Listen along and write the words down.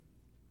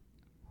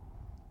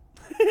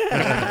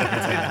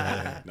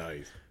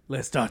Nice.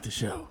 Let's start the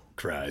show.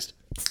 Christ.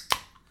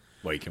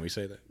 Wait, can we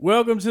say that?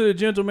 Welcome to the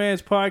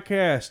Gentleman's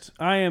Podcast.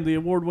 I am the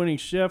award-winning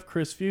chef,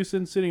 Chris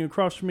Fusen. Sitting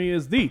across from me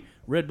is the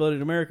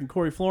red-blooded American,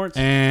 Corey Florence.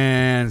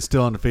 And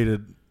still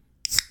undefeated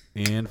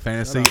in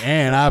fantasy.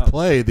 And I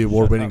played the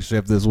award-winning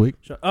chef this week.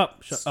 Shut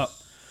up.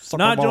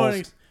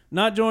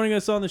 Not joining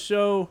us on the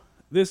show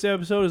this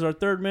episode is our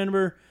third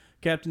member,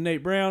 Captain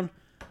Nate Brown.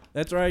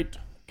 That's right.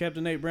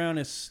 Captain Nate Brown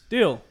is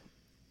still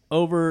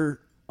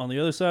over on the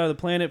other side of the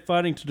planet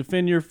fighting to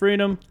defend your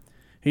freedom.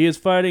 He is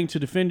fighting to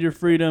defend your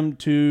freedom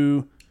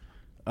to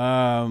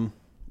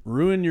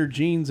ruin your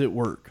genes at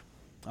work.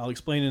 I'll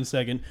explain in a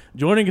second.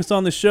 Joining us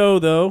on the show,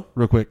 though...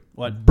 Real quick.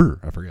 What? Brr,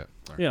 I forgot.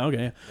 Sorry. Yeah,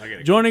 okay.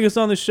 Joining us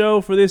on the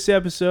show for this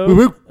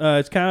episode,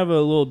 it's kind of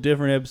a little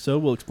different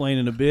episode. We'll explain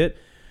in a bit.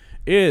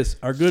 Is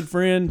our good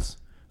friends,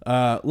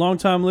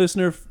 longtime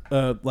listener,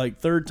 like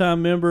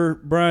third-time member,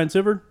 Brian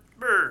Sifford.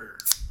 Brr.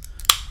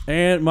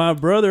 And my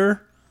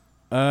brother,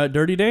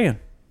 Dirty Dan,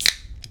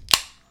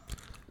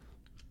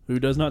 who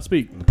does not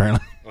speak.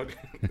 Apparently. Okay.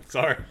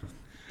 Sorry.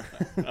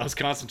 I was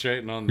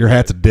concentrating on Your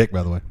hat's a dick,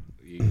 by the way.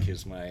 You can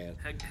kiss my ass.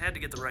 Had to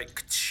get the right.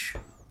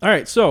 All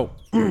right, so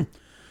this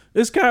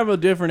is kind of a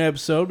different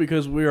episode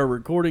because we are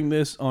recording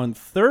this on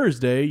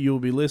Thursday. You'll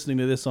be listening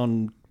to this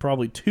on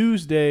probably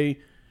Tuesday,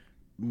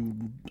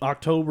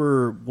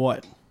 October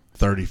what?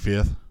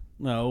 35th.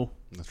 No.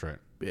 That's right.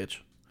 Bitch.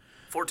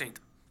 14th.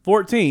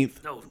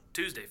 14th. No,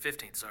 Tuesday,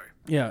 15th, sorry.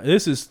 Yeah,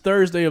 this is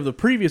Thursday of the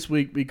previous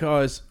week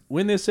because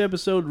when this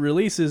episode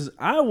releases,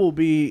 I will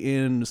be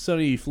in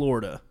sunny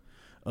Florida,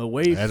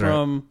 away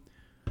from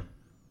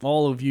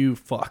all of you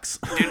fucks.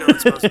 You know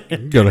it's supposed to,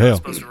 Go to hell. It's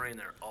supposed to rain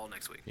there all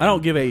next week. I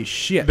don't give a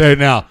shit. Dude,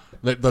 now,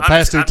 the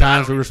past two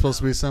times we were don't supposed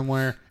to be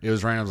somewhere, it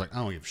was raining. I was like, I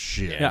don't give a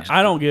shit. Yeah,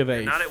 I don't give a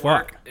You're not at fuck.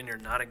 work, and you're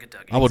not in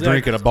Kentucky. I will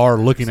drink at a bar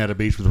looking at a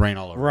beach with rain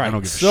all over. Right. I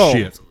don't give a So,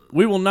 shit.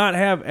 we will not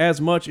have as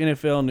much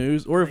NFL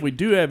news, or if we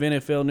do have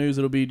NFL news,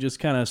 it'll be just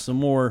kind of some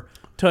more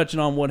touching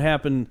on what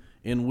happened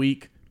in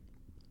week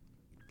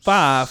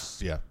 5.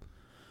 Yeah.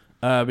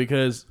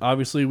 Because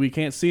obviously we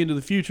can't see into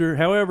the future.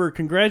 However,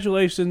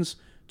 congratulations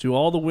to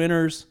all the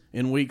winners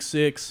in week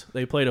 6.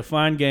 They played a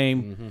fine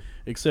game,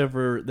 except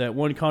for that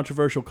one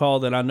controversial call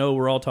that I know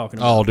we're all talking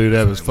about. Oh, dude,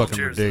 that was Well, fucking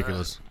cheers to that.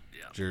 ridiculous.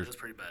 Yeah, Cheers. that's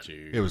pretty bad.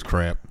 It was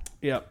crap.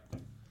 Yeah.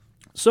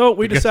 So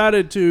we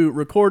decided to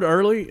record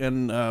early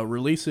and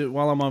release it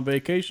while I'm on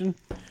vacation.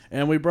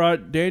 And we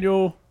brought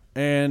Daniel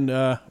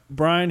and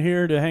Brian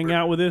here to hang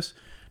out with us,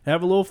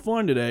 have a little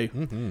fun today.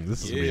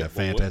 This is going to be a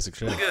fantastic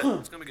show. Good.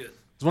 It's going to be good.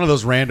 It's one of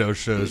those rando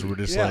shows where we're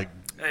just like,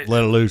 Hey,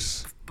 let it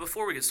loose.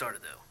 Before we get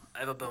started, though, I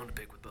have a bone to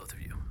pick with both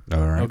of you. All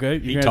right. Okay?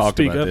 He You're gonna have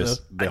to talked speak about up, this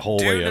though. the whole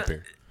do way not- up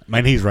here.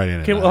 Man, he's right in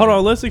it. Okay, hold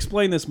on. Let's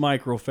explain this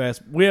mic real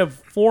fast. We have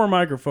 4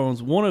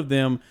 microphones. One of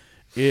them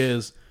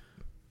is...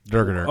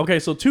 Durgader. Okay,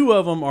 so 2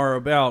 of them are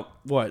about,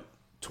 what,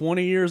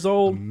 20 years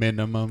old?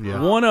 Minimum,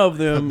 yeah. One of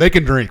them... They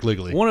can drink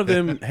legally. One of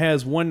them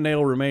has 1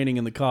 nail remaining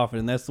in the coffin,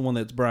 and that's the one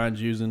that's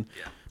Brian's using.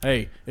 Yeah.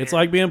 Hey, it's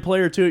like being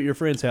player 2 at your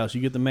friend's house.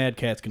 You get the Mad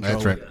Cat's control.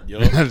 That's right.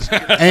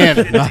 Yup.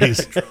 And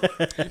nice.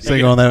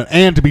 Single on that.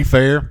 And to be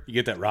fair, You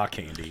get that rock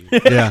candy.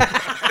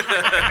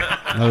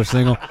 yeah. Another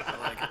single.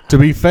 To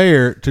be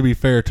fair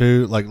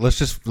too, like let's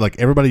just like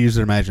everybody use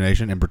their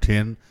imagination and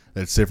pretend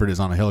that Sifford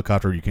is on a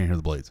helicopter and you can't hear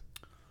the blades.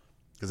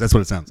 Because that's what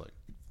it sounds like.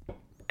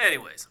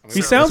 Anyways.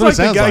 He so- sounds what like it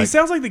the sounds guy. He like.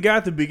 sounds like the guy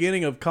at the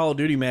beginning of Call of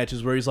Duty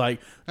matches where he's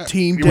like,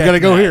 "Team We gotta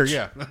go here,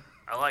 deathmatch." yeah.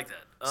 I like that.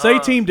 Say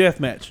team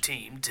deathmatch.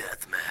 Team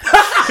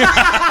deathmatch.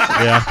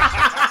 Yeah.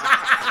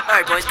 All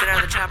right, boys, get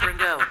out of the chopper and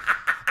go.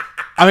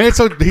 I mean,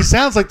 he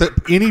sounds like the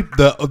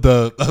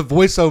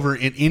voiceover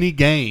in any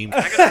game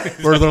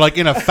where they're like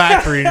in a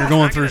factory and you're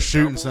going through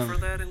shooting For something.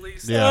 that, at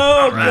least. Yeah.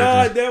 Oh Right.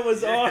 God, that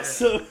was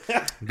awesome.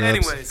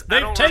 Anyways, I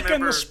don't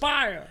remember.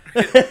 spire.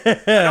 I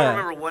don't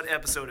remember what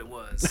episode it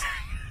was,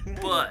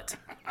 but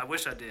I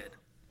wish I did.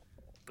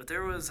 But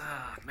there was,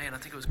 man, I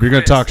think it was. If you're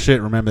gonna Chris. talk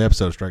shit, remember the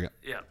episode strikeout.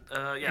 Yeah,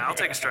 yeah, I'll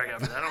take a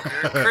strikeout for that. I don't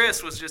care.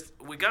 Chris was just,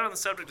 we got on the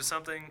subject of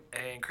something,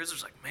 and Chris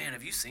was like, "Man,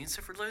 have you seen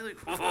Sifford lately?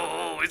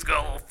 Whoa, he's got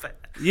a little fat."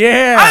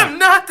 Yeah. I'm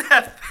not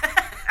that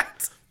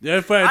fat. Yeah,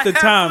 at the I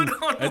time, have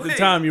put on at the weight.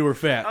 time you were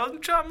fat. I'm a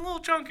little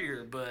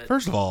chunkier, but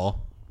First of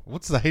all,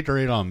 what's the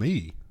haterade on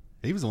me?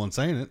 He was the one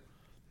saying it.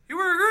 you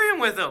were agreeing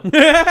with him.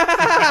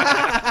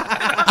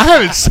 I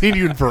haven't seen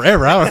you in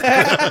forever.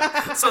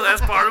 So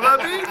that's part of my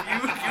beef.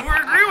 You were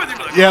agreeing with him.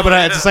 Like, Yeah, but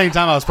at the same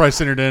time, I was probably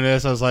sitting there doing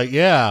this. I was like,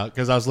 yeah,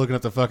 because I was looking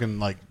at the fucking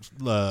like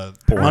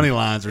money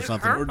lines or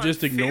something. Or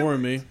just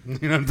ignoring me.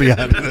 You know,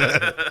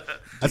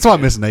 that's why I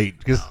miss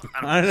Nate. Cause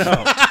I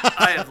know.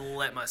 I have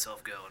let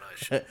myself go,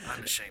 and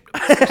I'm ashamed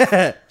of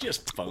myself.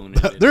 Just phone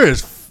it. there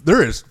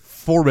is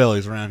 4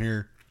 bellies around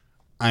here.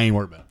 I ain't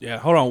worried about it. Yeah,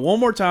 hold on one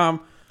more time,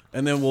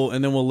 and then we'll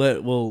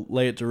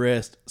lay it to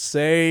rest.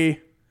 Say,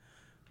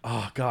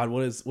 oh God,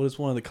 what is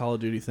one of the Call of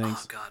Duty things?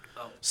 Oh God.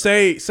 Oh,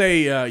 Say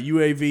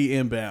UAV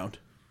inbound.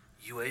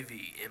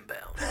 UAV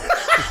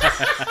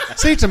inbound.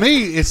 See, to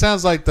me, it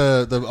sounds like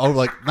the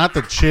like not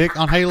the chick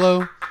on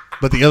Halo,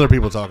 but the other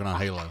people talking on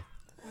Halo.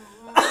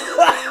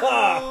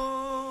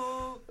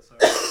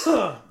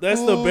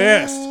 That's the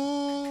best.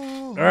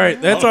 All right,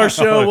 that's our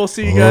show. We'll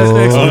see you guys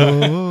next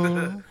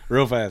week.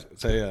 Real fast.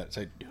 Say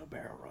do a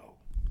barrel roll.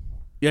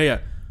 Yeah.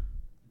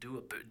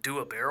 Do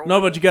a barrel No,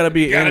 roll? but you got to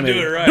be gotta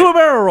animated. do it right. Do a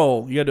barrel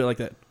roll. You got to do it like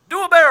that.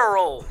 Do a barrel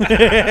roll.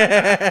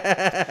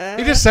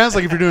 It just sounds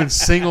like if you're doing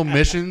single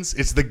missions,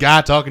 it's the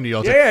guy talking to you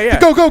all the time. Yeah.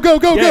 Go, go, Yeah,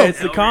 go. it's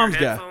the Over comms your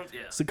guy. headphones? Yeah.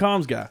 It's the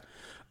comms guy.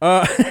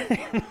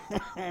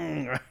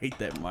 I hate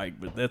that mic,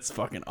 but that's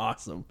fucking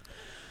awesome.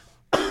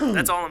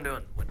 That's all I'm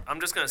doing. I'm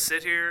just going to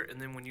sit here, and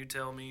then when you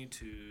tell me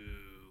to...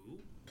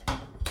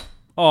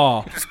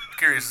 Oh, Just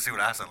curious to see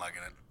what I sound like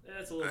in it.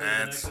 That's a little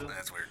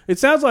That's weird. it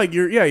sounds like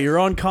you're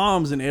on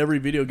comms in every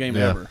video game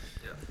Yeah. ever.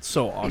 It's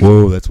so awesome.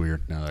 Whoa, that's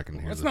weird. Now I can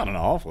hear That's that. not an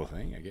awful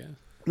thing, I guess.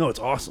 No, it's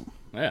awesome.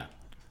 Yeah.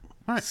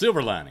 All right.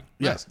 Silver lining.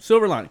 Yes,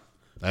 silver lining.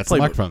 That's the Playbook.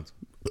 microphones.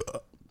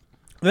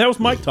 That was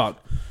Mike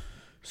talk.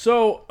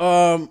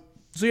 So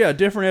yeah,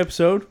 different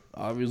episode,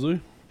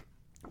 obviously,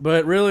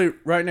 but really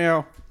right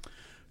now.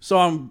 So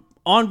I'm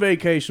on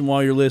vacation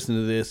while you're listening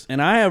to this,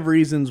 and I have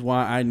reasons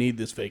why I need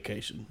this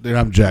vacation. Dude,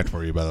 I'm jacked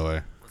for you, by the way.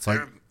 hear Like,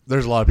 'em.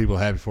 there's a lot of people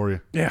happy for you.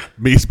 Yeah.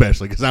 Me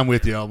especially, because I'm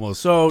with you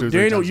almost. So 2 or 3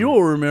 Daniel, times a you week.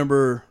 will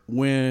remember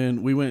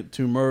when we went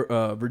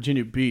to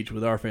Virginia Beach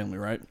with our family,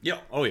 right? Yeah.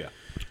 Oh, yeah.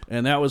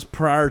 And that was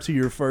prior to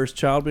your first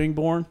child being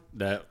born.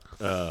 That,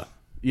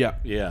 Yeah.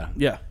 yeah.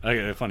 Yeah. I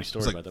got a funny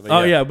story like- about that. But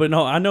Oh yeah, but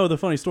no, I know the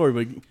funny story.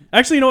 But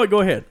actually, you know what?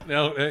 Go ahead.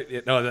 No,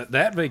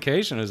 that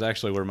vacation is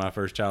actually where my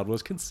first child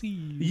was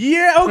conceived.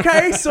 Yeah.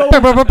 Okay. So Okay.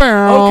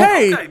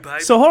 okay. baby.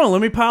 So hold on.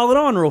 Let me pile it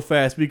on real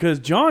fast because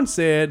John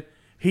said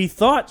he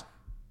thought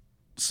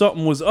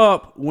something was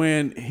up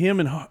when him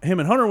and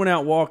Hunter went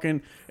out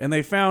walking and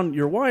they found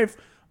your wife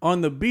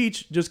on the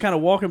beach just kind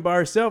of walking by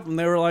herself, and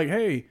they were like,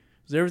 "Hey,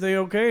 is everything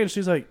okay?" And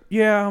she's like,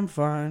 "Yeah, I'm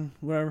fine.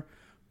 Whatever."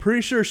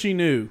 Pretty sure she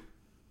knew.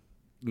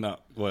 No,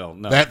 well,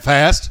 no. That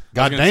fast?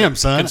 God gonna damn,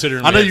 say, son.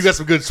 considering I know we you had- got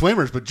some good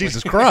swimmers, but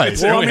Jesus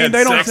Christ. Well, I we mean, had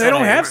they don't sex have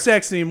anymore.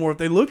 sex anymore. If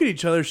they look at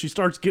each other, she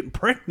starts getting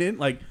pregnant.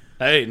 Like,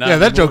 Hey, not Yeah,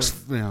 that anymore.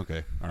 joke's... Yeah,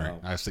 okay. All right.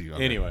 I see you.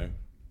 Okay. Anyway,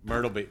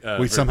 Myrtle Beach.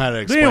 We somehow had to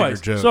but explain your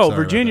anyways, joke. so Sorry about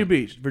Virginia that.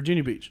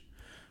 Beach.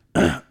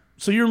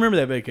 So you remember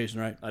that vacation,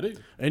 right? I do.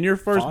 And your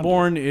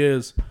firstborn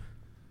is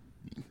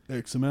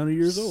X amount of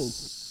years old.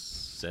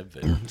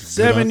 7.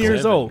 7 years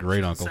Seven. old.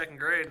 Great uncle. Second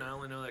grade, and I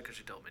only know that because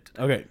she told me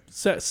today. Okay,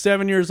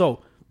 7 years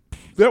old.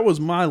 That was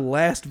my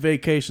last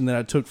vacation that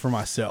I took for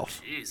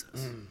myself.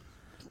 Jesus.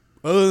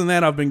 Other than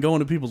that, I've been going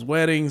to people's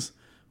weddings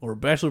or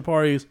bachelor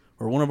parties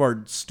or one of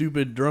our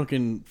stupid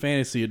drunken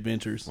fantasy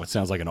adventures. What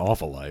sounds like an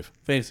awful life.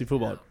 Fantasy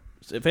football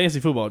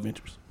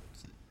adventures.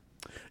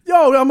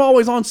 Yo, I'm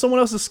always on someone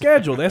else's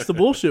schedule. That's the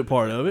bullshit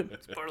part of it.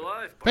 It's part of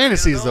life.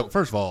 Fantasy is the...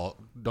 First of all,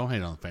 don't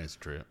hate on the fantasy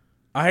trip.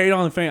 I hate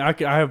on the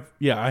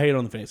I hate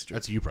on the fantasy trip.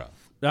 That's you, problem.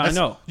 I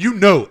know. You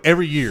know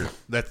every year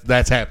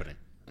that's happening.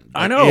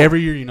 I know.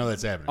 Every year you know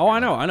that's happening. Oh, I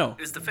know.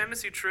 Is the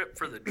fantasy trip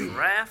for the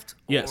draft?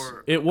 Yes,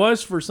 Or it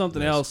was for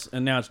something else,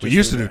 and now it's just We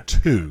used for to that.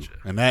 do 2,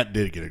 and that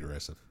did get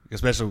aggressive.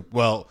 Especially,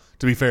 well,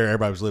 to be fair,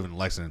 everybody was living in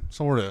Lexington,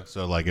 sort of.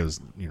 So, like, it was,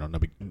 no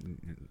big,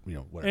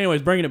 whatever.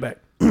 Anyways, bringing it back.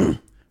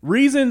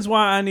 Reasons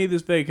why I need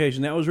this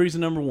vacation. That was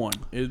reason number 1.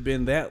 It's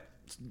been that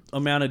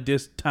amount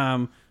of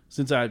time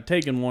since I've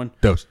taken one.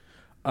 Dose.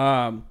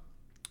 I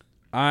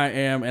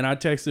am, and I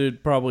texted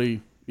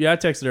I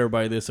texted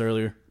everybody this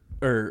earlier,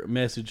 or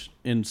message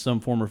in some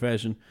form or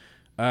fashion.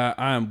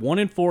 I am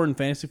 1-4 in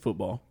fantasy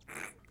football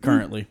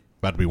currently.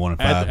 About to be 1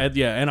 and 5.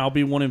 And I'll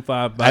be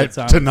 1-5 by the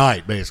time.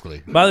 Tonight,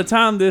 basically. By the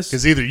time this,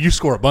 Because either you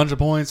score a bunch of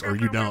points or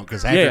you don't,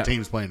 because half Yeah. your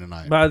team's playing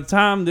tonight. by the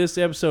time this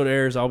episode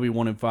airs, I'll be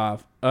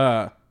 1-5.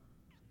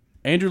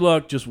 Andrew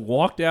Luck just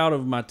walked out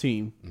of my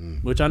team,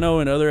 which I know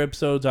in other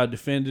episodes I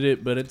defended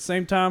it, but at the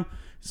same time,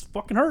 it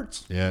fucking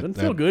hurts. Yeah, Doesn't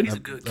feel good. He's a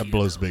good that kid,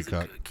 blows though. big He's a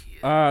cock. good kid.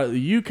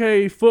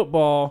 The UK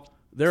football,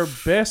 their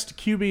best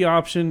QB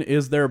option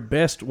is their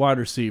best wide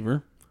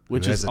receiver,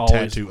 which He is has a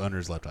always. tattoo under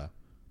his left eye.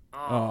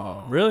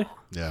 Oh, really?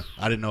 Yeah,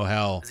 I didn't know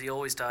how. Is he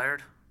always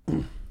tired?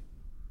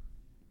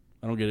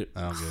 I don't get it.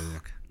 I don't get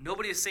it.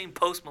 Nobody has seen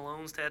Post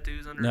Malone's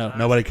tattoos under No. his eyes.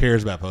 Nobody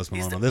cares about Post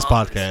Malone the on this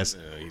obvious.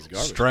 podcast. He's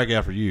garbage. Strike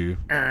out for you.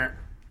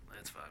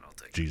 That's fine. I'll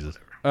take Jesus.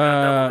 it.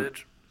 Whatever. Double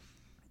bitch.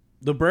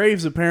 The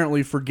Braves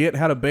apparently forget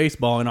how to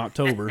baseball in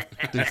October.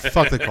 Dude,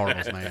 fuck the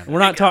Cardinals, man. We're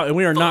not talking.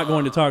 We are not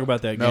going to talk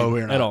about that game No,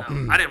 we're not. at all.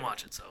 I didn't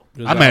watch it, so.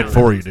 I'm mad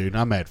for you, dude.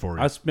 I'm mad for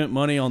you. I spent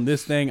money on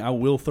this thing. I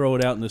will throw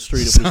it out in the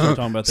street if we start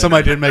talking about that.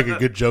 Somebody did make a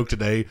good joke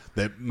today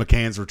that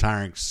McCann's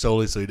retiring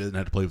solely so he doesn't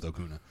have to play with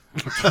Okuna.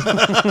 I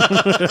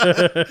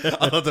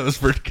thought that was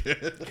pretty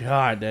good.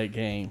 God, that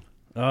game.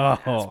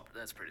 Oh.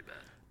 That's pretty bad.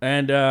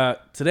 And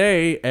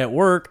today at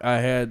work, I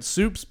had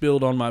soup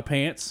spilled on my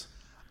pants.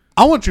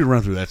 I want you to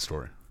run through that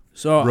story.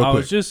 So Real I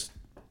was quick. just,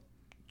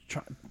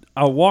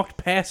 I walked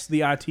past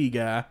the IT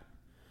guy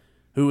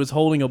who was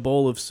holding a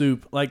bowl of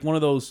soup, like one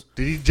of those.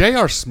 Did he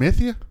J.R. Smith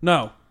you?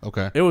 No,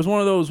 Okay. it was one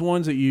of those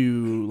ones that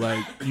you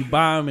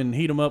buy them and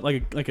heat them up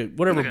like a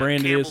whatever Like a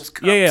brand it Campbell's is.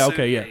 Cup Yeah, soup.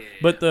 okay, yeah. Yeah.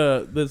 But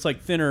it's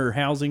like thinner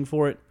housing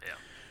for it. Yeah.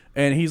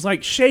 And he's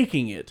like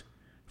shaking it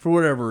for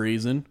whatever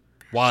reason.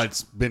 While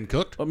it's been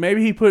cooked? But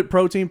maybe he put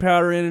protein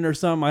powder in it or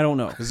something. I don't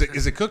know. Is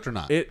it cooked or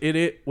not?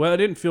 Well, it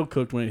didn't feel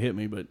cooked when it hit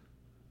me, but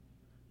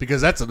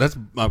Because that's a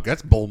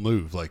bold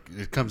move. Like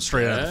it comes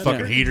straight out of the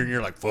fucking heater, and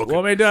you're like, "Fuck." well,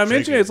 I mean, did I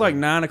mention it's like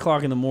 9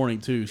 o'clock in the morning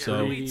too? Yeah,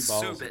 So we eat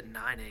soup at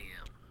 9 a.m.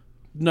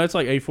 no, it's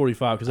like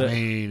 8:45. Because I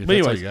mean, if but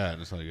that's all anyways, you got.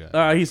 That's all you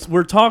got.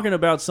 we're talking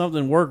about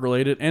something work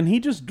related, and he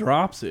just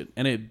drops it,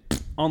 and it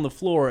on the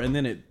floor, and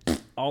then it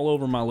all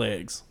over my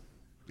legs,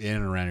 In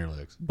and around your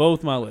legs.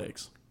 both my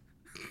legs,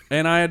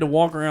 and I had to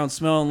walk around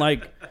smelling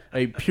like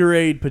a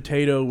pureed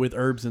potato with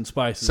herbs and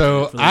spices. So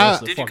in it for the rest of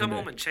the Did you fucking come day.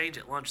 home and change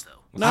at lunch, though?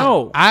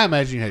 No, I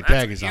imagine you had That's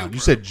khakis you, on. You bro.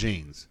 said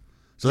jeans.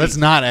 So that's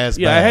not as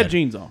bad. yeah, I had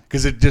jeans on.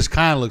 Because it just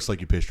kind of looks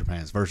like you pissed your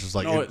pants versus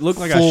like No, it looked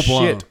like I full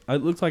blown. shit.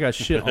 It looked like I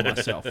shit on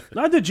myself.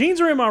 No, the jeans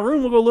are in my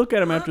room. We'll go look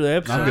at them after the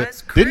episode. good.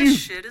 Guys, Didn't Chris you-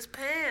 shit his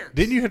pants.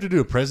 Didn't you have to do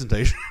a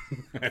presentation?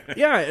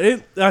 Yeah,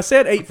 I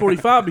said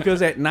 8:45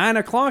 because at 9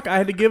 o'clock I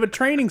had to give a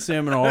training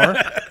seminar.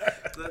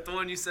 Is that the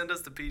one you send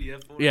us the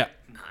PDF for? Yeah.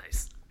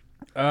 Nice.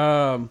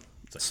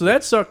 So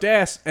that sucked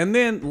ass. And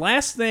then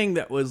last thing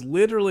that was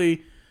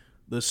literally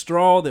the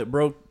straw that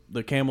broke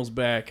the camel's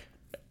back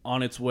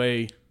on its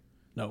way.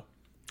 No.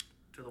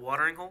 To the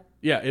watering hole?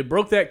 Yeah, it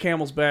broke that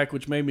camel's back,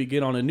 which made me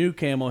get on a new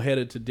camel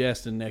headed to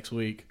Destin next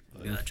week.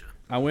 Gotcha.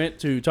 I went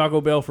to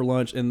Taco Bell for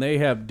lunch, and they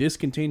have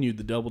discontinued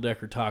the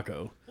double-decker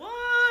taco.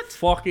 What?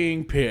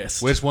 Fucking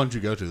pissed. Which one did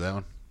you go to? That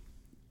one?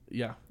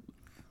 Yeah.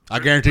 I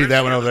guarantee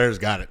that one over there has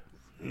got it.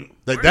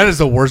 That is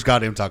the worst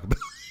goddamn Taco Bell.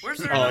 Where's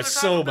there Oh, another it's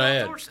Taco so Bell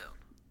bad. door sale?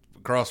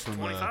 Across from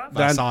 25?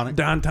 by Sonic.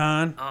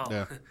 Downtown. Oh.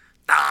 Yeah.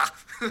 Ah.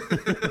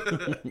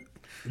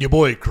 Your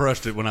boy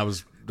crushed it when I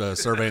was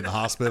surveying the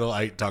hospital.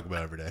 I ate Taco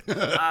Bell every day.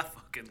 I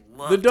fucking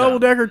love The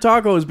double-decker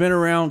taco has been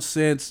around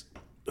since...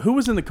 Who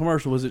was in the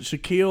commercial? Was it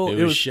Shaquille?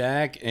 It was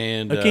Shaq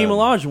and Hakeem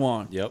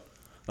Olajuwon. Yep.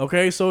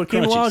 Okay, so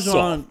Hakeem Crunchy, Olajuwon...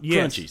 soft.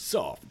 Yes. Crunchy,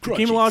 soft.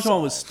 Hakeem Crunchy,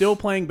 Olajuwon was soft. still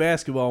playing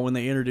basketball when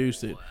they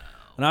introduced it.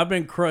 And I've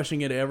been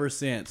crushing it ever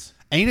since.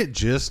 Ain't it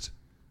just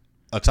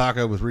a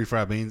taco with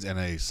refried beans and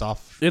a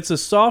soft? It's a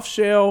soft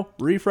shell,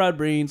 refried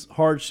beans,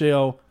 hard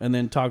shell, and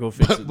then taco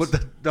fixes.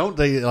 Don't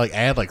they like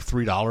add like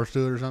 $3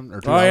 to it or something?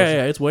 Or $2? Oh,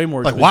 yeah, it's way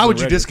more Like, expensive why than would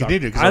you regular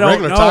discontinue it? taco. Because I a don't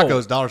regular know. taco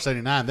is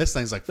 $1.79. This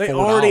thing's like $4. They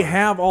already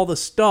have all the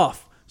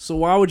stuff, so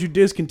why would you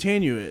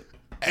discontinue it?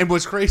 And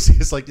what's crazy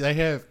is like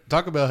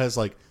Taco Bell has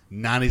like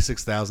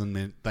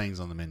 96,000 things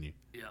on the menu.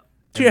 Yeah.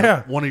 And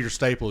Yeah. one of your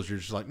staples, you're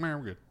just like, man,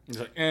 we're good. He's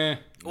like, eh.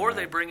 Or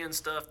they bring in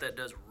stuff that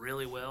does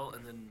really well,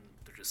 and then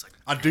they're just like,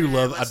 I do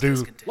love- let's I do-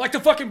 discontinue. Like the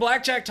fucking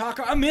blackjack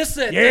taco. I miss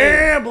that. thing.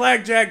 Yeah,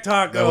 blackjack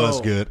taco. That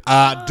was good.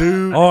 I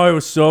do. Oh, it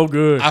was so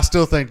good. I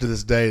still think to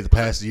this day, the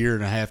past year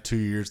and a half, 2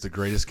 years, the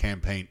greatest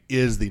campaign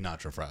is the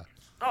Nacho Fry.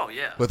 Oh,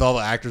 yeah. With all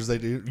the actors they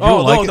do. You Oh,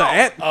 don't like no, it? the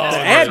ad, the it's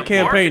ad a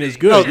campaign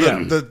is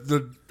marketing. good. No,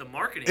 yeah. The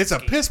marketing. it's a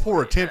scheme piss poor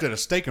for it, attempt yeah. at a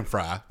steak and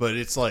fry, but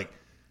it's like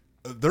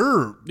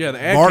their Yeah, the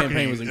ad marketing,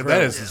 campaign was That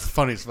incredible. is the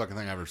funniest fucking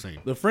thing I've ever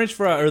seen. The French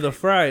fry, or the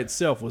fry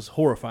itself, was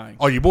horrifying.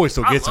 Oh, your boy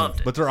still I gets them,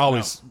 loved it. but they're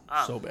always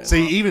So bad.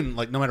 see. Even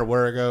like no matter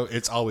where I go,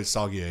 it's always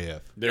soggy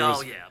AF. There Oh,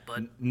 was yeah,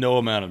 but no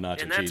amount of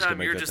nacho in that cheese to time,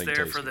 make you're that just thing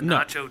there tasty. for the No.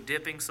 nacho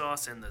dipping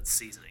sauce and the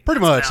seasoning. Pretty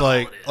That's much about all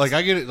like it is. like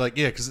I get it like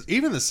yeah, because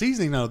even the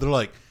seasoning though, they're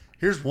like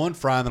here's one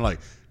fry and they're like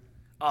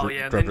Oh,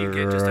 yeah, and then you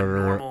get just a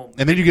normal.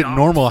 and then you get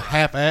McDonald's normal fry.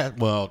 half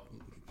well.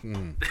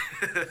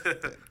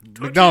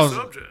 McDonald's.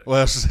 subject. Well,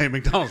 I was to say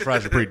McDonald's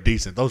fries are pretty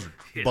decent. Those are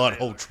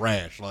butthole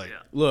trash. Like Yeah.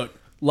 Look,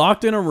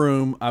 locked in a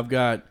room, I've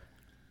got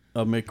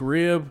a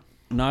McRib,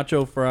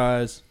 nacho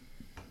fries,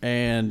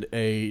 and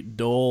a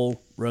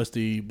dull,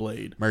 rusty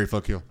blade. Mary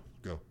fuck you.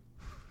 Go.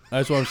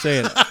 That's what I'm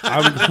saying.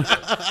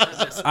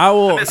 I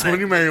will. When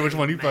you marry, which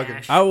one you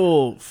fucking? I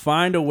will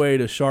find a way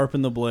to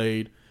sharpen the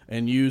blade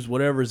and use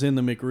whatever's in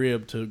the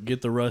McRib to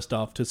get the rust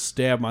off to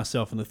stab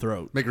myself in the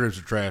throat. McRibs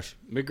are trash.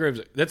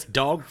 McRibs, that's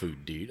dog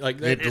food, dude. Like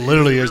that, It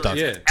literally is really dog.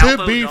 is. Yeah. To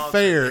Alpo be dog food.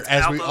 fair, It's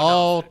as we Alpo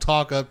all dog food.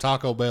 talk up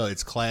Taco Bell,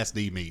 it's Class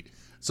D meat.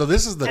 So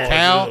this is the this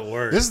cow. is the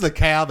worst. This is the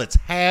cow that's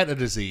had a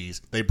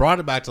disease. They brought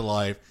it back to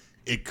life.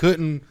 It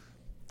couldn't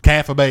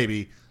calf a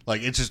baby.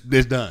 Like it's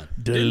done.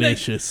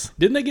 Delicious.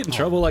 Didn't they get in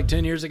trouble like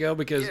 10 years ago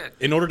because Yeah.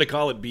 in order to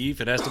call it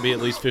beef, it has to be at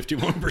least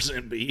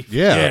 51% beef?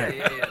 Yeah.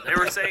 Yeah. They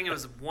were saying it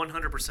was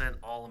 100%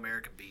 all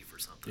American beef or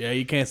something. Yeah,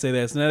 you can't say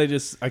that. So now they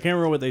just, I can't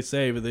remember what they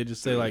say, but they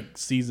just say like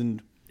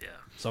seasoned Yeah.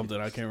 something.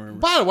 I can't remember.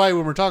 By the way,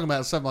 when we're talking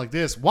about something like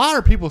this, why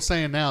are people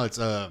saying now it's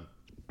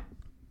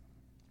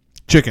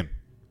chicken?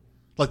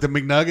 Like the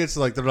McNuggets,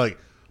 like they're like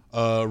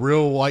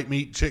real white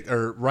meat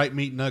or white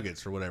meat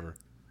nuggets or whatever.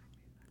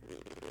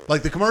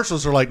 Like the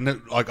commercials are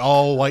like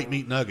all white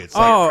meat nuggets.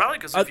 Like, Oh, Probably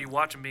because if you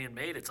watch them being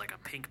made, it's like a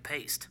pink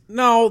paste.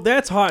 No,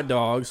 that's hot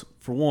dogs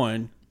for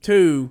one.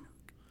 Two,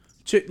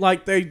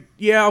 like they,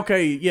 yeah,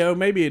 okay, yeah,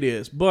 maybe it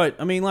is, but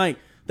I mean, like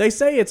they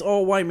say it's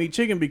all white meat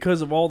chicken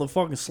because of all the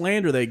fucking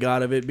slander they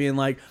got of it being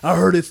like, I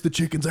heard it's the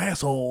chicken's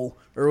asshole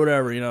or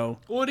whatever, you know.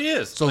 Well, it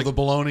is. so the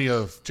bologna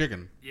of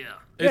chicken. Yeah.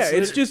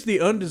 It's just the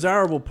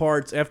undesirable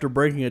parts after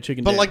breaking a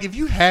chicken. But down. like, if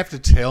you have to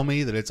tell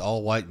me that it's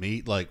all white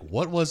meat, like,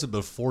 what was it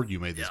before you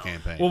made this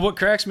campaign? Well, what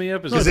cracks me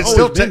up is Is it's it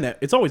still always been that.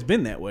 It's always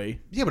been that way.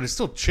 yeah, but it's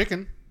still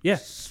chicken. Yeah.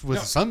 with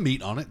some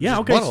meat on it. Yeah,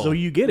 just okay, butthole. so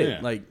you get it. Yeah.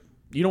 Like,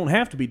 you don't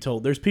have to be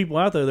told. There's people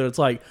out there that's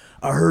like,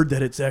 I heard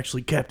that it's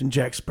actually Captain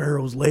Jack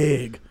Sparrow's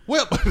leg.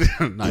 Well,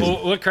 nice.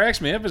 Well, what cracks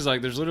me up is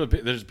like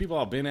there's people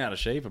all bent out of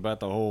shape about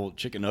the whole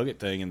chicken nugget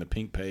thing and the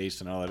pink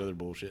paste and all that other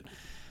bullshit.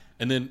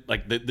 And then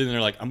then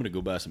they're like, I'm gonna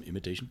go buy some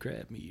imitation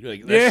crab meat.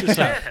 Like that's just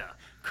like Yeah.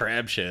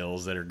 crab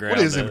shells that are ground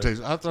What is up.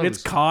 imitation? I thought It's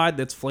it was cod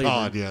that's flavored.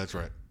 cod. Yeah, that's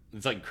right.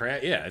 It's like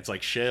crab. Yeah, it's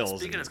like shells.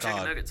 Speaking and of it's chicken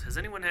cod. nuggets, has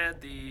anyone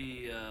had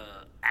the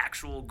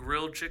actual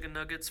grilled chicken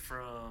nuggets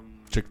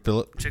from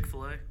Chick-fil-A.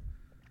 Chick-fil-A?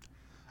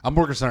 I'm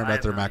more concerned I about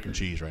have their not mac and either.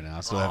 cheese right now. I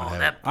still Oh, haven't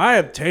had that it. I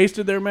have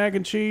tasted their mac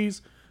and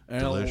cheese,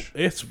 and Delish.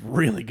 it's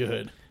really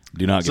good.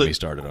 Do not get So- me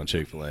started on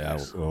Chick-fil-A.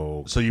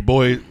 So your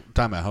boy,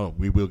 time out. Hold on.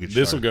 We will get you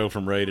This will started. go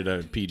from rated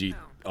a PG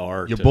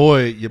R. Your to,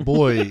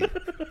 boy.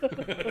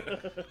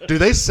 Do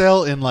they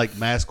sell in like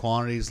mass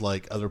quantities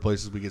like other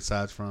places we get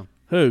sides from?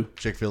 Who?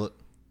 Chick-fil-A?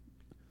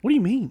 What do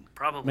you mean?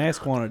 Probably Mass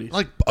not. quantities.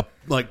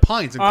 Like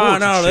pints and quarts Oh, and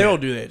no, they shit.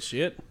 don't do that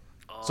shit.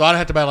 So I'd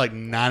have to buy like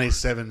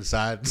 97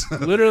 sides.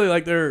 Literally,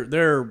 like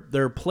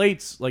their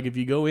plates. Like if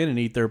you go in and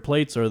eat, their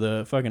plates are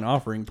the fucking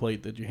offering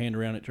plate that you hand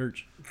around at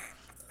church.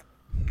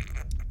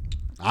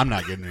 I'm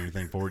not getting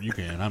anything for it. You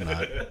can. I'm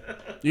not.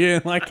 Yeah,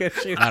 like that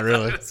shit. Not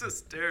really. That's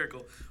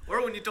hysterical.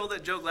 Or when you told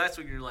that joke last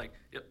week, you're like,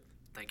 "Yep,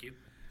 thank you."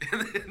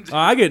 And then just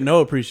I get no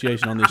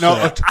appreciation on this No,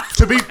 show.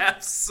 to be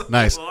laugh so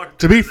nice. hard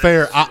To be at that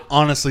fair, shit. I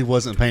honestly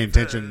wasn't paying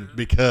attention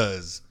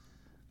because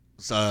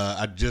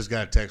I just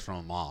got a text from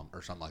a mom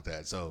or something like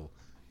that. So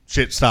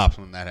shit stops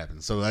when that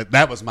happens. So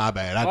that was my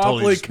bad. I totally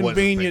Awfully just wasn't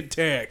convenient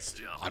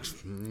text.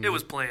 It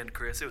was planned,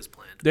 Chris. It was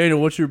planned. Daniel,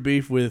 what's your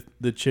beef with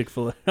the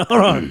Chick-fil-A?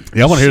 Hold on.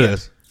 Yeah, I want to hear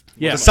this.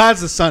 Yeah,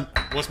 Besides the sun,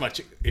 What's my?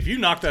 If you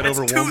knock that That's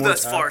over two one more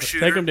thus time, far,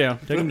 shooter. take him down.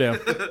 Take him down.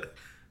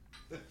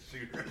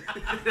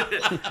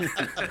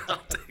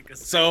 I'll take a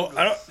So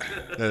I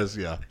don't. that is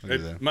yeah. I do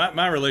that.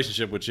 My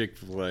relationship with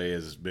Chick-fil-A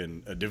has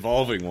been a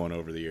devolving one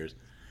over the years.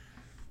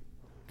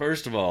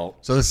 First of all,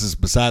 So this is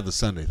beside the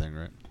Sunday thing,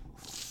 right?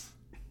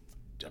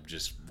 I'm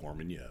just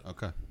warming you up.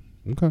 Okay.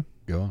 Okay.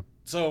 Go on.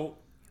 So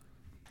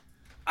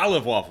I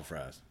love waffle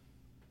fries.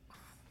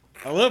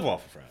 I love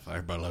waffle fries.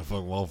 Everybody love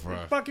fucking waffle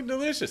fry. Fucking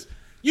delicious.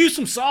 Use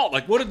some salt.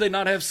 Like, what did they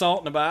not have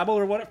salt in the Bible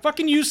or what?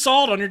 Fucking use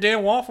salt on your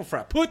damn waffle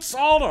fry. Put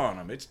salt on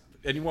them.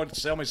 And you want to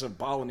sell me some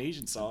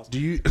Polynesian sauce? Do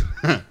you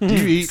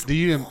eat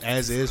them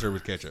as is or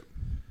with ketchup?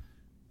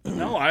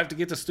 No, I have to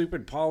get the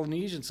stupid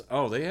Polynesian.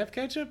 Oh, they have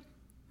ketchup.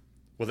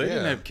 Well, they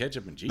didn't Yeah. have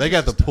ketchup in Jesus. They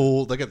got the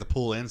pull. They got the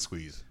pull and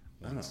squeeze.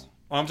 I know.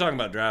 Well, I'm talking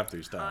about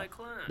drive-through style. High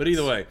class. But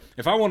either way,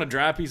 if I want a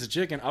dry piece of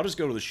chicken, I'll just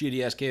go to the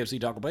shitty ass KFC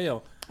Taco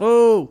Bell.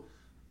 Oh,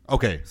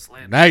 Okay.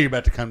 Slander. Now you're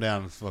about to come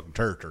down with fucking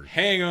territory.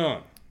 Hang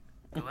on.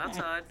 Go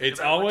outside. It's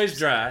About what always you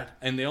dry, said.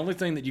 and the only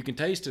thing that you can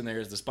taste in there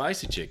is the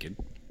spicy chicken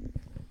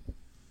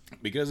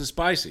because it's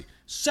spicy.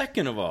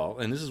 Second of all,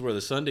 and this is where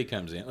the Sunday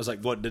comes in. I was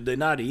like, what, did they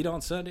not eat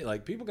on Sunday?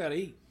 Like, people got to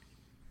eat.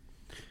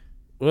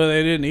 well,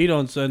 they didn't eat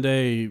on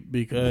Sunday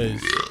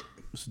because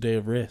it's a day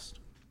of rest.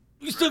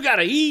 You still got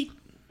to eat.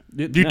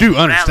 You do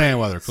understand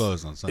why they're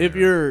closed on Sunday.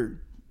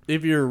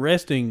 If you're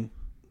resting,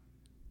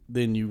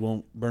 then you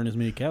won't burn as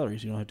many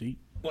calories. You don't have to eat.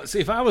 Well, see,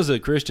 if I was a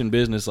Christian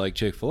business like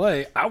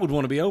Chick-fil-A, I would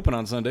want to be open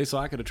on Sunday so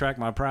I could attract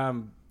my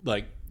prime,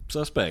 like,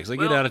 suspects. They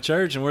get Well- out of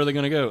church, and where are they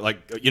going to go?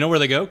 Like, you know where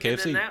they go? And then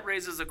KFC. that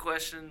raises a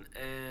question.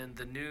 And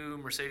the new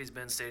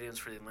Mercedes-Benz stadiums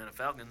for the Atlanta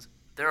Falcons,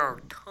 there are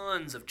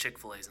tons of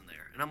Chick-fil-A's in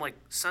there. And I'm like,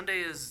 Sunday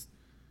is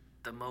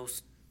the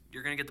most.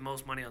 You're gonna get the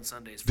most money on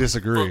Sundays. For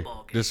disagree.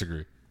 Football games.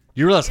 Disagree.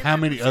 You realize Yeah, how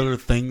but many Mercedes- other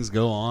things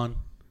go on?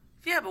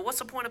 Yeah, but what's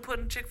the point of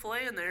putting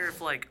Chick-fil-A in there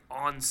if, like,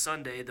 on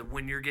Sunday,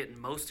 when you're getting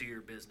most of your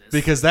business?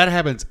 Because that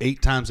happens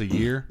 8 times a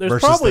year There's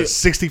versus probably- the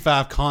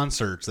 65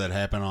 concerts that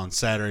happen on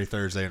Saturday,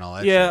 Thursday, and all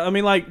that Yeah, shit. I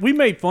mean, like, we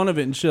made fun of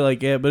it and shit like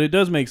that, but it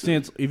does make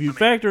sense if you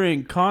factor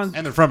in And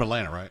they're from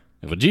Atlanta, right?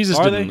 Well, Jesus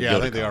Are didn't they? Yeah, go I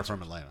to think they are concert.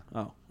 from Atlanta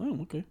Oh,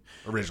 okay.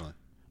 originally.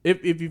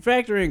 If you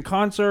factor in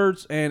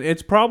concerts, and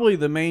it's probably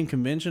the main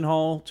convention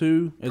hall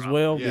too, as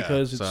well, yeah.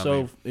 because it's So, I so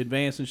mean,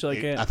 advanced and shit like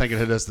I that. think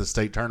it does the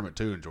state tournament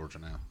too in Georgia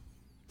now.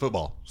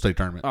 Football state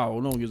tournament. Oh,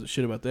 no one gives a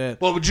shit about that.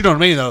 Well, but you know what I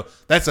mean, though.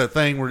 That's a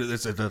thing where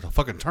it's a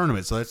fucking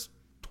tournament, so that's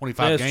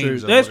 25 That's games. true.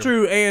 of That's whatever.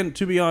 true. And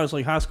to be honest,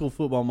 like high school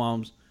football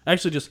moms,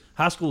 actually just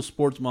high school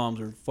sports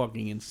moms are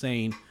fucking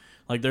insane.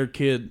 Like their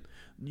kid,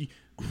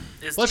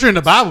 It's- Unless you're in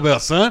the Bible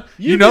Belt, son.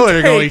 You, You know could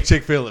they're going to take- eat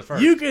Chick-fil-A at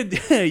first. you could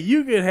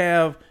you could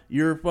have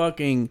your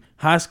fucking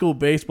high school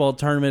baseball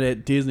tournament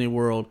at Disney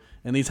World,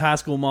 and these high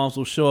school moms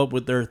will show up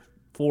with their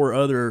 4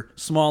 other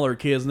smaller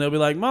kids, and they'll be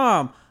like,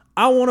 "Mom,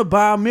 I want to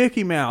buy a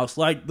Mickey Mouse,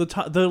 like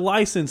the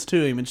license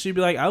to him," and she'd be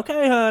like,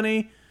 "Okay,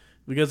 honey,"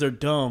 because they're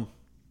dumb.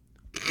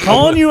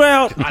 Calling you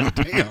out,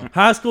 Damn.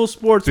 high school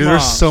sports Dude,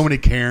 moms. there's so many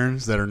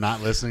Karens that are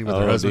not listening, but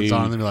their Oh, husband's dude.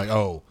 on, and they're like,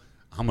 "Oh,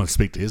 I'm going to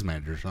speak to his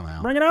manager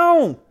somehow." Bring it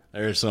on.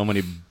 There's so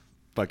many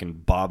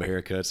fucking bob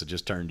haircuts that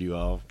just turned you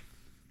off.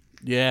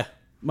 Yeah,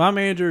 my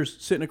manager's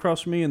sitting across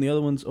from me, and the other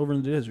one's over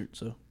in the desert.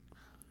 So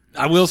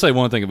I will say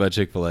one thing about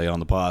Chick-fil-A on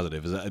the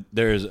positive is that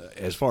there's,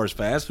 as far as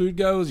fast food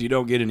goes, you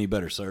don't get any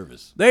better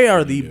service. They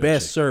are the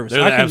best service.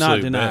 They're I the cannot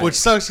absolute deny best. it. Which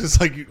sucks. It's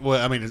like,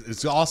 well, I mean,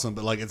 it's awesome,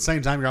 but like at the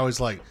same time, you're always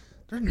like,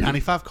 there's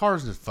 95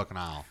 cars in this fucking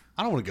aisle.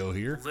 I don't want to go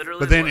here. Literally,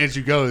 but then what? as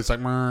you go, it's like,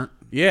 meh.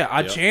 Yeah,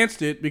 I Yep.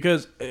 chanced it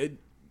because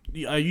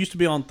I used to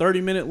be on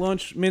 30-minute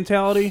lunch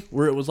mentality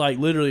where it was like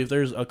literally if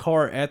there's a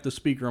car at the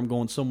speaker, I'm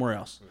going somewhere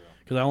else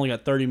because I only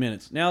got 30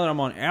 minutes. Now that I'm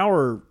on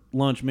hour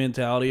lunch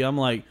mentality, I'm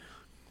like,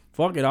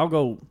 fuck it, I'll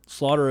go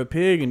slaughter a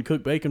pig and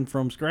cook bacon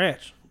from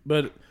scratch.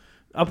 But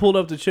I pulled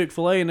up to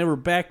Chick-fil-A and they were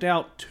backed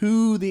out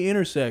to the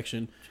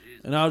intersection.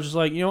 And I was just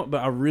like, you know what,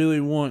 but I really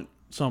want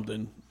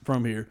something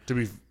from here.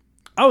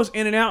 I was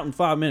in and out in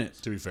 5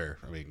 minutes. To be fair,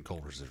 I mean,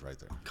 Culver's is right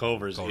there.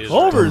 Culver's is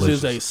Culver's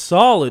is a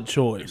solid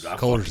choice.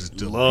 Culver's is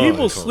delicious.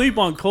 People sleep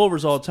on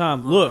Culver's all the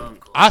time.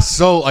 Look,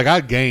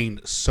 I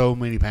gained so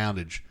many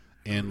poundage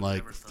in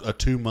like a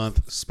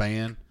 2-month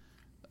span.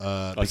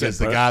 Because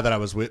the guy I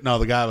was with,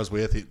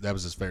 that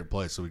was his favorite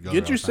place. So we go get there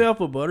all the time. yourself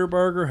a butter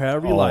burger,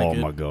 however you like it.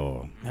 Oh my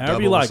god! However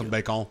Double you with like some it.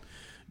 bacon.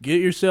 Get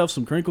yourself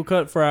some crinkle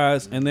cut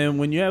fries, and then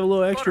when you have a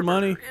little extra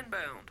money,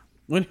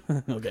 Inbound.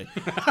 okay,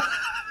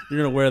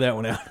 you're gonna wear that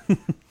one out.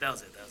 That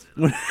was it.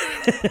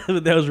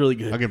 But that was really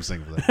good. I'll give him a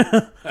single for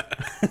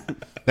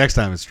that. Next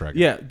time it's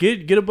striking. Yeah,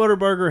 get a butter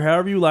burger,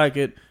 however you like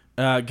it.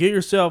 Get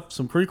yourself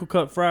some crinkle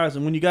cut fries,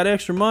 and when you got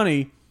extra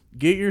money,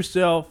 get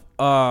yourself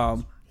I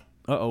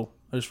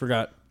just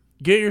forgot.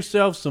 Get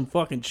yourself some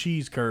fucking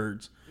cheese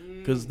curds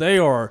because they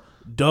are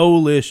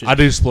delicious. I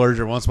do splurge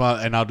every once in a while,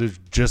 and I'll do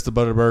just the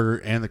butter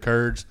burger and the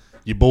curds.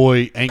 Your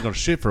boy ain't gonna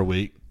shit for a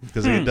week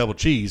because they get double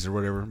cheese or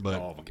whatever. But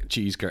Oh,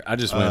 cheese curd. I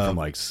just went from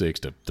like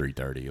 6 to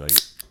 3:30. Like,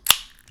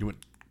 you went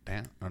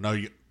down. Oh no,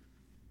 you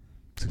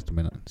 60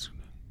 minutes.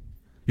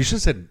 You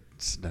should have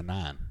said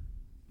 9.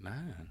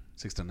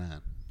 6 to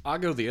 9. I'll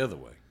go the other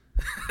way.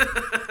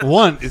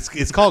 One,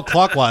 it's called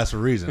clockwise for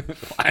a reason.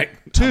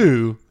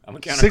 Two, I'm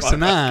a 6 to counterclockwise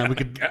 9. We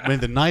could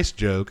make the nice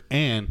joke,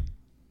 and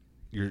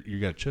you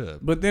got chub.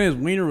 but then his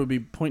wiener would be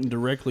pointing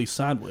directly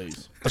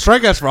sideways. A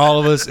strikeout's for all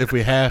of us if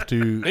we have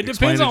to. It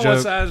explain depends the on joke.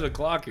 what size of the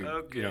clock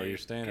Okay. you're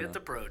standing Get on. the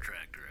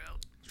protractor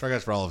out.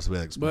 Strikeouts for all of us if we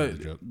have to explain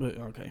the joke. But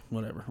okay,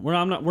 whatever. We're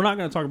not going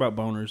to talk about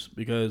boners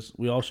because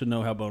we all should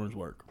know how boners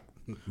work,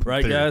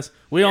 right, Dude. guys?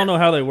 We all know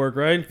how they work,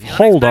 right? You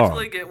Hold on.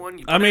 unexpectedly get one,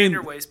 you put I it in mean,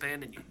 your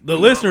waistband and you The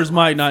listeners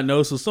might not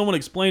know, so someone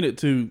explain it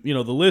to the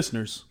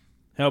listeners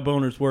how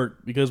boners work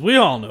because we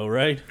all know,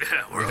 right?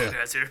 Yeah, we're all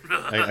guys here.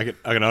 I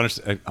can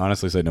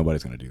honestly say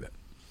nobody's going to do that.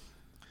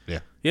 Yeah.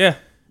 Yeah,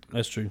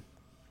 that's true.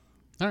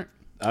 All right.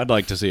 I'd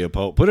like to see a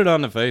poll. Put it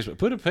on the Facebook.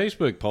 Put a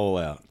Facebook poll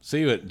out.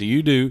 See what do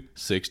you do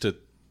 6 to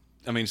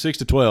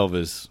 12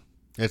 is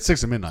It's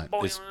 6 to midnight.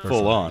 is First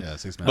full one. on. Yeah,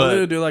 6 I'm minutes.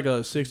 gonna do like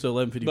a 6 to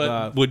 11:55.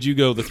 But would you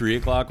go the 3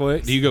 o'clock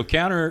way? Do you go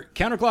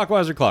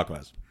counterclockwise or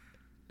clockwise?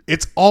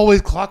 It's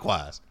always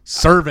clockwise.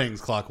 Serving's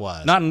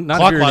clockwise. Not if you're in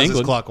clockwise is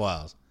England.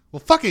 clockwise. Well,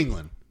 fuck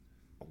England.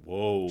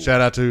 Whoa! Shout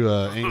out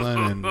to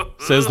England and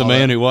Says the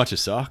man who watches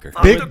soccer.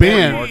 Big the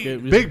Ben.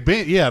 market. Big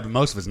Ben. Yeah, but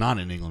most of it's not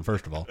in England.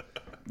 First of all,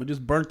 We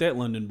just burnt that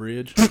London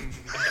Bridge.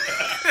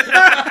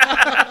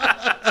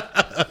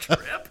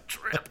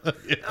 Trip.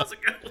 That was a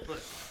good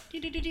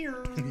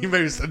one. you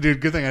maybe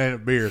dude. Good thing I had a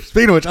beer.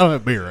 Speaking of which, I don't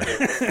have beer.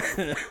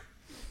 Right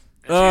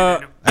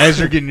now. As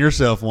you're getting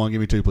yourself one,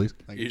 give me 2, please.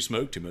 Thank you. You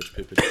smoke too much,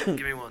 Pippin.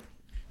 Give me one.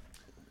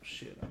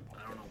 Shit. I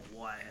don't know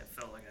why I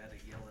felt like I had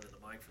to yell into the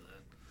mic for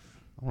that.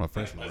 I want a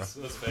fresh one, bro.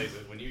 Let's face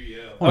it. When you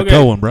yell, I want a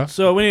cold one, bro.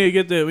 So we need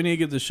to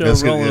get the show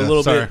That's good, rolling yeah, a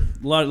little sorry.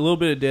 bit. A little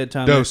bit of dead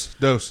time. Dose.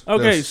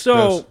 Okay, dose,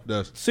 so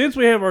dose. since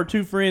we have our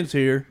two friends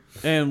here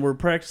and we're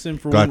practicing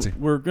for Grazie.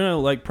 we're gonna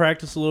like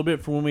practice a little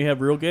bit for when we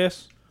have real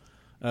guests.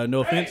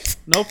 No offense.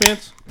 No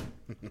offense.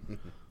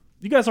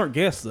 You guys aren't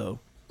guests though.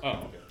 oh,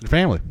 okay. Your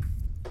family.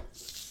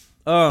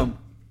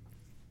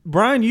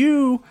 Brian,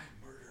 you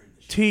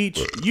teach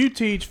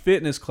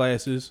fitness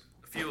classes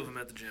A few of them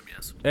at the gym,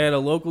 yes. at a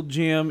local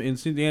gym in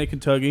Cynthiana,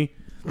 Kentucky.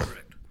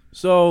 Correct.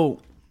 So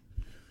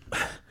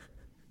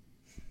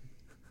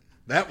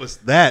That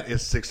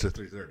is 6 to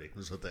 3:30.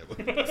 Is what that was.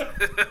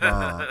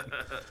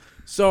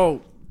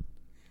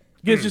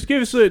 just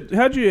give us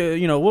how'd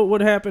you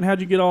what happened?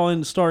 How'd you get all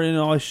in started in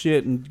all this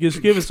shit and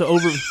just give us the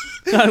over.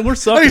 God, we're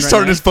sucking. I ain't right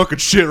starting now. this fucking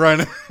shit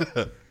right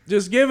now.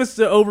 Just give us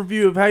the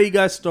overview of how you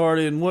guys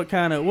started and what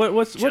kind of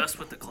With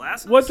the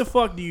classes? what the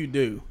fuck do you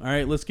do? All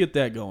right, let's get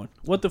that going.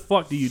 What the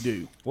fuck do you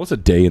do What's a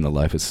day in the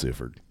life of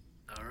Sifford?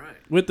 All right.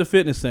 with the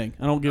fitness thing?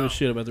 I don't give a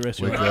shit about the rest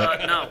of Wake your up.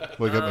 No.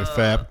 Wake up, my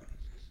fap.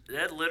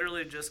 That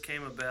literally just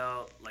came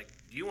about, like,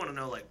 do you want to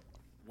know, like,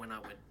 when I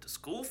went to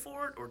school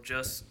for it or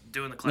just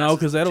doing the classes? No,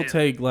 because at the that'll gym?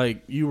 take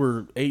like you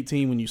were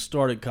 18 when you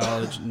started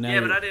college. And now Yeah,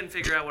 but you're- I didn't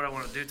figure out what I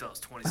wanted to do till I was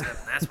 27.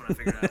 That's when I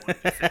figured out I wanted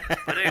to be fit.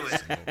 But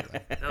anyways,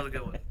 that was a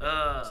good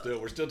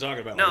one. We're still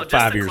talking about No, like a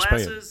just 5 the year span.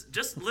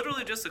 classes.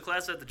 Literally just the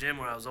class at the gym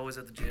where I was always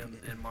at the gym,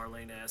 and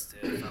Marlene asked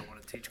if I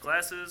wanted to teach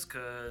classes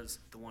because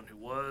the one who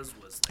was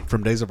like,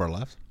 From Days of Our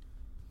Lives?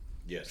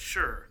 Yes.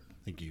 sure.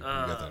 Thank you. You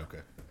got that,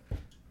 okay.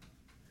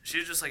 she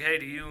was just like, hey,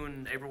 do you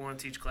and April want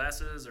to teach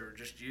classes or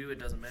just you? It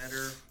doesn't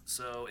matter.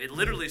 So it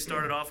literally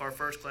started off our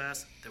first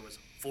class. There was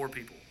 4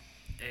 people.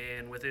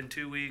 And within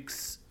 2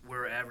 weeks,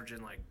 we're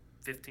averaging like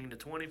 15 to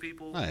 20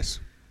 people. Nice.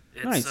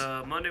 It's Nice.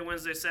 Monday,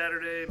 Wednesday,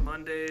 Saturday.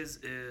 Mondays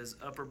is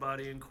upper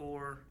body and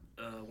core.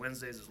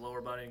 Wednesdays is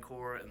lower body and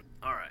core. And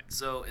all right.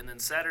 So and then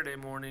Saturday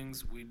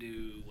mornings we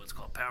do what's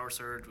called power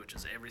surge, which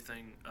is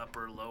everything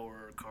upper,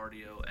 lower,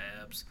 cardio,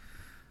 abs.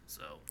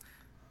 So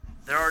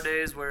there are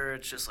days where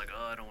it's just like,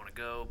 oh, I don't want to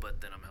go, but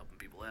then I'm helping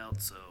people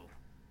out. So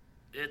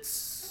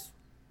it's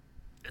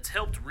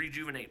helped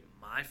rejuvenate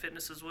my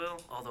fitness as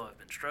well. Although I've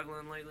been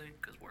struggling lately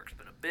because work's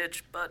been a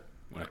bitch, but.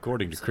 Well,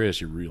 according to Chris,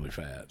 you're really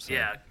fat. So.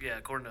 Yeah.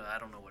 According to I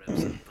don't know what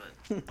episode,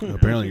 but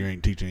Apparently, you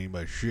ain't teaching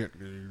anybody shit.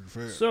 'Cause you're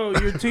fat. So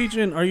you're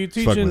teaching? Are you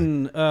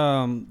teaching?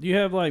 Do you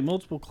have like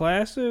multiple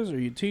classes? Or are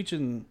you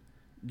teaching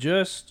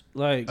just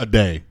like a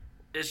day.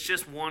 it's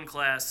just one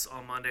class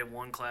on Monday,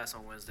 one class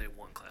on Wednesday,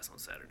 one class on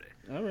Saturday.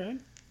 All right.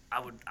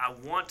 I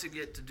want to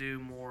get to do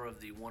more of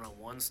the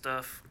one-on-one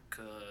stuff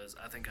because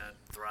I think I'd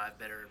thrive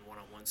better in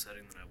one-on-one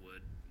setting than I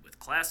would with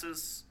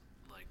classes,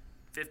 like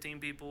 15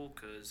 people,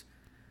 because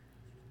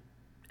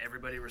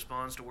everybody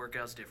responds to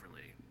workouts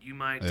differently. You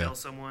might tell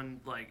someone,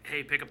 like,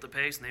 hey, pick up the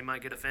pace, and they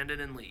might get offended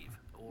and leave.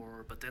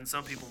 But then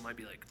some people might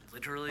be like,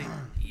 literally,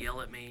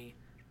 yell at me,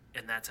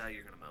 and that's how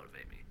you're going to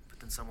motivate me. But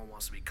then someone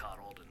wants to be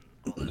coddled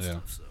and all that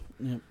stuff, so.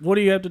 Yeah. What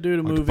do you have to do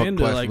to What the move fuck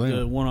into class like was the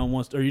that?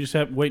 one-on-one? Are you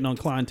just waiting on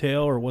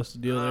clientele, or what's the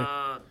deal there?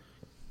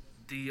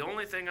 The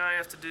only thing I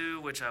have to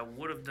do, which I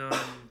would have done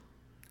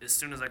as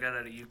soon as I got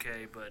out of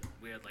UK, but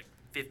we had like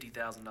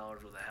 $50,000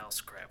 worth of house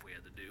crap we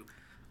had to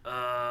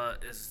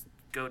do, is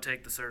go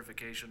take the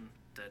certification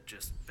that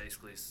just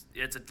basically,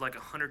 it's like a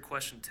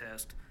 100-question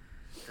test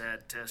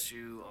that tests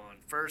you on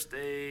first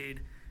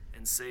aid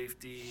and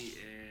safety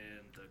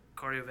and the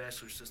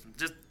cardiovascular system,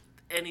 just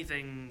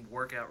anything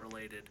workout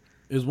related.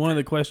 Is one of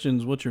the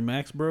questions, what's your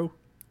max, bro?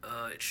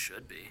 It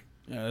should be.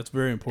 Yeah, that's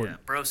very Yeah,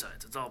 important. bro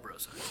science. It's all bro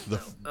science.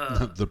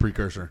 The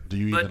precursor. Do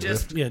you but even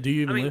just- lift? Yeah, do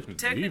you even I mean, lift?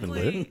 Do you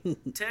even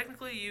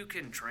technically, you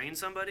can train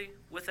somebody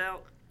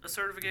without a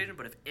certification,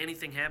 but if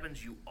anything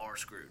happens, you are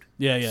screwed.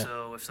 Yeah, yeah.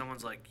 So if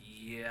someone's like,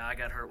 "Yeah, I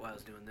got hurt while I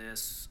was doing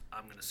this.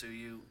 I'm gonna sue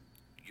you,"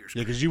 you're Yeah,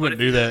 screwed. because you But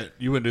wouldn't if do that.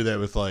 You wouldn't do that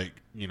with like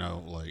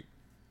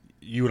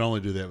you would only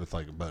do that with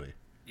like a buddy.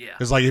 Yeah.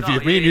 It's like if Oh,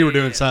 me and you were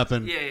doing yeah.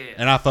 something, Yeah.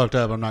 and I fucked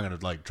up, I'm not gonna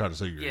like try to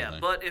sue you. Or Yeah,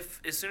 anything. but if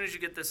as soon as you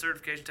get the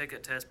certification, take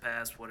that test,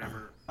 pass,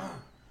 whatever,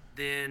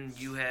 then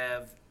you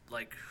have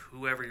like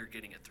whoever you're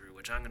getting it through,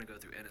 which I'm going to go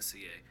through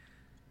NSCA.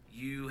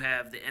 You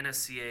have the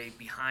NSCA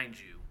behind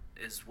you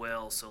as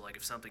well, so like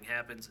if something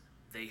happens,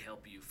 they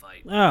help you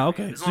fight. Ah,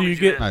 okay. As So long you as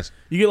get have- Nice.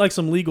 you get like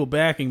some legal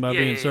backing by Yeah,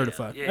 being yeah,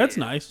 certified. yeah, That's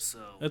yeah. nice. So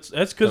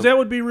That's because that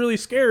would be really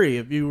scary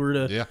if you were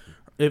to Yeah.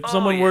 if Oh,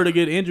 someone yeah. were to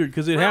get injured,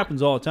 because it Well,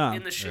 happens all the time.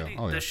 And the shitty,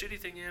 Oh, yeah. the shitty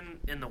thing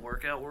in the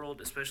workout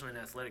world, especially in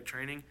athletic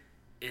training,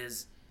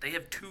 is they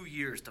have 2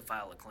 years to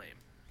file a claim.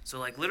 So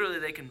like literally,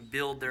 they can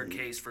build their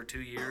case for 2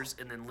 years,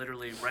 and then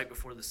literally right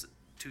before the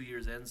 2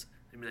 years ends,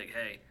 they'd be like,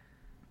 "Hey,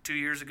 2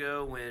 years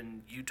ago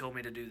when you told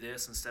me to do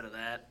this instead of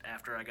that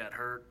after I got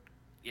hurt,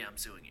 yeah, I'm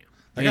suing you."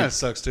 That kind of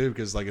sucks too,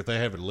 because like if they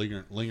have a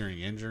lingering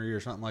injury or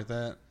something like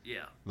that,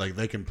 Yeah. like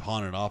they can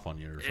pawn it off on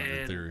you or something. In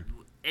And theory.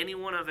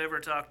 anyone I've ever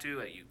talked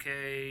to at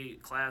UK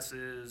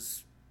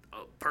classes,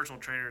 personal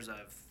trainers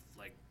I've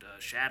like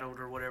shadowed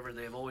or whatever,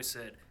 they've always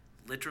said,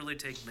 literally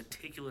take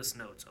meticulous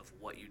notes of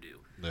what you do.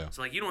 Yeah.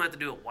 So like you don't have to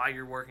do it while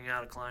you're working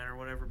out a client or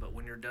whatever, but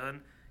when you're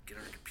done, get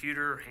on a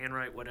computer,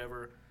 handwrite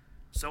whatever.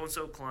 So and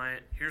so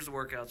client, here's the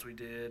workouts we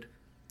did.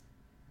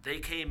 They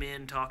came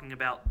in talking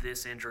about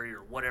this injury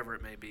or whatever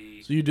it may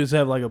be. So you just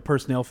have like a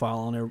personnel file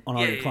on all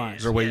Yeah, your yeah, clients.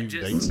 Is there a way Yeah, you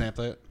just- date stamp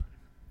that?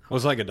 Well,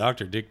 it's like a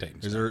doctor dictating.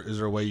 Is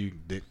there a way you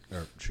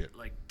or shit?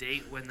 Like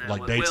date when that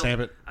Like date stamp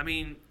it? I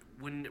mean,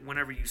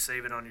 whenever you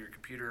save it on your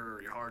computer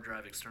or your hard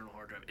drive, external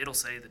hard drive, it'll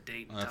say the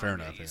date and time Fair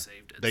that enough. you Yeah.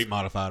 saved it. Date So-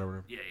 modified or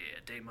whatever. Yeah,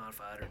 date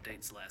modified or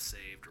dates last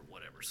saved or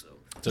whatever.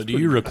 So do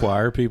you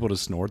require people to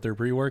snort their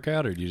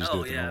pre-workout, or do you just do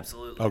Oh it the yeah, normal?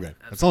 absolutely. Okay.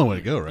 That's the only way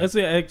to go, right?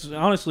 That's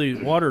honestly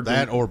water.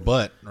 That or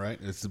butt, right?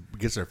 It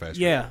gets there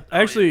faster. yeah, Oh,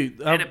 actually.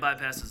 yeah. And it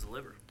bypasses the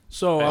liver.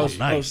 So I was,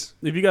 nice.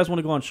 if you guys want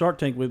to go on Shark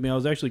Tank with me, I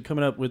was actually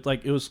coming up with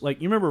like it was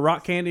like you remember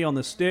rock candy on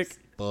the stick.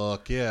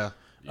 Fuck yeah.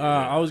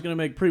 I was gonna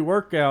make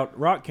pre-workout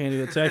rock candy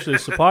that's actually a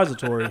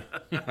suppository.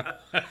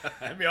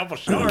 That'd be awful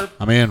sharp.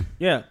 I'm in.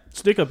 Yeah,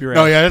 stick up your ass.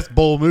 Oh yeah, that's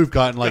bold move,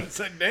 Cotton. Like It's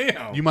like,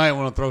 damn. you might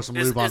want to throw some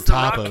Is lube on the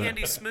top rock of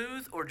candy it.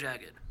 smooth or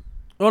jagged?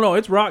 Oh no,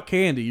 it's rock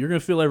candy. You're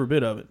gonna feel every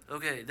bit of it.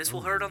 Okay, this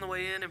will hurt on the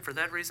way in, and for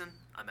that reason,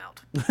 I'm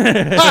out.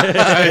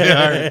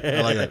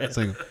 I like that.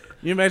 Single.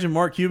 You imagine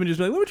Mark Cuban just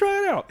be like, let me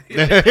try it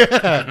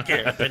out.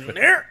 Get up in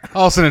there.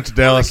 I'll send it to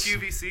The Dallas.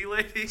 QVC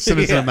lady. Send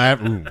it to the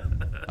map. Ooh,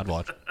 I'd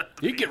watch.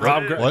 You can get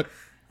Rob. What?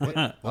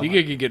 You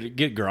can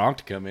get Gronk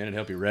to come in and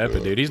help you rep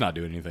it, dude. He's not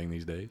doing anything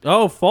these days.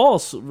 Oh,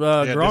 false.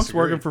 Gronk's disagree.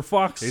 working for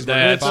Fox. He's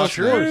That's Fox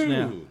Sports true.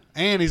 now.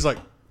 And he's like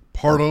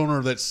part owner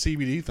of that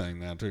CBD thing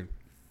now too.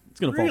 It's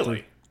gonna fall Really?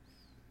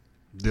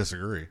 through.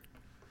 Disagree.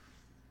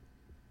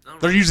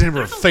 They're using him for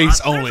There's a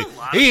face lot- only. there's a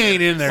lot He of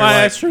ain't in there. Well,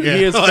 like, that's true. yeah,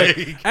 He is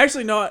like-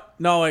 actually no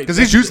wait. because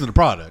he's using the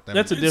product. I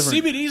That's a mean,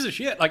 different. CBD's a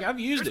shit. Like I've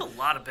used There's it, a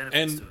lot of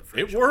benefits and to it. For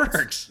it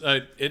insurance.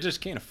 works. It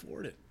just can't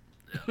afford it.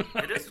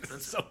 It is It's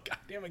expensive. so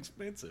goddamn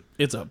expensive.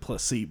 It's a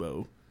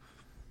placebo.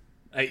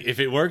 Hey, if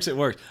it works, it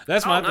works.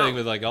 That's my no. thing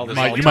with like all this.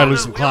 you all- might lose know-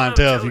 some we don't know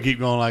clientele if you Joey. keep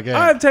going like that.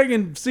 I've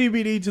taken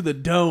CBD to the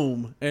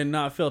dome and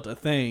not felt a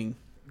thing.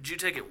 Did you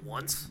take it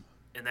once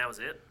and that was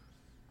it?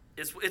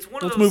 It's one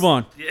of Let's those. move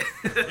on.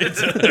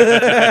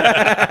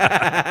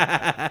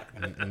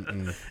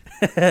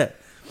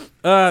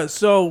 Yeah.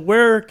 So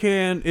where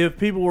can, if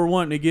people were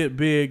wanting to get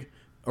big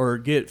or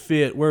get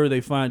fit, where would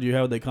they find you?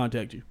 How would they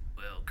contact you?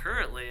 Well,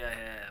 currently I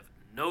have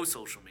no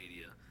social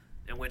media,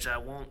 in which I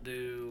won't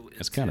do.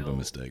 That's kind of a until-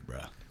 mistake, bro.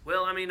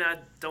 Well, I mean, I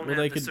don't. Well, have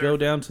they the could go serv-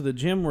 down to the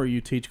gym where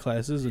you teach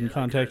classes and Yeah, they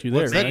contact could. you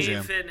there. What's that Right? gym?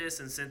 Main Fitness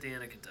in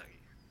Cynthiana, Kentucky.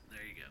 There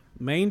you go.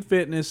 Main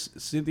Fitness,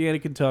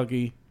 Cynthiana,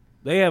 Kentucky.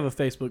 They have a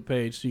Facebook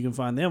page, so you can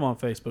find them on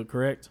Facebook,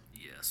 correct?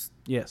 Yes,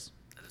 Yes.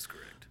 that is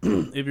correct.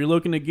 If you're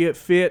looking to get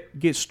fit,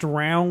 get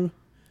strong,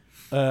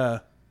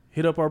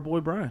 hit up our boy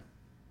Brian.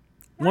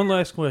 One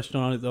last question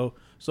on it, though.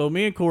 So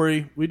me and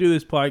Corey, we do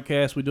this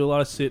podcast. We do a lot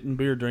of sitting,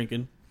 beer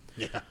drinking.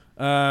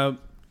 Yeah.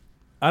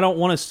 I don't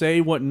want to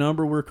say what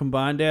number we're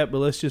combined at, but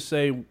let's just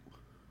say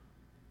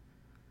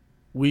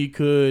we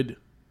could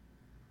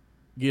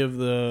give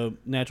the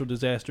natural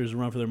disasters a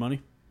run for their money.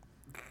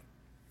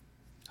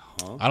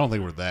 I don't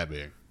think we're that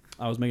big.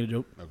 I was making a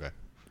joke. Okay.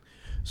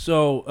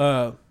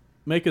 So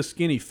make a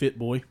skinny fit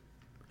boy.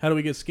 How do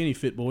we get skinny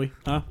fit boy?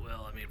 Huh?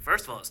 Well, I mean,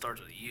 first of all, it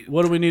starts with you.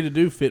 What do we need to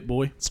do, fit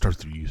boy? It starts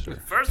through you,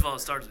 sir. First of all, it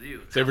starts with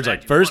you. Saber's How like,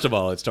 bad you first want of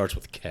all, it starts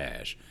with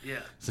cash.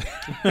 it.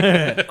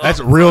 Yeah. That's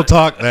real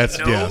talk. That's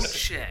No yes.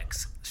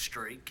 checks,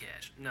 straight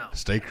cash. No.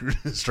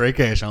 Straight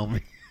cash on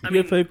me. I You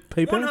mean, get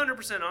PayPal?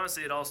 100%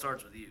 honestly, it all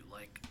starts with you.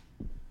 Like,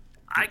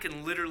 I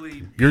can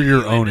literally. You're beat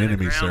your you own into the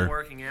enemy, ground sir.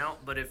 Working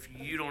out, but if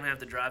you don't have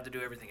the drive to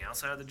do everything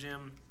outside of the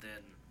gym,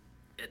 then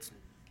it's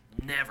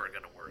never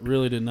gonna work.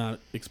 Really did not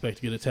expect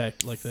to get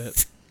attacked like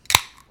that.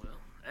 Well,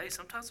 hey,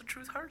 sometimes the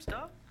truth hurts,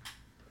 dog.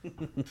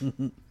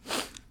 Man,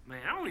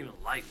 I don't even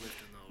like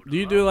lifting though. Do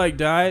you dog. do like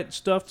diet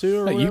stuff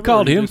too? Or Hey, you whatever,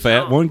 called or him just-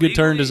 fat. No, One good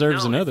turn legally,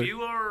 deserves no, another. If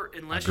you are,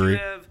 unless Agree. you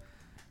have.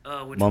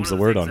 Which Mum's one the of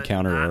word things on I did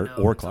counter not or- know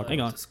or until I clock. Hang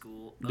went on. to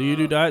school. Do you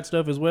do diet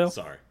stuff as well?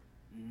 Sorry.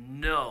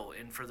 No,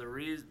 and for the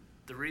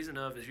reason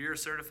of if you're a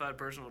certified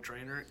personal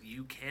trainer,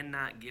 you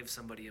cannot give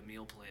somebody a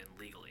meal plan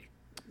legally.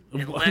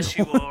 Unless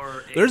you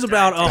are a There's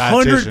about dietitian.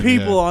 100 Dietitian,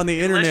 people yeah. on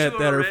the Unless internet you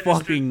that are are registered-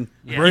 fucking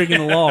Yeah.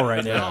 breaking the law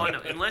right No, now. I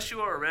know. Unless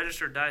you are a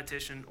registered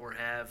dietitian or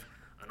have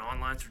an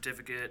online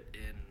certificate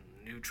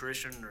in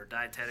nutrition or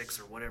dietetics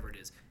or whatever it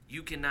is,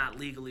 you cannot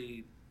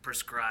legally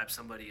prescribe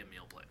somebody a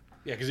meal plan.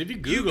 Yeah, because if you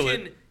Google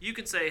You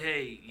can say,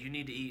 hey, you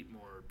need to eat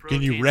more Can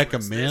protein. you so it's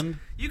recommend? this.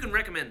 You can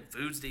recommend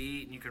foods to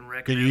eat, and you can Can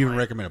recommend. you even like,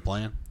 recommend a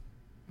plan?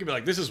 you'd be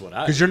like, this is what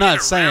I. Because you're In a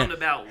not saying,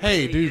 roundabout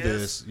 "Hey, way, do yes.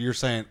 this." You're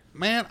saying,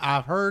 "Man,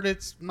 I've heard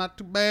it's not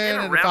too bad,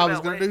 In a and if I was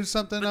roundabout going to way. do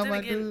something, But I then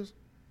might again, do this."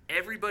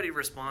 Everybody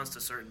responds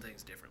to certain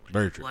things differently.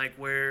 Very true. Like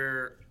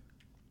where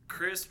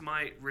Chris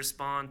might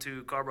respond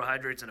to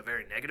carbohydrates in a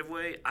very negative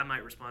way, I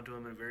might respond to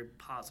him in a very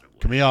positive way.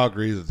 Can we all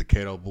agree that the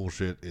keto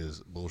bullshit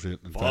is bullshit?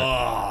 In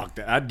fact,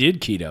 Fuck, I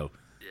did keto.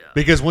 Yeah.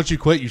 because once you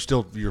quit,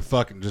 you're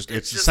fucking just.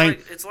 It's the just same.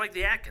 like it's like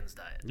the Atkins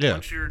diet. Yeah.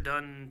 Once you're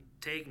done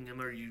taking them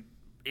or you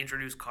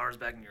introduce carbs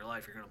back in your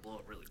life, you're gonna blow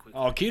up really quickly.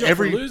 Oh, keto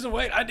Every- for losing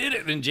weight. I did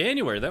it in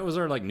January. That was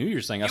our like New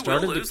Year's thing. I you will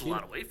started lose the a keto.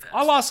 lot of weight fast.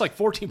 I lost like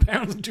 14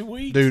 pounds in 2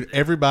 weeks. Dude,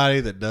 everybody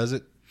that does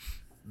it,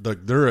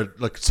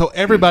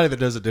 everybody that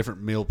does a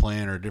different meal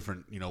plan or a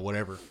different,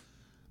 whatever,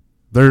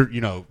 they're,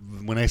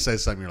 when they say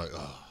something, you're like,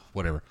 oh,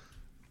 whatever.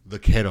 The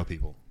keto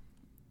people,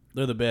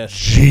 They're the best.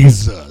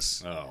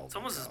 Jesus. Oh, It's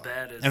almost as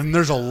bad as And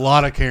there's a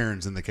lot of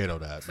Karens in the keto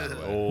diet, by the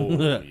way.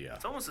 oh yeah.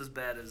 it's almost as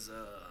bad as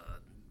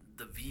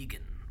the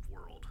vegan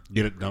world.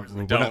 Get it? Don't.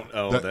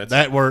 Oh, that, that's-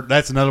 that word.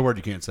 That's another word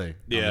you can't say on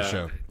Yeah. the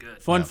show. Okay,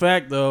 good. Fun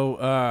fact,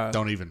 though.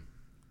 Don't even.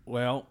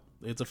 Well,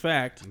 it's a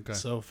fact. Okay.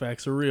 So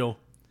facts are real.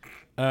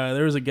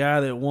 There was a guy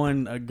that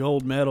won a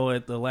gold medal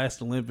at the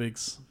last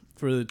Olympics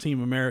for the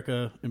Team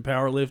America in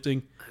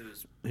powerlifting.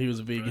 Who's He was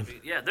a vegan.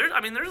 yeah, there's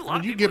a lot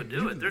of you people get- that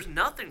do it. There's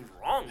nothing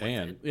wrong with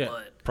And- it. Yeah.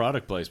 But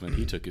Product placement.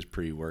 He took his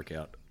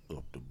pre-workout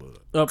up the butt.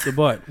 Up the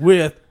butt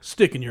with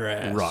stick in your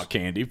ass. Rock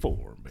candy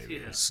form, baby.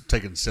 yeah, It's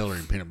taking celery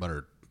and peanut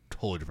butter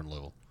totally different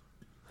level.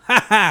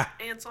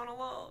 ants on a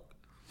log.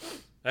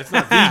 That's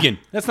not vegan.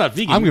 That's not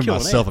vegan. I'm You're giving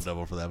killing myself ants. a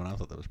double for that one. I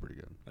thought that was pretty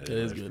good. It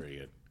is That's good. pretty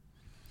good.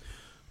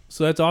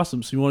 So that's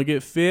awesome. So you want to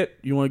get fit,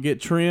 you want to get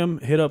trim,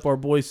 hit up our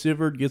boy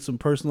Sifford, get some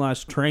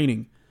personalized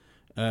training,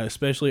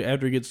 especially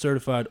after he gets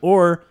certified.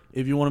 Or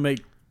if you want to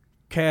make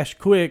cash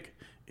quick,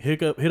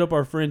 hit up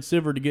our friend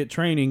Sifford to get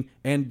training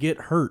and get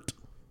hurt.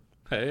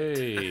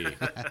 Hey.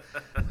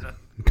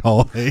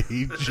 Call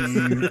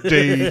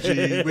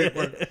AGJG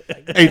Whitworth.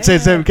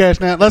 877 cash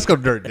now. Let's go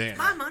to Dirt Dan.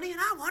 My money and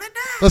I want Run it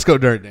down. Let's go,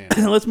 Dirty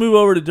Dan. Let's move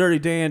over to Dirty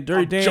Dan.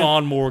 Dirty Dan,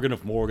 John Morgan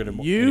of Morgan and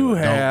Morgan. you Anyway.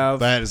 have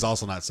That is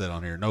also not said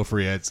on here. No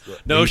free ads.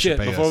 No You should shit.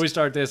 pay Before us. we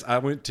start this, I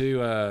went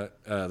to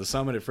the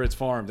Summit at Fritz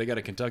Farm. They got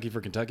a Kentucky for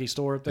Kentucky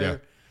store up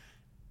there.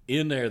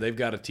 In there, they've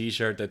got a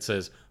T-shirt that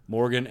says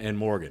Morgan and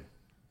Morgan.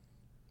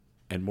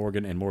 And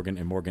Morgan and Morgan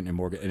and Morgan and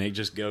Morgan. And it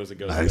just goes and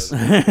goes Nice.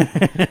 and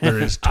goes. There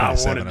is I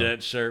 27 wanted of them.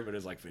 that shirt, but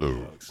it's like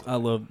 $50. I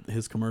love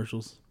his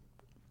commercials.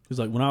 He's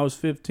like, when I was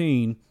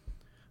 15,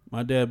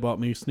 my dad bought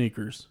me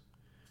sneakers.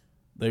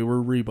 They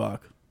were Reebok.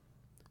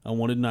 I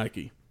wanted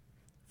Nike.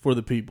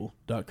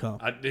 ForThePeople.com.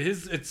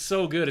 It's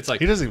so good. It's like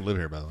He doesn't even live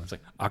here, by the way. it's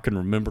like I can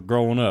remember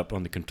growing up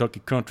on the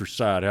Kentucky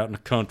countryside out in the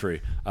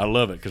country. I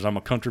love it because I'm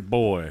a country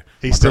boy.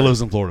 He still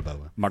lives in Florida, by the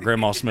way. My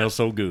grandma smells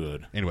so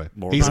good. Anyway,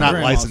 Morgan. he's My not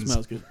grandma licensed.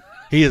 smells good.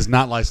 He is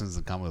not licensed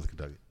in Commonwealth of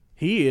Kentucky.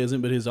 He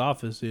isn't, but his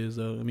office is,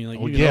 though. I mean, like,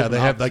 Well, you can yeah, open they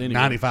an have office like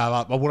anywhere.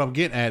 95. But what I'm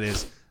getting at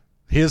is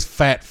his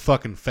fat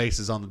fucking face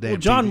is on the damn Well,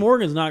 John TV.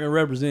 Morgan's not going to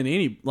represent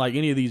any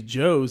of these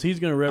Joes. He's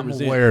going to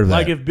represent. aware of that.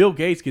 Like, if Bill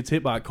Gates gets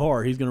hit by a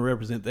car, he's going to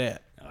represent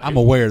that. I'm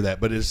aware of that,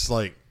 but it's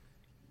like,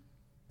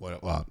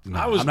 well, no,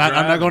 I was I'm not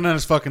driving- going down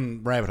this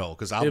fucking rabbit hole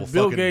because I If will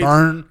Bill fucking Gates-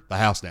 burn the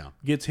house down.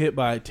 Gets hit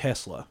by a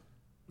Tesla.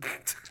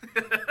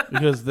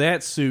 Because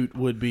that suit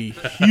would be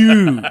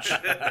huge.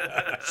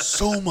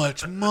 So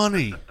much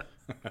money.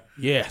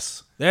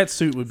 Yes. That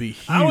suit would be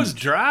huge. I was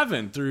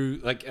driving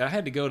through, like, I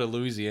had to go to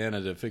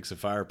Louisiana to fix a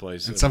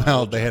fireplace. And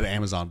somehow they had an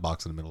Amazon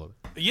box in the middle of it.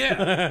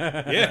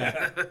 Yeah.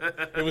 Yeah.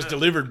 It was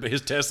delivered,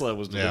 his Tesla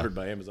was delivered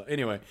by Amazon.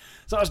 Anyway,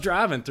 so I was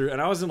driving through,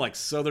 and I was in, like,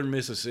 southern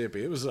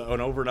Mississippi. It was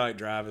an overnight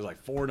drive. It was,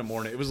 like, 4 in the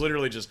morning. It was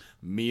literally just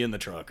me and the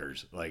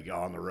truckers, like,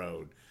 on the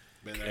road.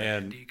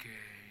 And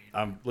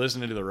I'm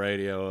listening to the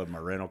radio of my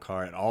rental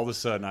car, and all of a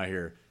sudden I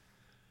hear,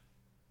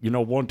 you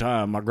know, one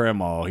time my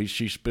grandma,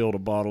 she spilled a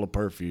bottle of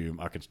perfume.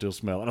 I can still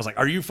smell it. And I was like,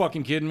 are you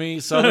fucking kidding me?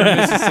 Southern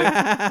Mississippi?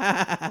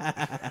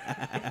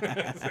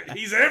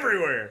 He's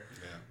everywhere.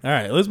 All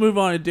right, let's move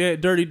on to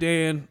Dirty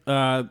Dan.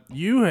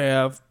 You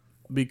have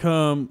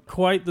become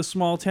quite the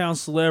small town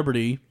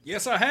celebrity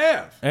Yes, I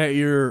have. at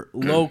your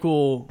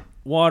local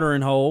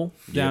watering hole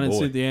down in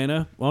boy.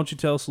 Cynthiana. Why don't you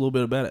tell us a little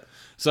bit about it?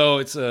 So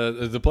it's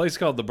the place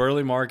called the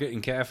Burley Market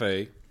and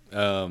Cafe.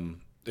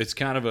 It's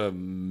kind of a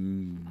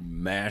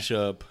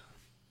mashup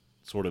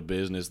sort of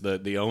business.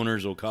 The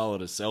owners will call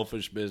it a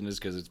selfish business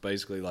because it's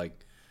basically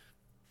like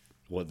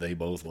what they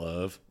both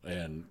love.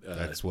 And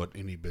That's what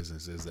any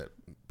business is that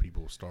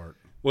people start.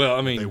 well,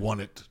 I They mean,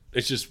 want it.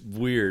 it's just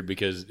weird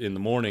because in the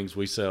mornings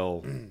we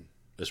sell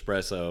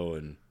espresso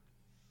and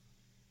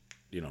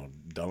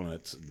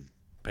donuts and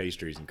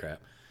pastries and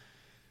crap,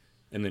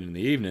 and then in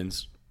the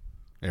evenings,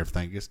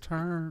 Everything gets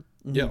turned.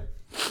 yeah,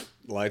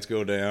 lights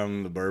go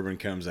down, the bourbon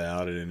comes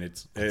out, and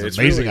it's It's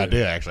an amazing really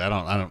idea, actually. I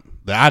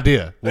don't. The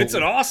idea. It's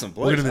an awesome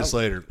place. We'll get into this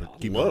later. But I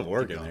keep love going,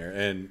 working keep going. there,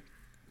 and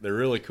they're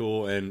really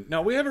cool. And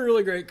no, we have a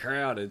really great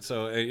crowd. And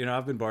so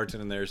I've been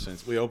bartending there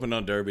since we opened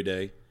on Derby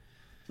Day.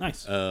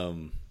 Nice.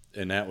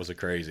 And that was a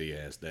crazy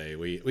ass day.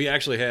 We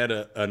actually had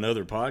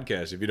another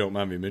podcast. If you don't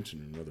mind me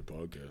mentioning another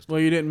podcast, Well,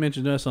 you didn't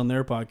mention us on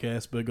their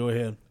podcast, but go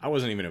ahead. I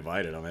wasn't even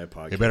invited on that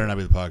podcast. It better not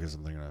be the podcast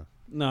I'm thinking of.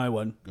 No, I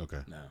wasn't. Okay.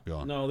 No. Go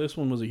on. No, this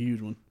one was a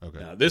huge one. Okay.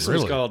 No, this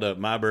really? was called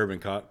My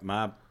Bourbon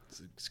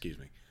excuse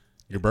me.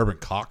 Your bourbon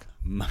cock.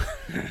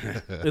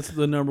 It's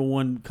the number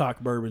one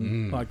cock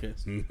bourbon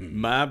podcast.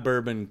 My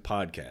Bourbon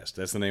Podcast.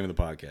 That's the name of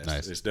the podcast.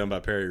 Nice. It's done by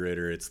Perry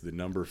Ritter. It's the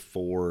number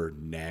 4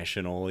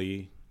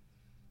 nationally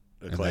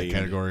In that acclaimed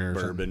category or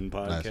bourbon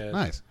something? podcast.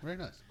 Nice. Very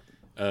nice.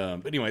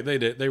 But anyway,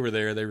 they were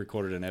there. They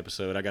recorded an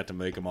episode. I got to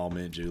make them all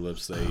mint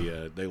juleps.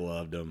 They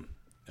loved them.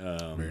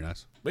 Very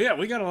nice. But yeah,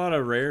 we got a lot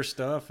of rare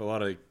stuff, a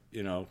lot of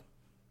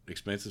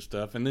expensive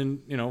stuff, and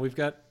then we've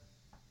got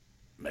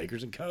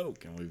Makers and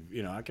Coke,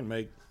 and I can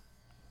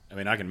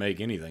make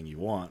anything you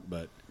want,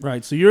 but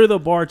Right. So you're the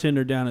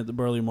bartender down at the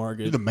Burley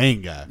Market. You're the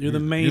main guy. You're the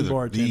main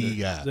bartender. The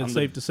guy. Is that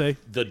safe to say?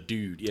 the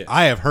dude, yeah.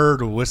 I have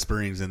heard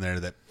whisperings in there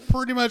that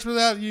pretty much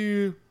without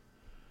you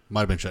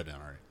might have been shut down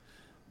already.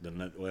 The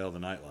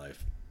nightlife,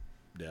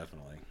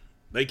 definitely.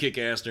 They kick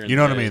ass during. You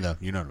know the what I day. mean, though.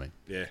 You know what I mean.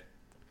 Yeah.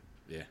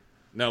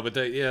 No, but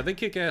they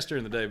kick ass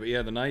during the day, but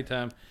yeah, the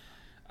nighttime,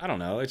 I don't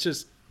know. It's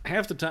just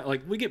half the time,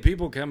 like we get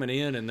people coming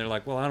in and they're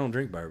like, "Well, I don't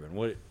drink bourbon.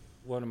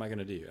 What am I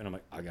gonna do?" And I'm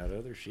like, "I got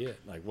other shit.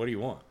 Like, what do you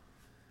want?"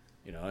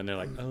 And they're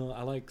like, "Oh,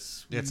 I like."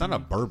 Yeah, it's not a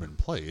bourbon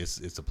place.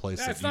 It's a place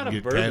Yeah, that it's you not can a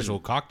get bourbon. casual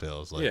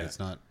cocktails. Like Yeah. it's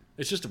not.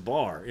 It's just a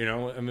bar,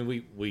 I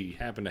mean, we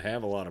happen to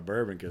have a lot of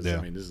bourbon because Yeah.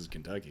 I mean, this is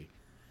Kentucky.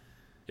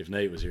 If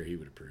Nate was here, he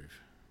would approve.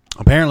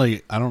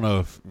 Apparently, I don't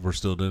know if we're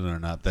still doing it or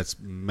not. That's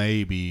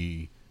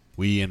maybe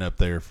we end up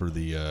there for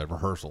the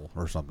rehearsal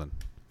or something.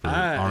 for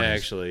I Arnie's.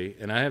 actually,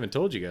 and I haven't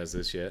told you guys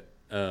this yet.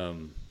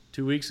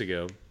 2 weeks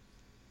ago,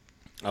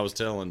 I was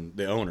telling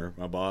the owner,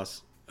 my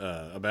boss,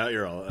 about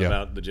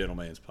about the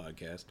Gentleman's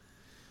podcast.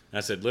 And I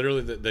said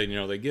literally that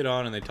they get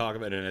on and they talk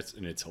about it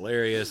and it's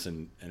hilarious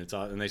and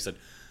they said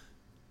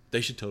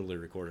they should totally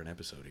record an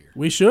episode here.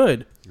 We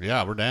should.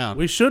 Yeah, we're down.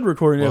 We should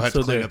record an we'll have to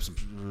episode clean there. up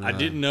some. I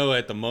didn't know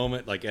at that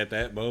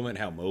moment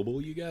how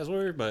mobile you guys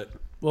were, but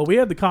Well, we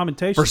have the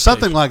commentation For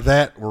something station. like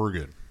that, we're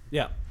good.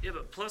 Yeah. Yeah,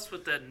 but plus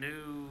with that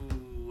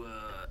new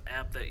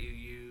app that you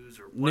use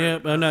or Yeah,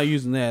 whatever. I'm not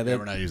using that. Yeah,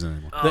 we're not using it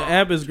anymore. The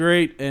app is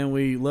great, and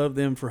we love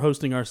them for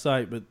hosting our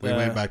site. But We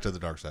went back to the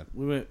dark side.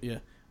 We went. Yeah.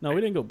 No,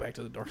 we didn't go back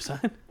to the dark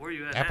side. Where are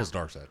you at Apple's now?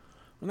 dark side.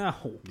 No.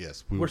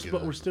 Yes, We're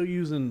we're still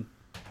using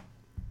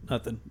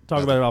nothing.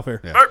 Talk about it off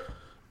air.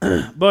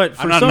 Yeah. But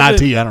for I'm not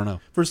something, in IT. I don't know.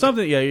 For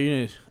something, yeah,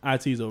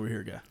 IT's over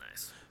here, guy.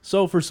 Nice.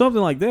 So for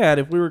something like that,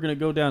 if we were going to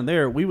go down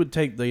there, we would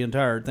take the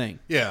entire thing.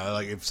 Yeah,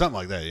 like if something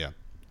like that. Yeah.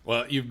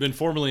 Well, you've been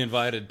formally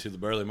invited to the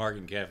Burley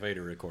Market Cafe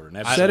to record an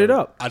episode. Set it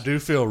up. I do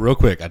feel real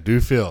quick. I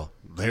do feel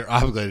they're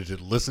obligated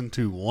to listen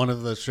to one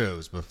of the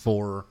shows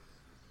before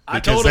I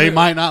because told they him-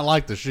 might not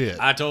like the shit.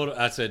 I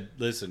said,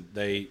 listen,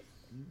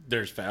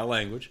 there's foul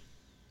language.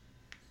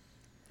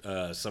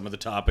 Some of the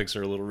topics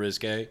are a little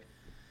risque.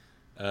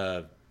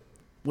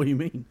 What do you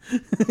mean?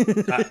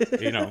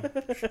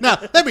 Now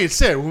that being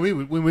said,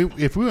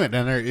 if we went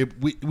down there,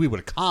 we would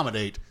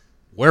accommodate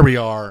where we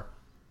are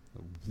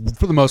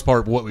for the most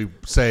part. What we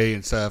say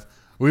and stuff,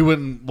 we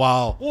wouldn't.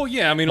 While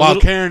yeah, I mean, while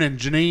Karen and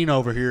Janine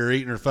over here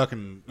eating her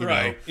fucking,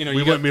 Right. we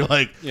You wouldn't be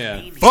like,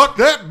 yeah. fuck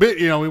that bit.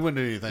 We wouldn't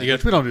do anything. You got-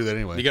 Which we don't do that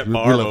anyway. You got We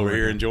Barb love over her.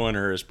 here enjoying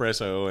her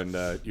espresso, and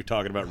you're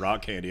talking about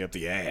rock candy up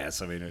the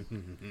ass. I mean,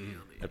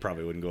 that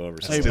probably wouldn't go over.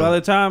 so Hey, well.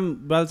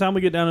 by the time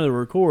we get down to the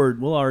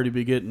record, we'll already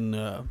be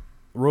getting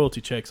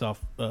royalty checks off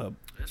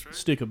That's right.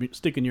 stick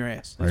in your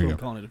ass. There That's you what I'm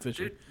go. calling it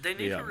officially. Dude, they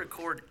need Yeah. to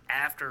record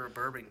after a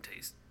bourbon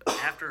tasting.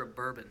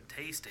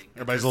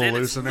 Everybody's because a little then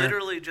loose it's in there.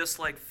 literally just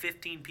like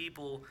 15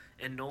 people,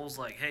 and Noel's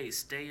like, "Hey,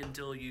 stay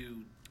until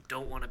you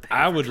don't want to pay."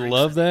 I for would drinks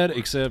love that, anymore."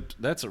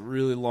 except that's a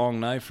really long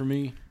night for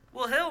me.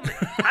 Well, hell, man,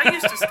 I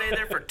used to stay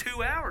there for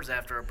 2 hours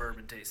after a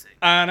bourbon tasting.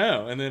 I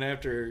know, and then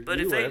after But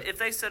you left, if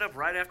they set up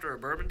right after a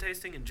bourbon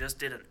tasting and just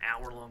did an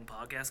hour-long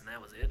podcast and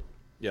that was it,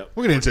 yep,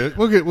 We'll get into it.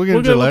 We'll get into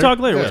it We'll later. talk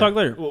later. Yeah. We'll talk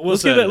later. We'll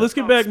let's set get it back, up. let's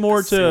get back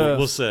more to.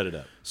 we'll set it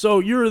up. So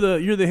you're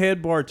the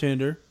head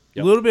bartender.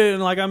 Yep. A little bit,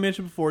 and like I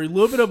mentioned before, a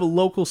little bit of a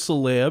local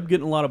celeb,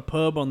 getting a lot of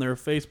pub on their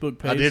Facebook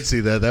page. I did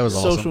see that. That was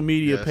awesome. social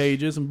media Yes.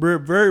 pages. I'm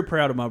very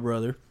proud of my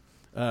brother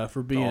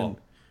for being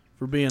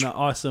an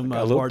awesome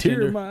got a little tear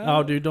bartender. in my eye.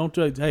 Oh, dude, don't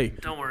hey,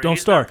 don't worry, don't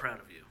he's start, not proud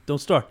of you. don't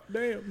start.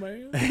 Damn,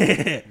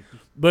 man.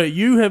 But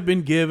you have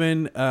been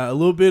given a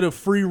little bit of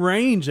free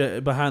range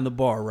behind the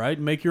bar, right?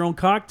 Make your own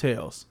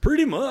cocktails.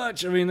 Pretty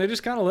much. I mean, they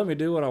just kind of let me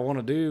do what I want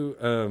to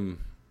do.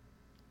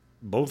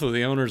 Both of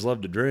the owners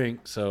love to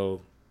drink,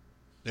 so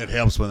It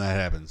helps when that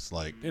happens.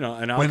 Like and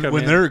I'll when come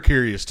in. they're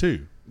curious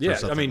too. for Yeah, I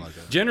something mean, like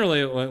that.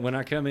 generally when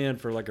I come in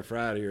for like a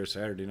Friday or a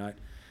Saturday night,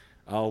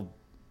 I'll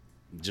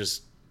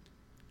just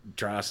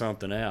try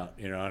something out,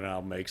 and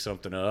I'll make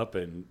something up,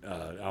 and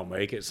I'll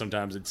make it.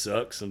 Sometimes it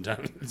sucks,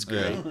 sometimes it's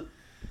great.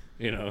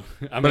 Yeah.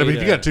 I But I mean, made,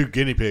 if you got two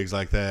guinea pigs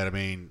like that, I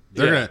mean,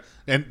 they're Yeah.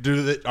 gonna.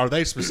 And are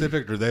they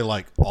specific? Or do they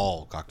like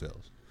all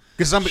cocktails?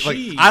 Because some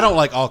She- I don't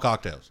like all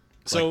cocktails.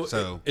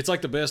 So it's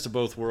like the best of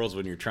both worlds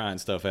when you're trying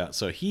stuff out.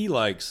 So he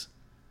likes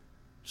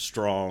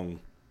strong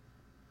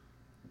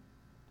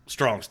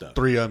stuff.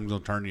 three of them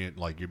gonna turn you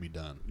like you'll be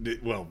done.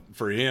 Well,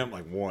 for him,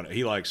 like one,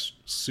 he likes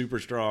super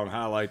strong,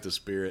 highlight the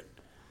spirit.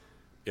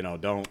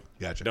 Don't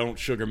Gotcha. don't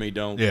sugar me,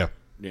 don't Yeah.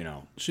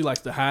 She likes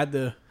to hide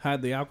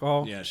the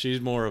alcohol. Yeah,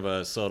 she's more of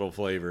a subtle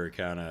flavor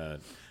kind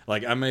of.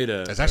 Like I made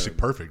a. That's actually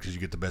perfect because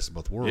you get the best of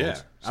both worlds. Yeah,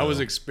 I So-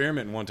 was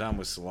experimenting one time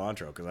with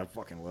cilantro because I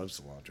fucking love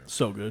cilantro,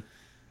 So good.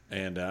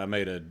 and I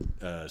made a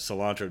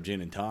cilantro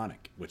gin and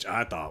tonic, which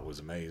I thought was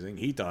amazing.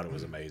 He thought it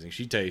was amazing.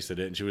 She tasted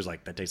it and she was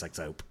like, "That tastes like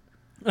soap."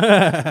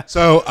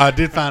 So I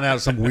did find out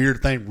some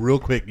weird thing real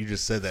quick. You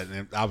just said that,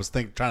 and I was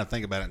trying to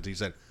think about it until you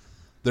said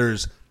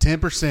there's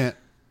 10%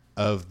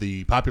 of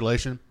the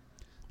population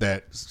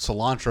that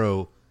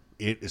cilantro.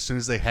 As soon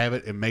as they have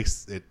it,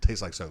 it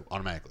tastes like soap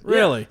automatically.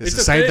 Really? It's It's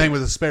the a same thing. thing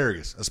with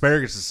asparagus.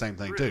 Asparagus is the same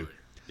thing too.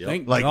 Yep.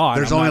 Thank Like God,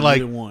 there's I'm only not like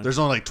either one. there's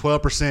only like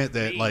 12%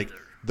 that Me like either.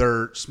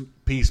 their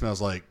pee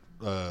smells like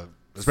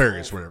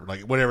asparagus,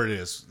 whatever it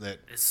is that,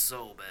 It's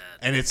so bad.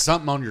 and it's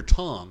something on your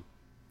tongue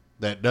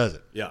that does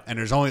it. Yeah. and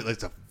there's only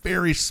it's a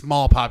very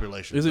small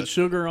population. Is it but-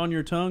 sugar on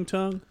your tongue?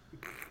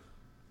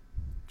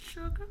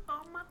 Sugar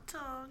on my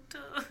tongue.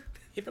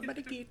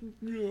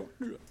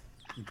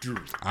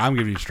 I'm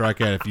giving you a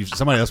strikeout if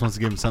somebody else wants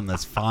to give him something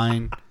that's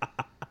fine.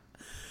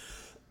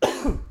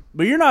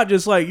 But you're not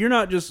just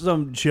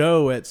some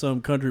Joe at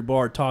some country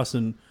bar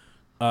tossing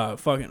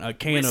fucking a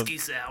can Whiskey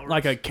of sours.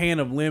 like a can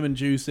of lemon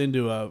juice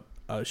into a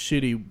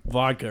shitty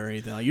vodka or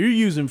anything. Like, you're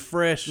using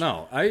fresh.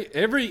 No,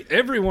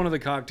 every one of the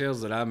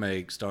cocktails that I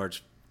make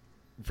starts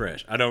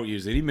fresh. I don't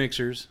use any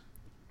mixers.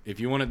 If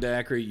you want a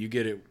daiquiri, you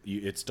get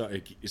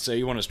it. Say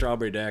you want a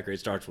strawberry daiquiri, it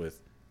starts with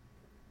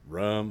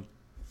rum.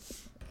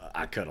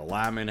 I cut a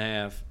lime in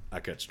half. I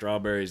cut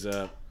strawberries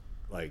up.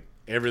 Like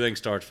everything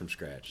starts from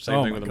scratch. Same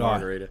Oh thing my with a God.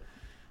 margarita.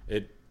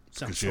 It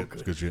Sounds Good so shit.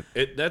 good. It's good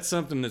shit. that's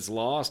something that's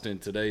lost in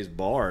today's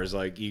bars.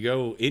 Like you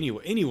go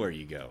anywhere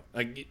you go.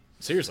 Like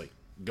seriously,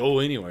 go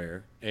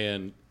anywhere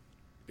and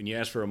you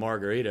ask for a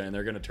margarita and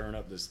they're going to turn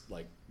up this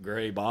like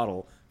gray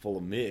bottle full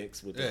of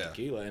mix with the Yeah.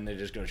 tequila and they're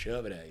just going to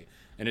shove it at you.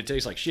 and it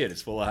tastes like shit.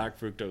 It's full of high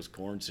fructose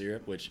corn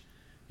syrup, which,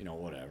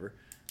 whatever.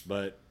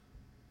 But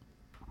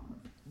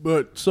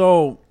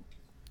so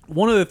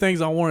one of the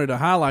things I wanted to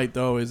highlight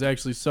though is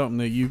actually something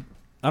that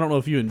I don't know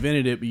if you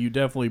invented it, but you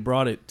definitely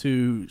brought it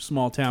to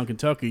small town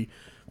Kentucky.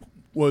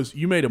 Was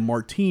you made a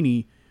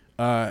martini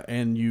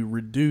and you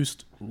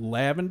reduced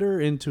lavender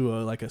into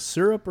a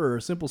syrup or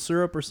a simple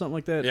syrup or something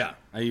like that? yeah,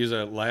 I use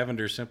a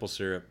lavender simple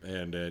syrup,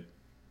 and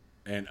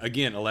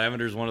again, a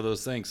lavender is one of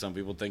those things. Some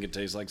people think it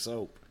tastes like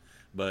soap,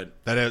 but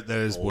That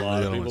is a one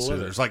lot of the of other people ones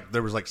too. love it.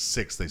 There was like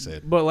 6 they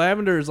said. But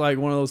lavender is like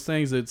one of those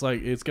things that's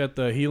like it's got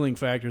the healing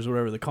factors or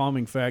whatever, the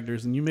calming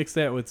factors, and you mix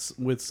that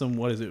with some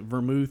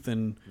vermouth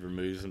and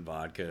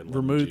vodka, and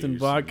vermouth and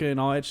vodka and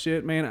all that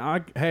shit, man.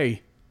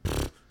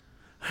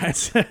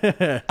 That's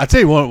I tell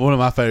you one of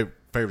my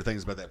favorite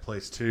things about that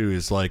place too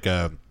is like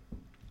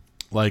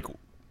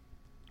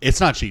it's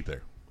not cheap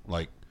there.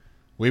 Like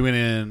we went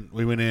in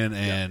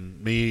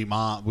and me,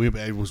 mom,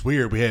 it was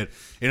weird. We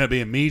ended up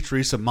being me,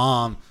 Teresa,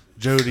 mom,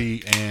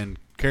 Jody, and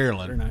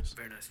Carolyn. very nice.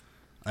 Very nice.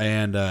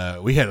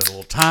 And we had a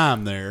little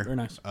time there. Very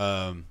nice.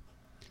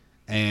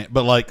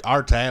 But like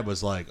our tab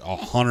was like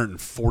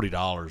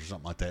 $140 or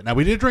something like that. Now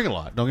we did drink a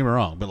lot. Don't get me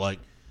wrong, but like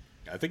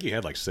I think you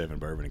had like 7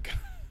 bourbon.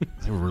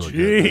 they were really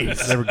good.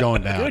 They were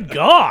going down. Good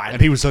God.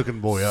 And he was hooking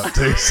the boy up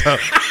too. So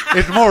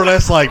it's more or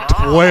less like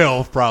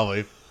 12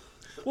 probably.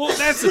 Well,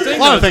 that's the thing.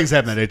 A lot of things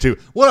happen that day too.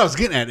 What I was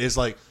getting at is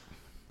like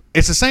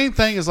it's the same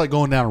thing as like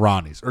going down to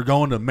Ronnie's or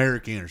going to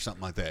American or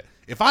something like that.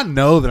 If I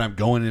know that I'm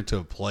going into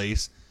a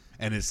place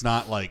and it's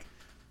not like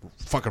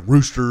fucking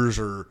Roosters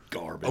or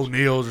Garbage.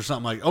 O'Neill's or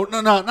something like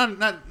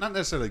not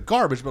necessarily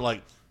garbage, but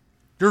like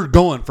you're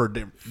going for a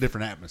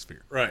different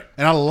atmosphere, Right.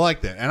 And I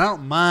like that, and I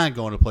don't mind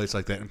going to a place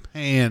like that and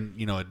paying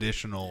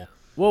additional.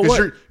 Well,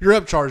 because your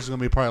upcharge is going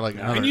to be probably like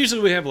another, And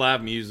usually we have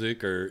live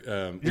music or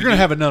you're going to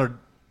have another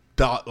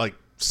like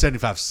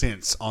 75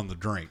 cents on the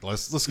drink.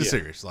 Let's get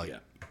serious. Like, yeah.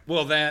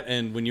 Well, that,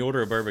 and when you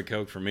order a bourbon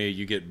Coke for me,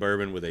 you get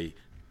bourbon with a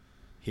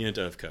hint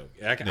of Coke.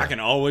 I can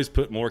always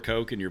put more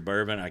Coke in your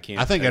bourbon. I can't.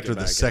 I think take after it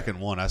the back second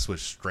one, I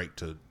switched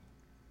straight on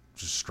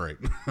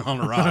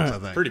the rocks. I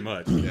think pretty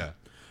much. Yeah.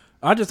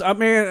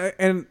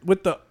 And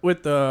with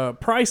the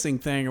pricing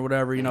thing or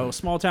whatever,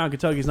 small town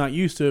Kentucky's not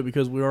used to it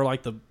because we are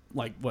like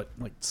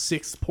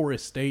sixth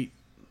poorest state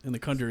in the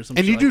country or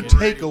something. And you do like that.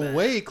 take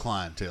away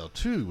clientele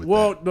too. With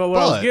Well, that. no,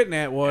 what I was getting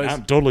at was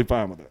I'm totally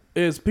fine with it.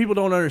 is people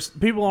don't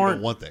understand. People you aren't.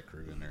 don't want that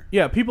crew in there.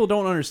 Yeah, people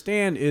don't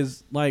understand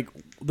is like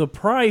the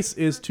price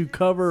is to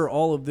cover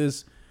all of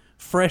this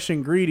fresh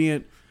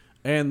ingredient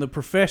and the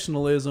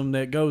professionalism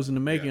that goes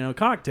into making a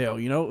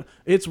cocktail.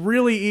 It's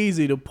really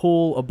easy to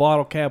pull a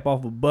bottle cap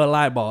off a Bud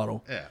Light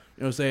bottle. Yeah. You know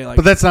what I'm saying? Like,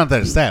 But that's not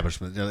that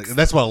establishment.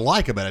 That's what I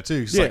like about it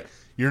too. It's Yeah. like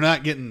you're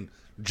not getting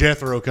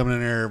Jethro coming in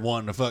there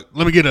wanting to fuck.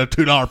 Let me get a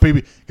 $2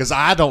 PB because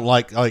I don't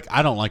like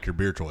your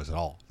beer choice at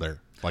all.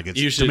 There, like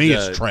it's to me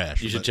it's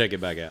trash. You should but check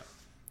it back out.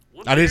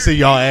 I did see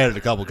y'all added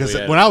a couple because We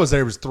added- when I was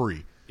there it was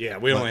 3. Yeah,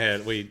 we only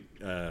had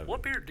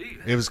What beer do you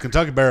have? It was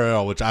Kentucky Barrel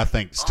Ale, which I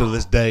think still to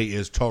this day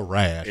is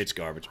trash. it's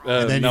garbage.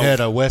 And then you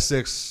had a West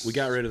 6. We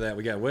got rid of that.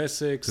 We got West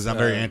 6 because I'm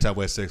very anti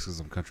West 6 because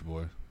I'm country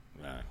boy.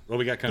 Well,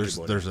 we got Country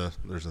Boy. There's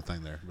a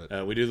thing there,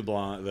 but we do the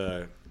blonde,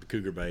 the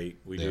Cougar Bait.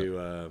 We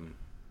do.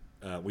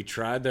 We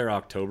tried their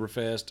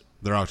Oktoberfest.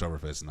 their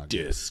Oktoberfest is not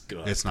good.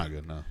 Disgusting. It's not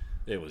good. No.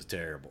 It was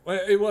terrible.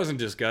 Well, it wasn't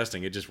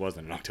disgusting. It just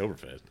wasn't an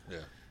Oktoberfest.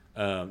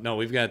 Yeah. No,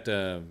 we've got.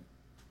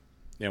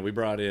 We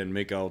brought in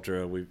Mick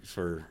Ultra.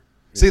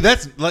 See,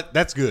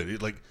 that's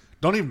good. Like,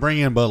 don't even bring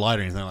in Bud Light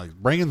or anything. Like,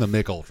 bring in the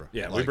Mick Ultra.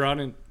 Yeah, we Like, brought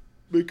in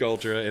Mick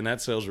Ultra, and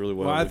that sells really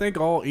well. well, I think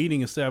all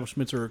eating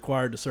establishments are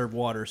required to serve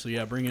water. So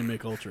yeah, bring in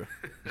Mick Ultra.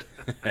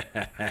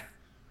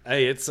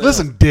 Hey, it's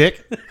Listen,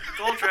 Dick.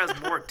 Ultra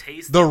has more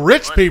taste. The than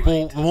rich Bud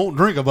people Light. won't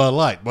drink a Bud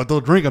Light, but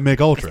they'll drink a Mick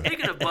Ultra.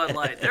 Speaking of Bud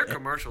Light, their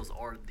commercials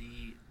are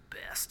the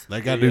best.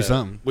 They got to do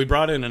something. We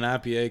brought in an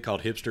IPA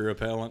called Hipster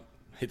Repellent.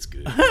 It's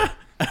good.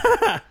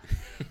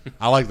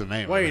 I like the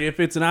name. Wait, of it. if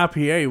it's an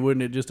IPA,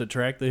 wouldn't it just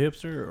attract the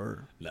hipster?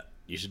 Or No,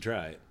 you should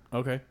try it.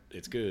 okay,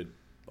 It's good.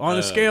 on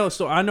the scale.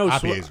 So I know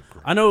IPAs are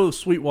great. I know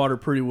Sweetwater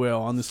pretty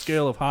well. On the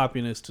scale of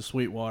hoppiness to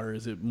Sweetwater,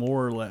 is it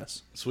more or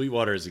less?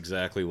 Sweetwater is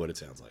exactly what it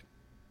sounds like.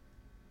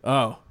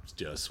 Oh, It's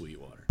just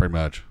Sweetwater. Pretty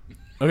much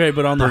okay.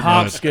 But on the Pretty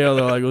hop much. scale,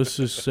 though, like let's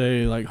just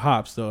say like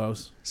hops, though. I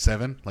was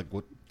 7. Like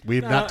what?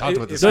 We've not talked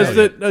about this. does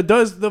yet.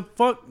 the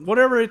fuck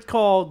whatever it's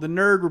called, the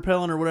nerd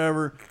repellent or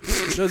whatever,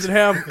 does it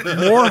have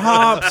more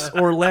hops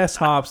or less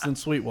hops than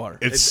Sweetwater?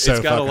 It's It's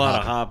so got a fucking lot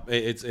of hoppy. hop.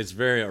 It's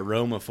very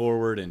aroma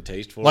forward and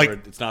taste forward.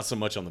 Like- It's not so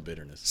much on the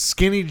bitterness.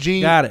 Skinny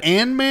jean Got it.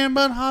 and man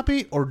bun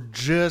hoppy, or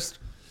just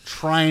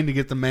trying to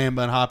get the man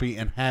bun hoppy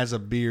and has a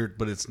beard,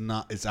 but it's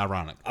not. It's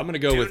ironic. I'm gonna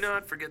go Do with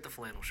not forget the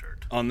flannel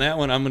shirt. on that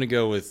one. I'm gonna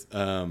go with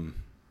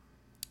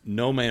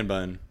no man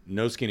bun,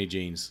 no skinny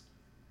jeans,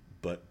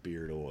 but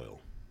beard oil.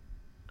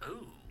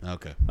 Ooh.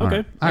 Okay. Okay, All right. I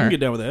All can right. get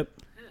down with that.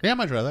 Yeah, I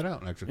might try that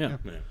out. Actually. Yeah.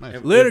 Yeah.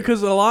 Nice. Later,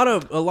 because a lot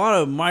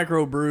of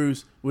micro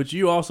brews, which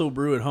you also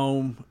brew at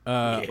home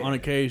on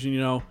occasion,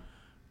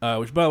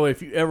 which by the way,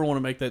 if you ever want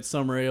to make that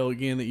summer ale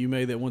again that you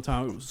made that one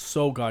time, it was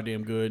so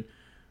goddamn good.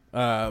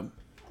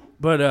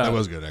 But That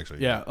was good,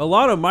 actually. Yeah, a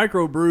lot of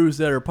microbrews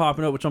that are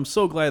popping up, which I'm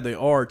so glad they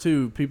are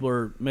too. People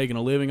are making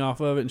a living off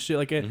of it and shit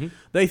like that.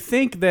 They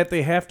think that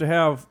they have to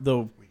have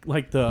the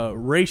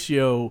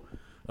ratio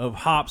of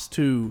hops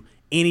to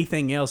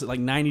anything else at like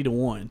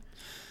 90-1.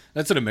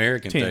 That's an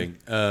American 10.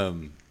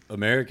 thing.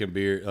 American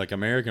beer, like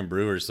American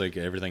brewers, think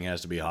everything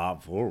has to be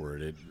hop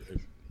forward. It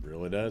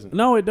really doesn't.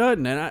 No, it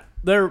doesn't. And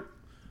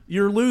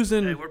you're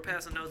losing. Hey, we're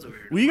passing notes over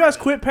here. Will you guys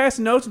quit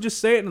passing notes and just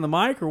say it in the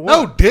mic or what?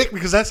 No, dick,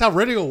 because that's how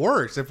radio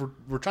works. If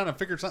we're trying to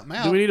figure something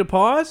out. Do we need to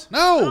pause?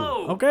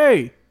 No.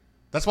 Okay.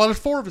 That's why there's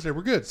 4 of us here.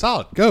 We're good.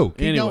 Solid. Go.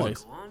 Keep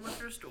Anyways. Go on with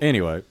your story.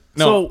 Anyway,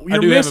 So I you're do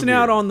have a missing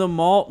out beer. on the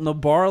malt and the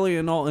barley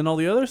and all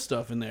the other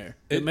stuff in there.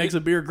 It makes a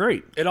beer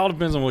great. It all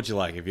depends on what you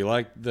like. If you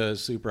like the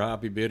super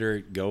hoppy bitter,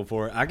 go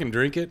for it. I can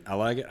drink it. I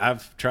like it.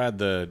 I've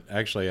tried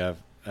I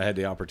had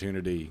the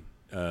opportunity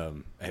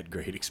at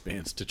great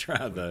expense to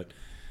try the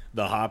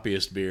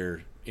hoppiest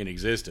beer in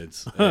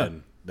existence,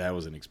 and that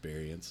was an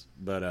experience.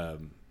 But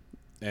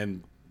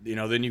and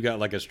then you got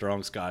like a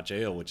strong Scotch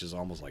ale, which is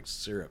almost like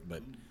syrup,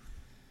 but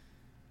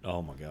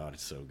oh my god,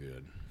 it's so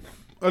good.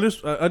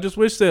 I just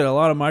wish that a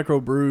lot of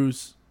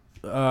microbrews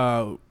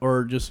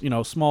or just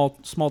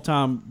small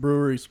time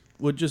breweries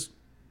would just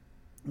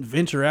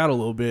venture out a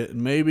little bit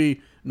and maybe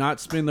not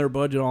spend their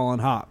budget all on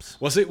hops.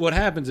 Well, see, what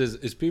happens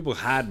is people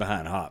hide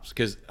behind hops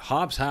because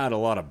hops hide a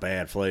lot of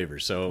bad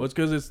flavors. So Well, it's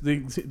because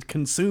it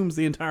consumes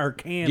the entire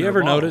can. do you or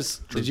ever bottle. notice?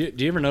 Do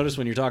you ever notice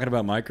when you're talking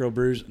about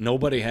microbrews,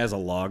 nobody has a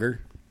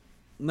lager?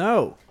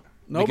 No,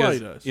 nobody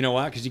Because- does. You know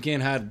why? Because you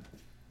can't hide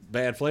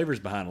bad flavors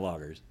behind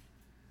lagers.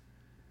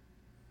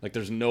 Like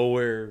there's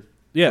nowhere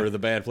for the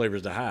bad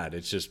flavors to hide.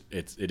 It's just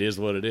it is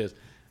what it is,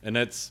 and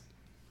that's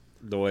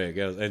the way it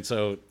goes. And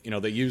so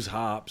they use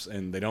hops,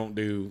 and they don't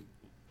do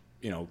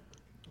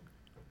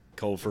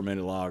cold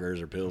fermented lagers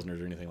or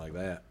pilsners or anything like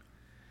that.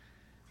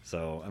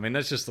 So I mean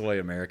that's just the way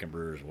American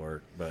brewers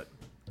work. But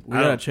We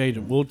gotta change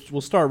them.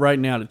 We'll start right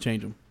now to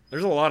change them.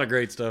 there's a lot of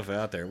great stuff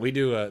out there. We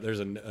do. There's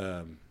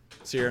a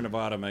Sierra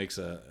Nevada makes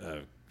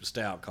a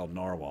stout called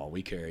Narwhal.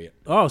 We carry it.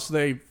 Oh,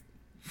 so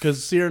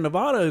because Sierra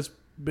Nevada has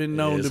been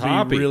known It to is be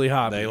hoppy. really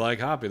hoppy. They like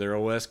hoppy. They're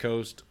a West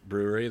Coast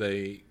brewery.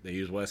 They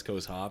use West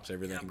Coast hops.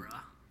 Everything,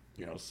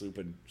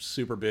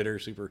 super bitter,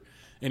 super.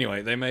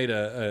 Anyway, they made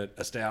a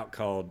stout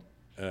called.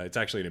 It's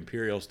actually an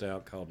imperial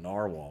stout called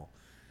Narwhal.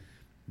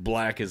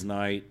 Black as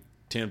night,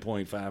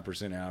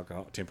 10.5%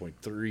 alcohol,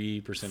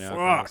 10.3%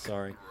 alcohol. Fuck.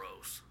 Sorry.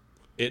 Gross.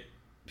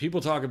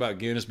 People talk about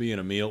Guinness being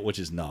a meal, which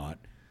is not.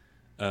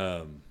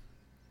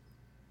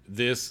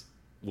 This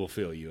will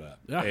fill you up.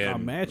 Yeah, I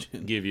and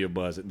imagine. give you a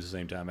buzz at the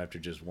same time after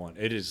just one.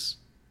 It is.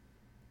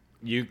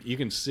 You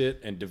can sit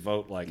and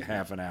devote like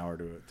half an hour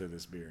to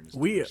this beer. And it's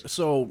delicious.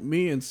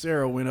 Me and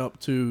Sarah went up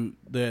to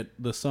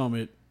the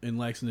summit in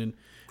Lexington,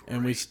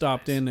 and we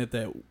stopped in at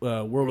that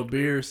World of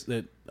Beers.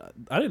 That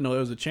I didn't know it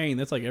was a chain.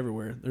 That's like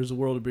everywhere. There's a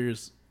World of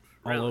Beers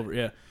all Really? over.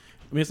 Yeah,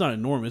 I mean it's not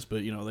enormous,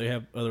 but they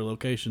have other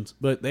locations.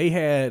 But they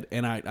had,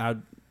 and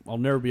I'll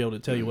never be able to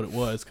tell you what it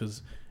was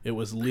because it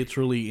was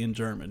literally in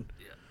German.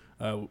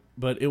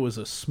 But it was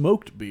a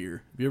smoked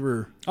beer. Have you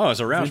ever Oh, it's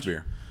a Roush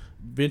beer.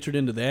 ventured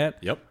into that?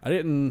 Yep. I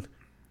didn't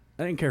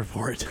care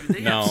for it.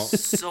 They No. have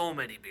so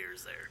many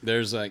beers there.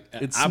 There's like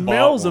It I bought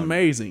smells one.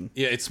 amazing.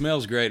 Yeah, it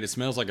smells great. It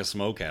smells like a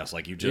smokehouse,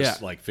 like you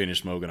just Yeah. like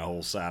finished smoking a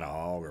whole side of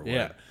hog or whatever.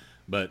 Yeah.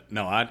 But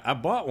no, I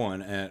bought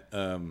one at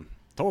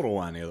Total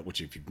Wine the other.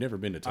 Which if you've never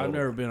been to Total, I've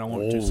never been. I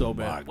want to so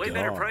bad. my Way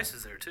better God.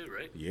 prices there too,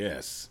 right?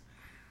 Yes.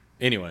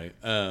 Anyway,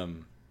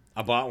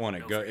 I bought one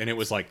at and it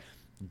was like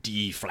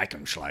Die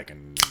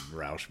Fleckenschleichen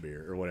Roush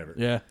beer or whatever.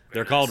 Yeah.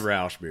 They're called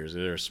Roush beers.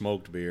 They're a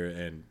smoked beer,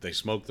 and they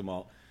smoke them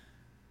all.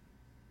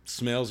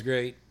 Smells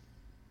great.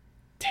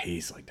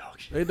 Tastes like dog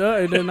shit. It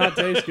does. It does not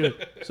taste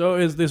good. So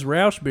is this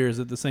Roush beer? Is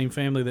it the same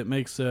family that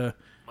makes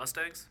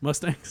Mustangs?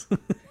 Mustangs?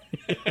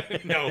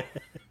 No.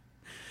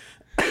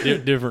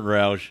 Different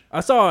Roush.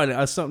 I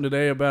saw something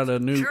today about a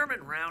new. German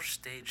Roush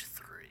Stage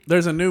 3.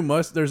 There's a new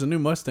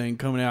Mustang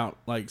coming out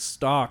like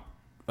stock.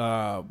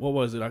 What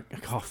was it?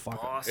 Oh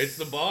fuck. Boss. It's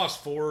the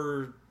Boss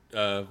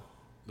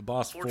the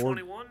Boss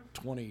 421?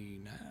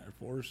 29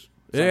 or 4s.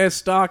 It has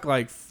stock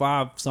like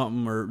 5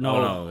 something or no.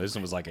 Oh no, this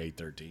one was like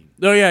 813.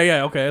 Oh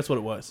yeah. Okay, that's what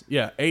it was.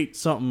 Yeah, 8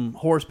 something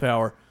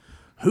horsepower.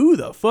 Who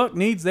the fuck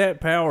needs that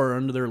power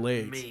under their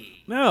legs?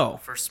 Me. No.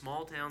 For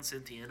small town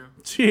Cynthiana.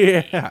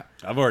 Yeah.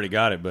 I've already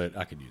got it, but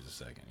I could use a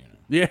second.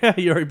 Yeah.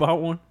 You already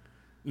bought one.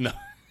 No,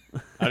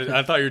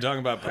 I thought you were talking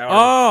about power.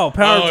 Oh,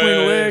 power Oh, between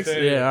the yeah, legs. yeah,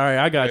 Yeah. yeah. All right,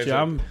 I got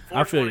Yeah, you. so-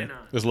 I feel you. 429.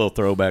 This little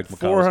throwback. to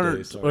 400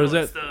 Days, sorry. or is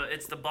No, that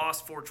it's the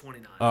Boss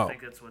 429. Oh. I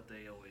think that's what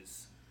they always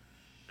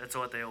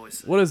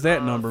say. What does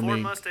that number Ford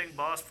mean? Mustang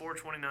Boss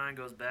 429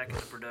 goes back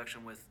into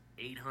production with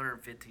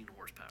 815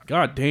 horsepower.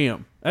 God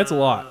damn. That's a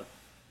lot.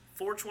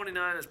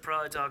 429 is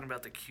probably talking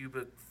about the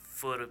cubic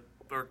foot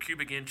or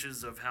cubic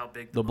inches of how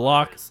big The motor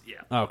block? is.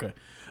 Yeah. Oh, okay.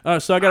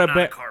 So I I'm got not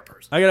a car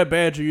person. I got to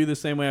badger you the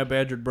same way I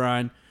badgered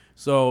Brian.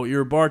 So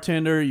you're a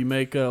bartender. You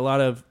make a lot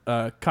of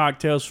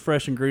cocktails,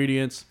 fresh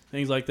ingredients,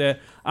 things like that.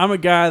 I'm a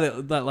guy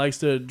that likes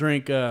to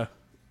drink,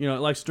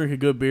 likes to drink a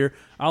good beer.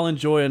 I'll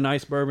enjoy a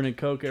nice bourbon and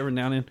Coke every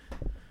now and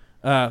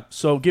then.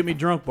 So get me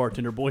drunk,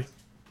 bartender boy.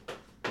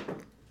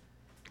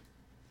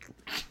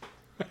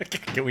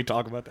 Can we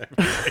talk about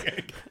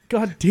that?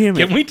 God damn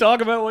it. Can we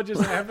talk about what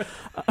just happened?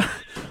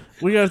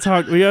 We gotta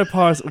talk. We gotta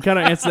pause. We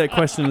gotta answer that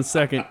question in a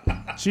second.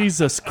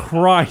 Jesus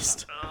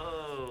Christ.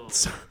 Oh,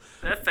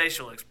 that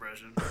facial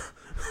expression.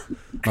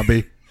 My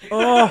B.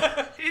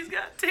 He's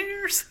got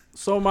tears.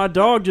 So my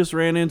dog just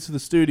ran into the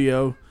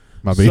studio.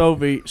 My B.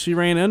 Sophie, she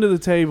ran under the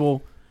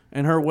table,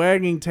 and her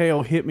wagging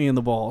tail hit me in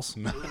the balls.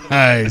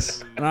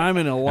 Nice. And I'm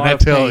in a And lot that of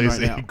tail pain is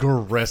right now.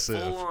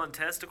 aggressive. Full on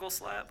testicle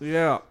slap.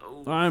 Yeah,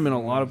 I'm in a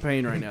lot of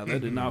pain right now.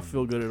 That did not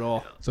feel good at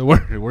all. So where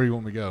do you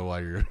want me to go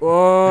while you're?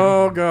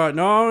 Oh God,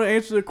 no! I want to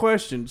answer the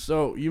question.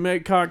 So you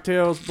make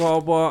cocktails, blah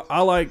blah.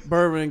 I like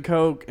bourbon and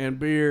Coke and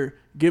beer.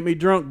 Get me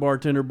drunk,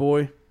 bartender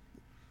boy.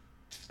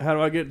 How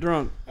do I get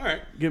drunk? All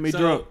right. Get me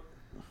drunk.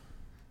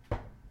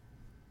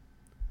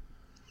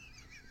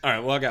 All right,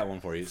 well, I got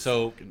one for you.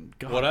 So,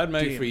 God what I'd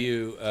make damn for it.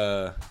 you,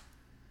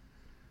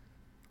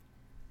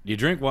 you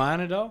drink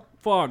wine at all?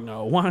 Fuck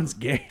no, wine's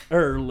gay.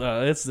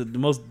 It's the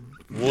most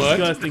What?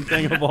 disgusting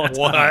thing of all time.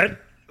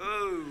 What?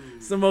 Ooh.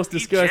 It's the most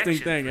disgusting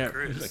Ejection thing for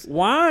ever. Chris.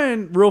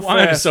 Wine, real Wine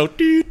fast. is so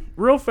deep.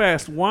 Real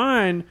fast.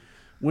 Wine.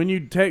 When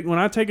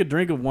I take a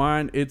drink of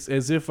wine, it's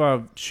as if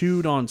I've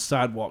chewed on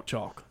sidewalk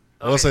chalk.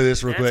 I'll say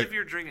this real That's quick. if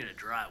you're drinking a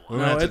dry We one.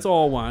 went No, to- it's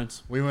all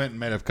wines. We went and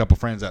met a couple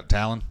friends out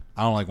Talon.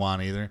 I don't like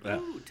wine either.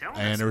 Ooh, tell me.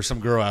 And there was some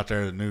girl out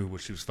there that knew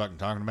what she was fucking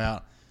talking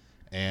about.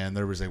 And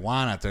there was a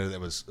wine out there that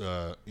was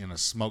in a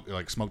smoked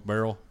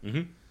barrel.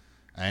 Mm-hmm.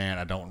 And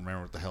I don't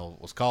remember what the hell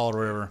it was called or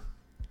whatever.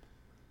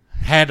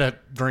 Had to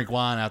drink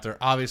wine out there,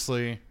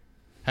 obviously.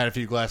 Had a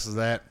few glasses of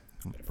that.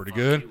 Pretty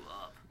good. You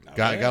up.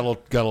 Got a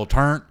little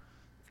turnt.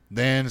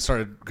 Then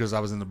started, because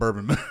I was in the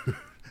bourbon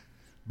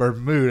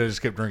mood. I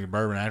just kept drinking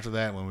bourbon after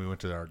that when we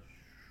went to our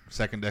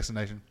second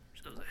destination.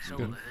 It was a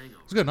hell of a hangover.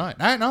 It was a good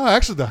night. No,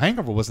 actually, the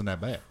hangover wasn't that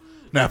bad.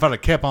 Now, if I'd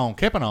have kept on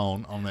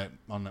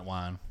that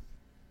wine,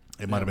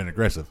 it might have been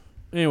aggressive.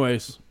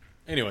 Anyways,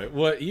 Anyway,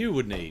 what you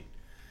would need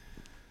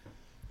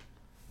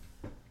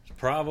is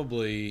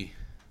probably...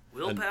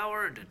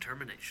 Willpower and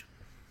determination.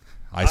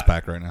 Ice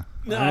pack right now.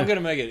 No, I'm going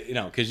to make it,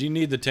 because you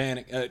need the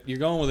tannic. You're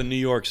going with a New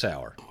York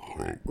sour. all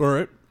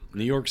right.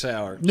 New York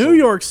sour. New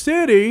York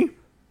City.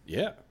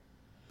 Yeah.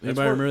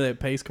 Anybody remember that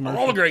Pace commercial?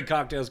 All the great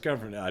cocktails come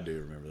from... I do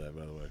remember that,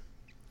 by the way.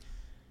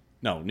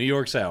 No, New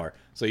York sour.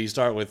 So you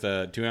start with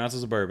 2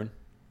 ounces of bourbon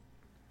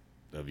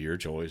of your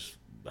choice.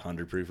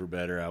 100 proof or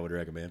better, I would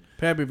recommend.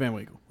 Pappy Van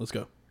Winkle. Let's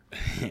go.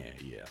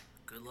 Yeah.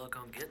 Good luck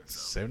on getting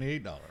some.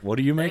 $78. What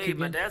do you make Hey,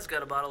 my again? dad's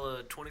got a bottle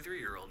of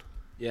 23-year-old.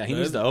 Yeah, he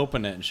needs to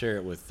open it and share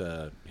it with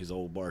his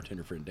old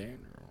bartender friend Daniel.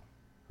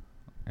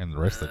 And the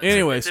rest of it.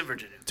 Anyways, It's in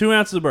Virginia. 2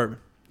 ounces of bourbon.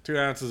 2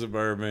 ounces of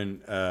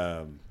bourbon,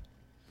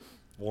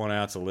 1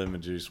 ounce of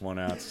lemon juice, 1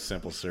 ounce of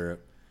simple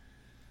syrup.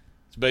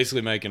 It's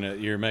basically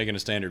you're making a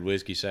standard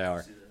whiskey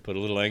sour. Put a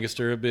little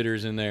Angostura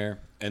bitters in there,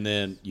 and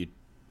then you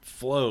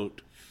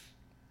float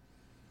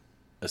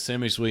a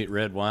semi-sweet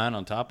red wine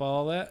on top of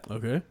all that,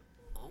 Okay.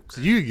 So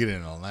you can get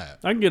in on that.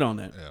 I can get on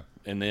that. Yeah.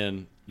 and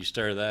then you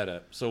stir that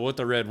up. So what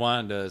the red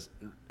wine does,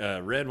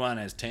 red wine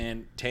has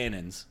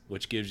tannins,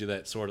 which gives you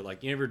that sort of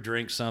like, you ever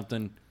drink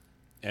something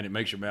and it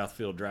makes your mouth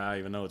feel dry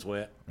even though it's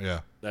wet?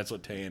 Yeah. That's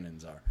what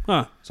tannins are.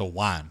 Huh. So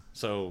wine.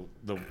 So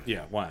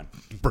wine,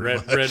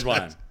 Pretty much. red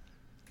wine.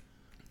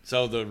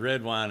 So the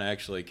red wine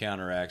actually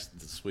counteracts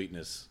the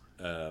sweetness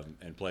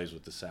and plays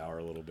with the sour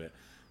a little bit.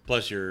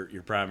 Plus your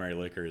primary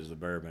liquor is the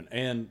bourbon,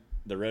 and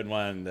the red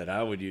wine that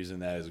I would use in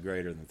that is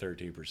greater than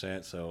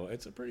 13%. So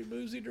it's a pretty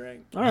boozy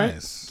drink. All right.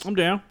 Nice. I'm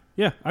down.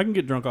 Yeah, I can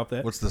get drunk off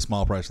that. What's the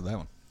small price of that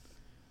one?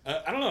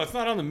 I don't know. It's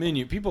not on the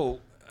menu. People,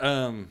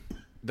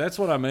 that's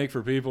what I make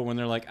for people when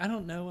they're like, I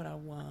don't know what I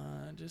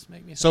want. Just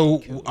make me. So,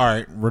 something cool." all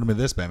right, run me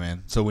this,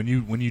 Batman. So when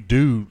you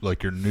do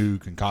like your new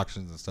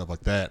concoctions and stuff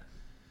like that,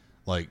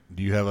 like,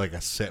 do you have like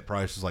a set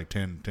price? It's like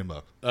 $10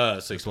 bucks.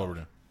 $6. That's what we're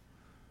doing.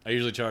 I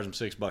usually charge them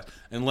 $6,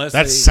 unless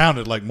That they,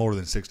 sounded like more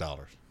than $6.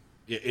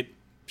 it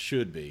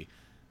should be,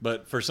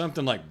 but for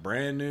something like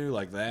brand new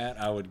like that,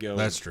 I would go.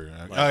 That's true.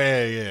 like, Oh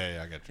yeah,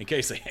 I got you. In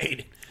case they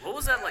hate it. What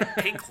was that like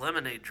pink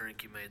lemonade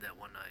drink you made that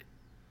one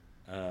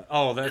night?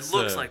 That's It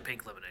looks like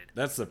pink lemonade.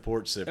 that's the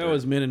port sipper. That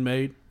was Minute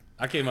Maid.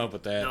 I came up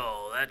with that.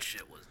 No, that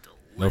shit was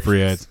delicious. No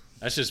free ads.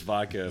 That's just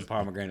vodka,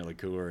 pomegranate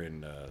liqueur,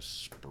 and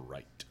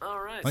Sprite. All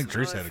right. I think so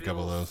now Trish had a feel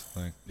couple of those. I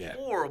think. Yeah.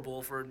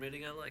 Horrible for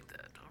admitting I like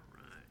that. All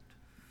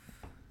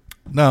right.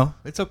 No,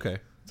 it's okay.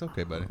 It's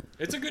okay, buddy.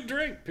 It's a good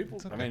drink.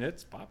 People, I mean,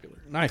 it's popular.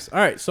 Nice. All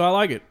right, so I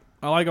like it.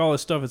 I like all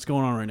this stuff that's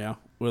going on right now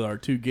with our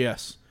two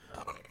guests.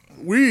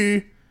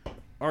 We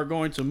are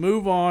going to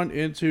move on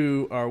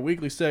into our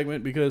weekly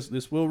segment because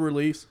this will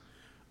release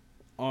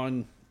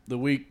on the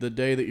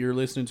day that you're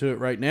listening to it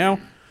right now.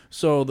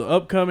 So the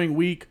upcoming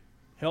week,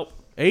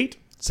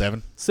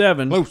 7.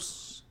 7.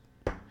 Close.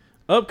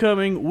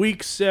 Upcoming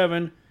week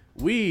 7,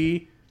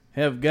 we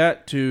have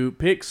got to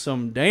pick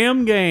some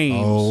damn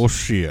games. Oh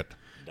shit.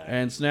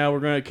 And so now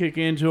we're going to kick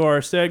into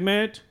our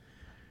segment.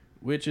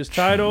 which is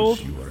titled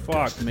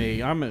 "Fuck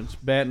Me." I'm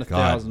batting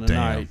 1,000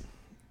 tonight.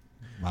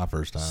 My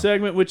first time.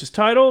 Segment which is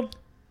titled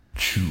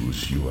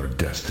Choose your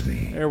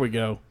destiny. There we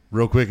go.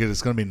 Real quick,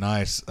 it's going to be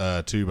nice,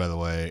 too, by the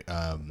way.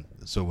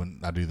 So when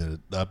I do the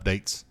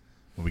updates,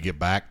 when we get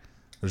back,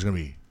 there's going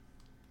to be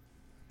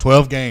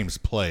 12 games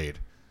played,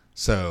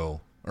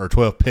 or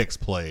 12 picks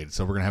played.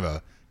 So we're going to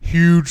have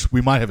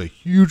we might have a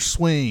huge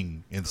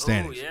swing in the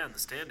standings. Oh, yeah, in the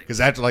standings. Because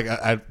after, like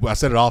I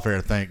said it off air,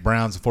 I think,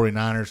 Browns and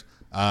 49ers,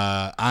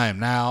 I am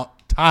now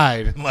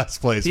tied in last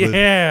place with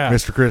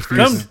Mr. Chris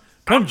Houston.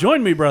 Come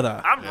join me,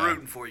 brother. I'm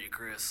rooting for you,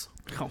 Chris.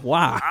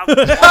 Wow.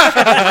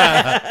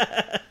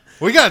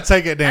 We got to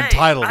take that damn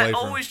title away I from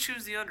always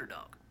choose the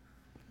underdog.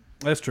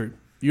 That's true.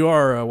 You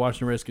are a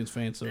Washington Redskins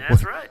fan, so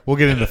That's right. We'll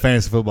get into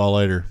fantasy football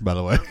later, by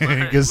the way.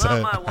 Because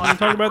Love my wife.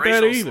 talk about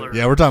that Racial either. slur.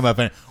 yeah, we're talking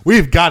about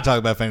we've got to talk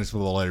about fantasy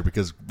football later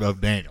because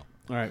of Daniel.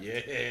 all right.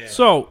 Yeah.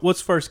 So,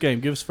 what's first game?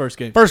 Give us first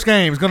game. First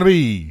game is going to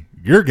be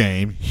your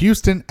game,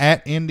 Houston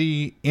at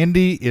Indy.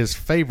 Indy is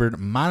favored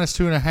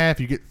 -2.5.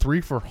 You get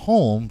 3 for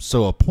home,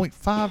 so a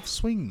 0.5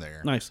 swing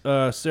there. Nice.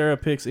 Sarah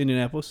picks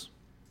Indianapolis.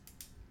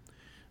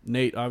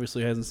 Nate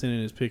obviously hasn't sent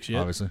in his picks yet,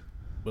 Obviously.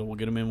 but we'll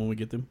get them in when we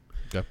get them.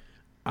 Okay.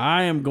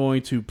 I am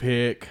going to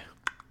pick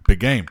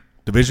Big game.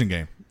 Division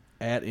game.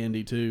 at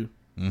Indy too.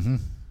 Mm-hmm.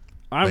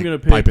 I'm going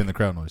to pipe pick. in the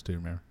crowd noise too,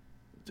 remember?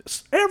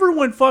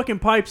 Everyone fucking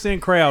pipes in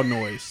crowd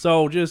noise,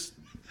 so just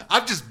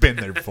I've just been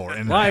there before.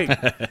 And like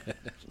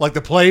like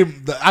the play,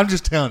 I'm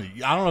just telling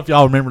you. I don't know if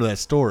y'all remember that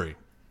story,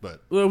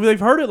 but they've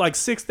heard it like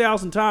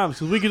 6,000 times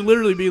because we could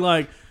literally be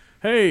like,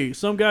 "Hey,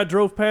 some guy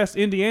drove past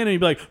Indiana," and he'd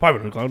be like, "Pipe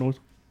in the crowd noise."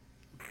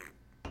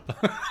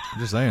 I'm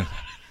just saying.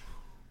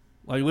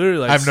 Like literally,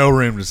 like I have no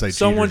room to say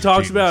someone cheaters or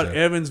talks cheating, about so.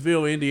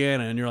 Evansville,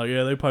 Indiana, and you're like,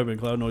 "Yeah, they pipe in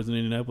cloud noise in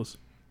Indianapolis."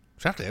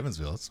 Shout out to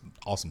Evansville. It's an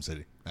awesome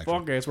city. Actually.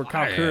 Fuck, that's where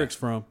Kyle yeah. Kurrick's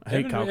from. I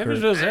hate Kyle Kurrick.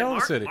 Evansville's a Hey, hell of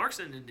a city. Mark's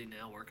in Indy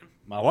now working.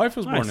 My wife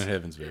was born Nice. in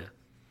Evansville.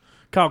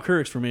 Kyle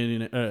Kurrick's from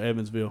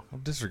Evansville. I'll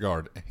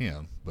disregard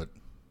him, but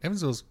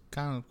Evansville's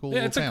kind of cool.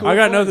 Yeah, it's a town. cool- I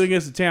got place. nothing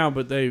against the town,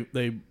 but they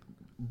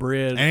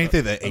bred Ain't they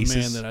the a man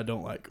Aces? that I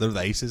don't like. They're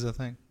the Aces, I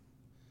think.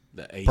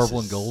 The Aces. Purple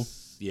and gold?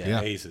 Yeah,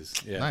 Yeah. Aces.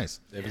 Yeah. Nice.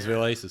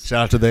 Evansville Aces.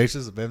 Shout out to the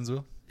Aces of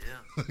Evansville.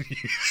 Yeah.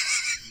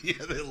 Yeah,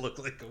 they look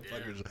like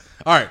fuckers.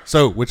 All right,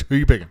 so who are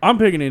you picking? I'm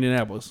picking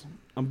Indianapolis.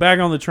 I'm back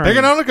on the train.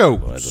 Picking on the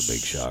Colts. That's a big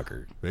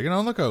shocker. Picking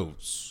on the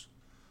Colts.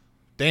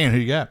 Dan, who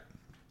you got?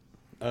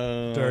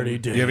 Dirty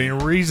Do you have any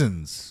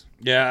reasons?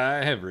 Yeah,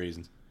 I have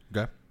reasons.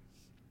 Okay.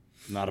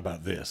 Not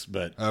about this,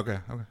 but Okay.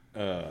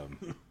 I'm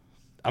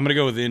going to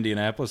go with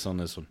Indianapolis on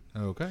this one.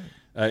 Okay.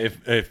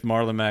 If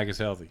Marlon Mack is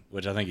healthy,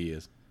 which I think he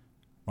is.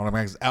 Marlon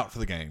Mack is out for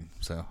the game,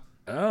 so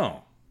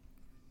Oh.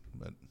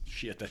 but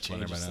Shit, that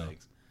changes everybody know.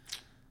 things.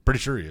 pretty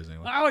sure he is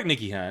anyway. I like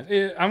Nicky Hines.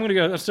 Yeah,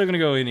 I'm still gonna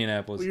go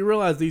Indianapolis. Well, you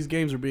realize these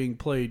games are being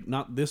played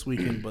not this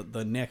weekend, but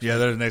the next. Yeah,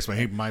 there's the next one.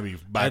 He might be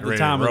back At the ready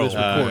time to of roll. this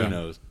recording. Who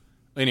knows?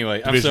 Anyway,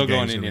 I'm Division still going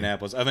games,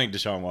 Indianapolis. I think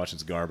Deshaun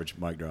Watson's garbage.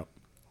 Mic drop.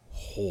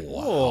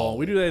 Oh,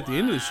 we do that at the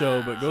end of the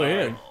show, but go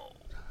ahead.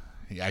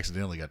 He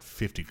accidentally got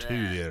 52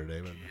 the other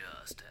day. But...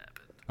 Just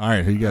happened. All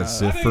right, who you got?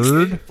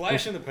 Sifford.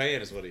 Flash in the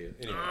pan is what he is.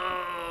 Anyway.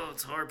 Oh,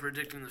 it's hard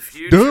predicting the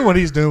future. Doing what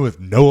he's doing with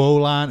no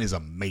O-line is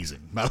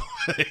amazing, by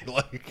the way.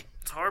 Like,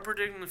 It's hard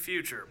predicting the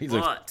future, He's a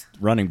but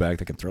running back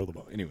that can throw the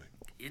ball. Anyway.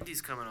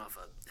 Indy's coming off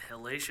a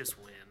hellacious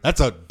win.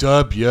 that's a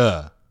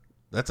W.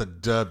 That's a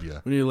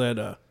W. We need to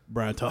let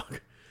Brian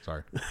talk.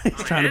 Sorry. He's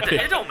trying to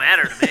pick. It don't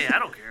matter to me. I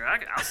don't care.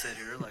 I'll sit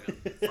here like a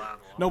fly on the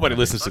wall. Nobody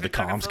listens to the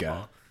Fucking comms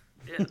guy.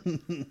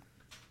 football.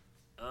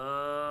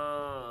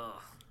 Yeah.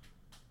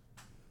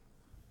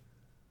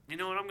 You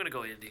know what? I'm gonna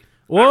go Indy.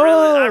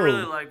 Whoa! I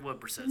really like what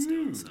Brissett's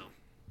doing. So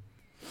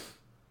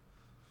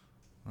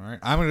All right,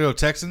 I'm gonna go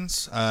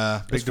Texans.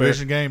 Big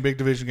division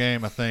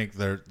game. I think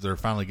they're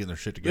finally getting their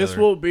shit together. This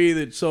will be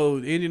that. So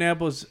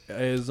Indianapolis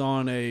is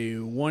on a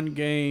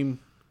 1-game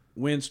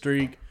win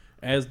streak.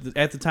 At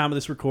the time of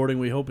this recording,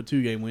 we hope a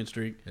 2-game win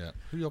streak. Yeah.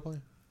 Who y'all play?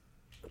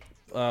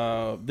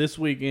 This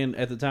weekend,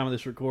 at the time of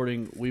this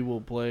recording, we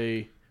will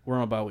play. We're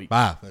on a bye week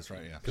Bye. That's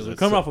right. Yeah. because we're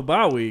coming off a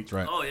bye week. That's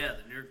right. oh yeah, then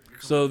you're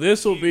So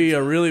this will be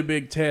a really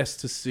big test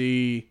to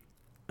see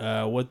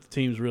what the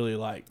team's really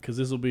like because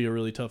this will be a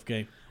really tough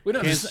game. We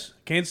don't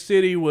Kansas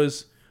City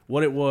was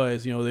what it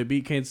was. You know, they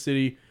beat Kansas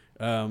City.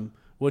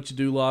 What you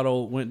do,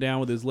 Lotto went down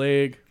with his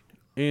leg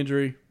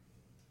injury.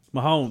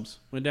 Mahomes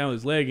went down with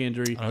his leg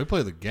injury. Oh, he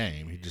played the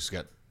game. He just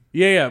got.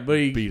 Yeah, but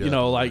he, Beat you up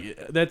know, a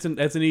like that's an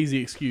easy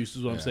excuse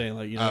is what I'm Yeah. saying.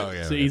 Like, you know, Oh,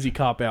 yeah, it's an yeah. easy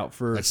cop out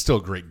for. That's still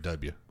a great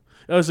W.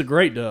 It's a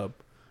great dub,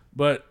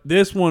 but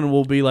this one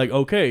will be like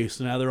okay,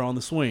 so now they're on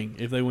the swing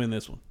if they win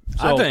this one.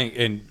 So, I think,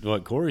 and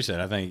what Corey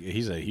said, I think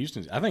he's a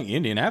Houston. I think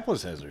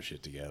Indianapolis has their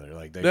shit together.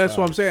 Like That's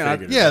what I'm saying.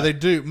 figured it Yeah, out. they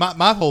do.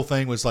 My whole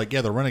thing was like,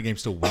 yeah, the running game's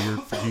still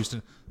weird for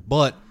Houston,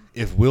 but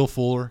if Will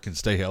Fuller can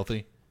stay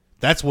healthy,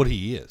 that's what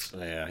he is.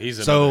 Yeah,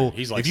 he's So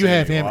he's like if you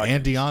have Sammy him Watkins.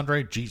 and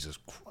DeAndre, Jesus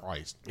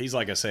Christ. He's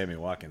like a Sammy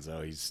Watkins,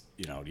 though. He's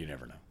you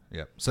never know.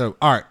 Yeah. So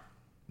all right,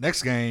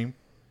 next game,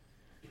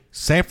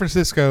 San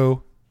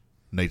Francisco,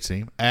 Nate's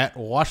team at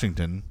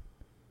Washington,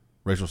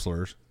 racial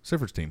slurs,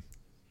 Sifford's team.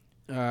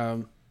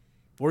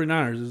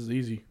 49ers this is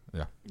easy.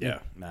 Yeah.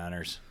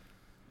 Niners.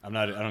 I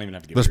don't even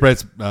have to give The it.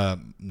 spread's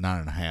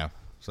 9.5.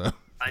 So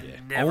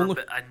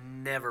I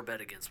never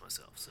bet against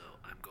myself, so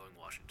I'm going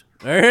Washington.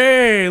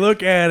 Hey,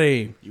 look at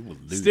him. You will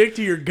lose. Stick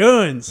to your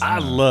guns. I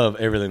love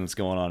everything that's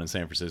going on in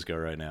San Francisco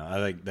right now. I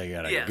think they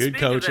got a good speaking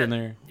coach of in that,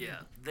 there. Yeah,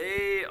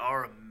 they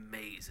are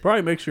amazing.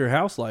 Probably makes your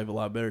house life a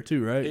lot better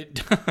too, right? It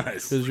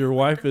does. Because your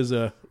wife is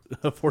a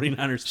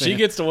 49ers fan. She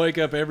gets to wake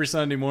up every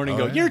Sunday morning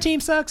and go, your team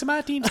sucks and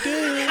my team's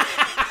good.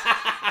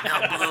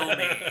 Now blow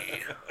me.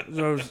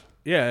 So,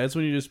 yeah, that's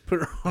when you just put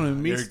her on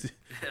and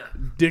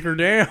dick her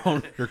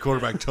down. your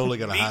quarterback totally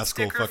got a high Meat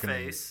school sticker fucking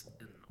face.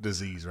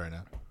 disease right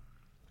now.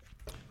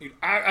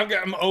 I'm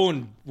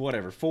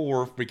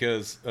 0-4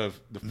 because of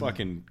the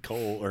fucking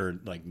cold or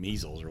like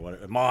measles or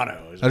whatever.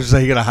 Mono. I was just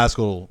say he got a high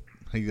school.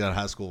 He got a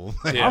high school.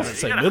 Yeah. I was You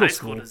say got a middle high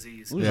school school.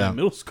 disease. It was Yeah. like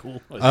middle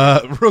school.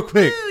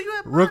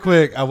 Real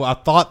quick. I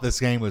thought this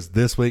game was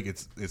this week.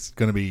 It's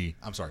going to be.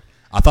 I'm sorry.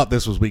 I thought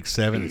this was week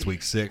 7. It's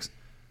week 6.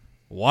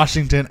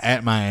 Washington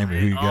at Miami.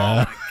 Who you Oh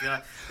got? my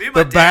god! Me and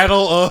my The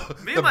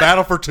dad-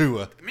 battle for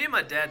Tua. Me and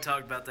my dad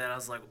talked about that. I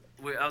was like,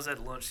 I was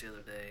at lunch the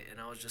other day,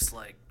 and I was just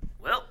like,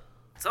 well,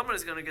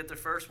 somebody's gonna get their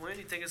first win.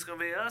 You think it's gonna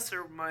be us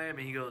or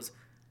Miami? He goes,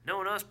 no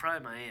one us,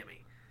 probably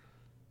Miami.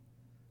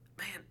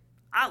 Man,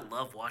 I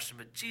love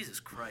Washington, but Jesus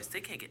Christ,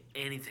 they can't get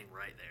anything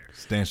right there.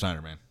 Dan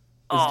Snyder, man.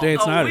 Dan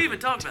Snyder. We even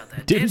talked about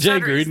that. Didn't Dan Jay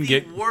Snyder is Gruden the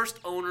get- worst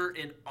owner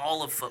in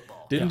all of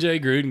football. Didn't Jay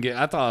Gruden get?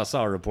 I thought I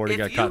saw a report he If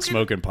got you caught can-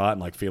 smoking pot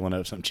and like feeling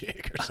up some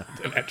chick or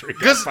something after he got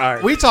Because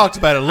fired. we talked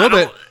about it a little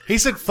bit. He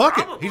said, "Fuck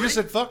it." He Probably. just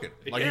said, "Fuck it."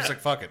 Like Yeah. he's like,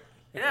 "Fuck it."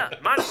 Yeah,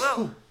 might as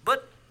well.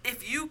 But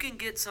if you can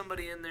get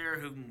somebody in there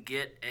who can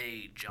get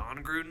a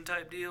John Gruden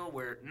type deal,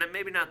 where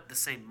maybe not the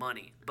same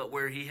money, but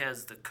where he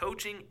has the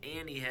coaching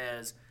and he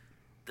has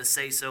the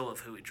say so of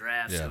who he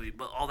drafts, Yeah.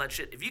 but all that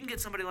shit. If you can get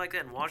somebody like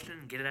that in Washington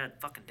and get it out of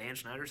fucking Dan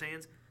Snyder's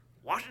hands,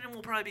 Washington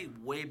will probably be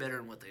way better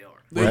than what they are.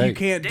 But you Right.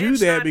 can't Dan do that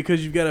Snyder-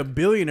 because you've got a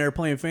billionaire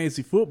playing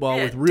fantasy football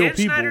Yeah, with real Dan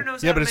people. Snyder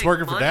knows Yeah, how but to it's make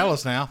working for money.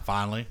 Dallas now,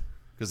 finally,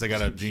 because they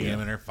got a GM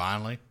in there.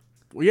 Finally,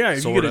 Well, yeah,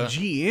 if you get a Sorta.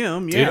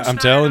 GM, Dude, yeah. I'm Snyder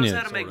telling knows you.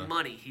 how to make Sorta.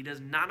 money. He does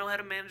not know how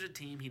to manage a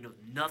team. He knows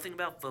nothing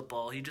about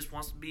football. He just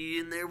wants to be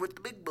in there with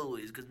the big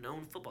boys because no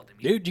one football team.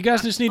 Dude, you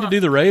guys just need to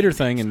do the Raider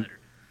thing and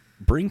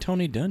bring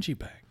Tony Dungy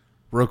back.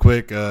 real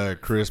quick,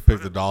 Chris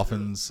picked the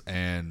Dolphins,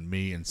 and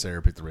me and Sarah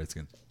picked the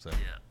Redskins. So Yeah.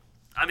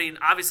 I mean,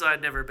 obviously,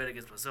 I'd never bet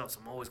against myself, so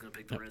I'm always going to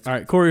pick the Redskins. All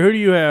right, Corey, who do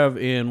you have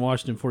in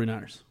Washington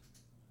 49ers?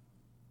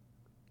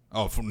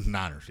 Oh, from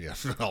Niners,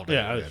 yes. All day.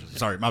 Yeah, Yeah,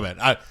 sorry, my bad.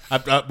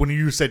 I when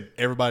you said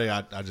everybody,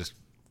 I just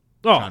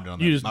Oh, chimed in on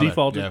you that. just My bad.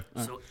 defaulted?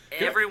 Yeah. So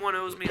everyone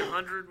owes me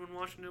 100 when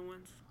Washington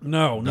wins?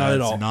 No, not at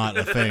That's all. not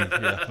a thing.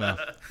 Yeah,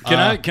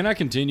 no. Can I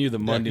continue the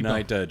Monday keep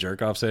going. night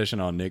jerk off session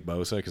on Nick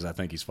Bosa because I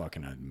think he's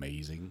fucking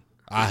amazing.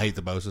 I hate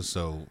the Bosa,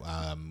 so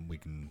we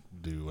can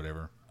do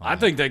whatever. I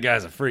think that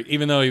guy's a freak,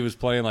 even though he was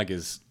playing like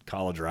his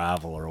college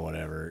rival or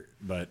whatever.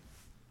 But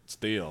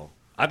still,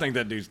 I think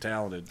that dude's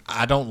talented.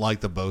 I don't like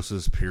the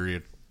Bosas.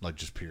 Period. Like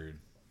just period.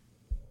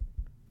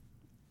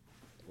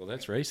 Well,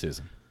 that's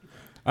racism.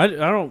 I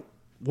don't.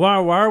 Why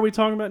are we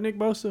talking about Nick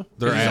Bosa?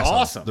 They're He's assholes.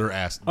 awesome. They're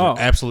Oh.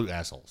 absolute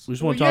assholes. We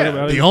just want to talk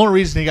about The it. only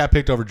reason he got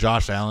picked over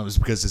Josh Allen was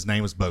because his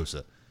name was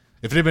Bosa.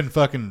 If it had been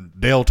fucking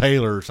Dale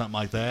Taylor or something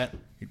like that,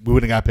 we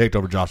wouldn't have got picked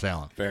over Josh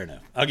Allen. Fair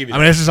enough. I'll give you. I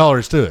mean, that's just all there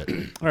is to it. All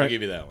I'll right.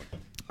 give you that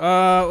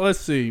one. Let's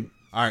see.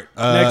 All right.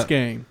 Next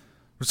game.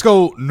 Let's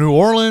go New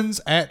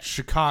Orleans at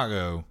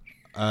Chicago.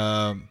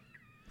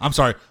 I'm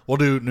sorry. We'll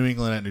do New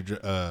England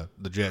at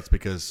the Jets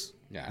because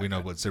we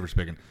know what Silver's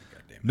picking.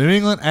 New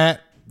England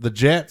at the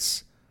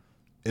Jets.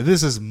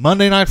 This is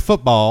Monday Night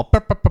Football.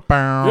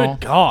 Good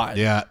God.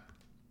 Yeah.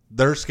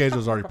 Their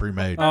schedule's already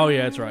pre-made. Oh,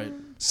 yeah, that's right.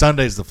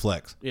 Sunday's the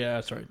flex. Yeah,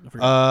 that's right. I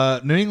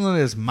forgot. New England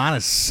is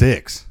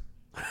 -6.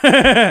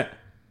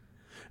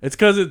 It's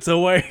because it's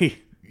away.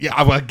 Yeah,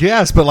 I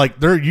guess, but like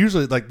they're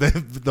usually like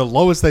the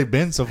lowest they've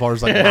been so far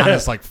is like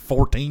minus like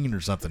 14 or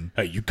something.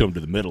 Hey, you come to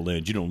the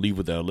Meadowlands, you don't leave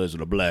without less than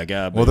a black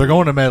eye. Well, they're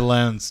going to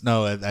Meadowlands.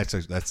 No, that's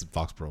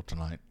Foxborough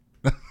tonight.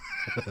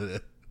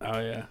 Oh,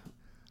 yeah.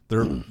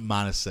 They're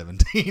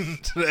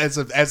 -17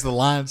 as the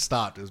line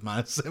stopped. It was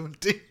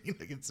 -17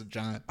 against the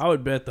Giants. I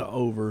would bet the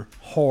over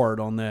hard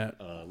on that.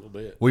 a little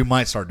bit. We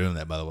might start doing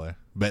that, by the way,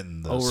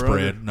 betting the Over,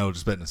 spread. under? No,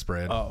 just betting the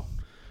spread. Oh.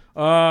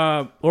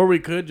 Or we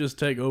could just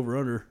take over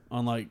under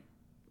on like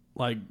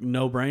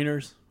no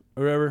brainers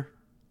or whatever.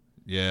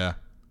 Yeah,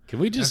 Can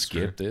we just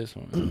That's skip this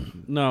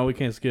one? No, we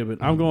can't skip it.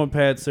 I'm going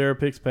Pats. Sarah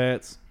picks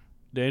Pats.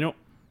 Daniel.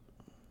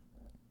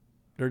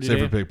 Dirty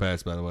Sifford Dan. pick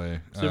pass, by the way.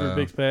 Sifford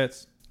picks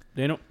Pats.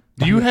 Daniel.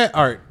 Do you have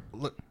all right?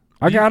 Look,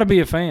 I gotta be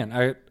a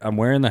fan. I'm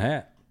wearing the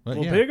hat. Well,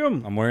 pick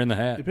them. I'm wearing the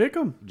You hat. pick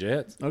them.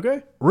 Jets.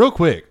 Okay. real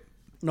quick.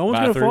 No one's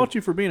By going to 3. fault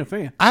you for being a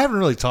fan. I haven't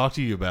really talked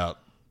to you about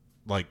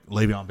like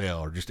Le'Veon Bell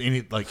or just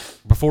any like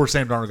before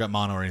Sam Darnold got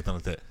mono or anything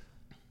like that.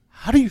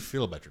 How do you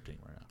feel about your team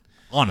right now?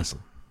 Honestly,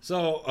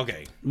 So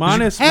okay,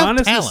 Minus have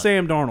the talent.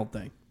 Sam Darnold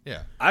thing.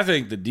 yeah. I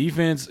think the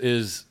defense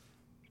is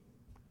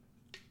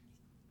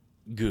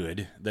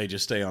good. They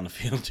just stay on the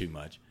field too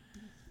much.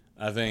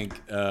 I think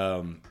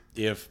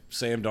if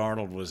Sam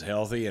Darnold was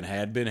healthy and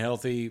had been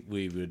healthy,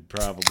 we would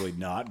probably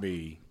not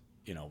be,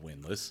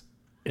 winless.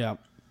 Yeah.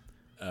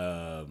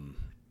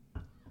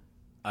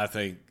 I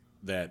think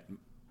that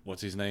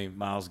what's his name,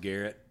 Myles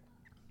Garrett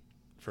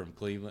from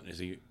Cleveland,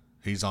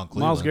 He's on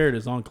Cleveland. Myles Garrett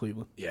is on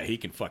Cleveland. Yeah, he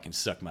can fucking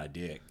suck my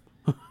dick.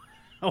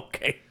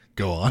 Okay.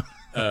 Go on.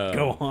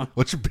 Go on.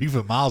 What's your beef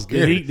with Myles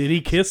Garrett? Did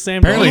he kiss Sam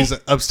Apparently, Darnold? he's an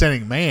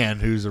upstanding man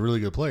who's a really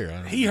good player. I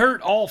don't He know.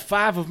 hurt all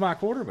 5 of my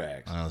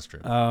quarterbacks. Oh, that's true.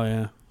 Oh,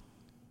 yeah.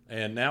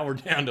 And now we're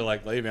down to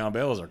like Le'Veon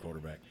Bell as our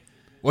quarterback.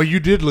 Well, you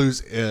did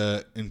lose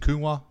in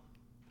Kunwa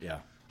Yeah.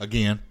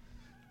 again.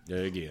 Yeah,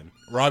 again.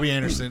 Robbie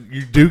Anderson.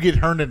 You do get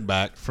Herndon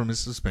back from his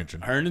suspension.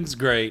 Herndon's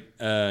great.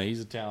 He's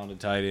a talented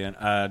tight end.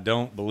 I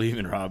don't believe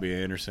in Robbie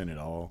Anderson at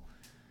all.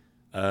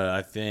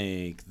 I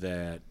think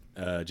that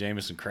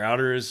Jamison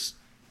Crowder is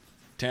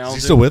talented.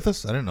 Is he still with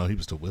us? I didn't know he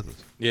was still with us.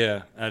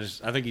 Yeah, I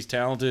think he's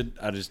talented.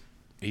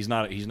 He's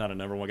not a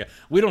number one guy.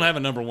 We don't have a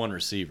number one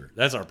receiver.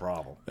 That's our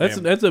problem.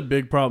 That's a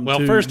big problem, Well,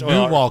 too. first-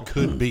 Newwall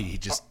could be. He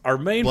just our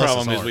main bless his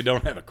problem is heart. we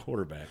don't have a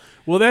quarterback.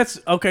 Well, that's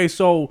okay.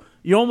 So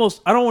you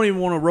almost, I don't even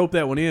want to rope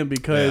that one in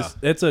because Yeah.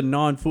 that's a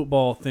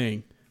non-football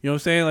thing. You know what I'm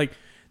saying? Like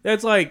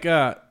that's like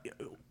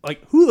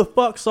who the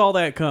fuck saw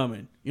that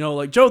coming?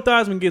 Like Joe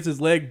Theismann gets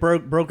his leg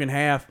broken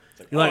half.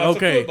 You're like, oh, it's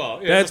a okay,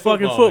 football. Yeah, that's it's a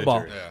fucking football football.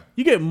 injury. Yeah.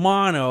 You get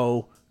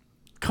mono.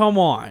 Come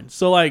on.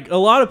 So like a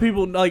lot of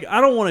people like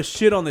I don't want to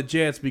shit on the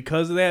Jets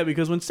because of that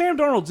because when Sam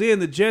Darnold's in,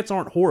 the Jets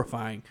aren't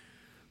horrifying.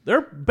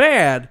 They're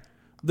bad.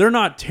 They're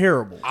not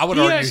terrible. I would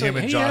He argue hasn't- him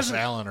and he Josh hasn't-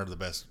 Allen are the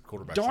best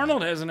quarterbacks.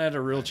 Darnold hasn't had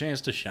a real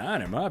chance to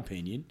shine, in my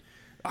opinion.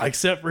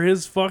 Except for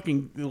his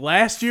fucking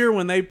last year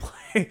when they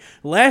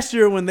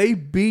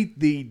beat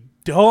the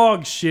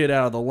dog shit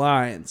out of the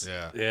Lions.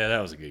 Yeah. Yeah,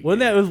 that was a good.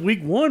 Wasn't game. that was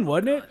week 1,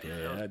 wasn't it?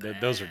 Yeah,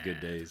 those are good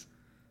days.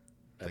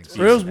 That's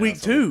Or it was week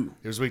 2.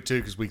 It was week 2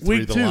 because week Week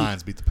 3 the 2.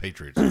 Lions beat the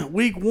Patriots.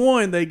 Week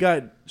 1 they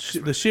got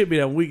the shit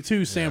beat out. Week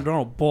 2 Sam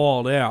Darnold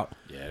balled out.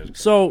 Yeah, it was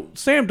So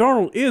Sam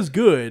Darnold is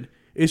good.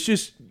 It's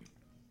just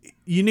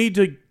you need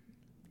to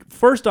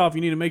first off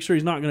you need to make sure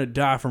he's not going to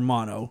die from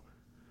mono.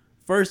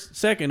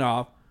 Second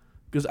off,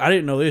 because I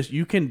didn't know this,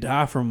 you can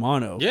die from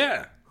mono.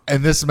 Yeah.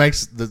 And this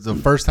makes the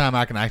first time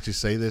I can actually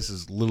say this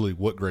is literally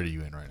what grade are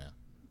you in right now?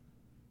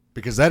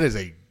 Because that is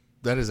a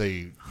what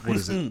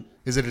is it?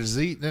 Is it a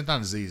disease? It's not a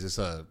disease. It's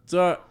a It's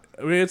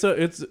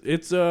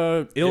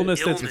a illness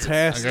that's Illness.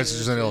 passed. I guess it's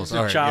just an illness. It's a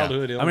All right,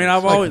 childhood illness. I mean,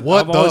 I've Like, always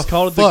what I've always the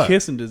called it the fuck?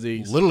 kissing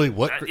disease. Literally,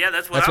 what? Yeah,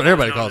 that's what That's I what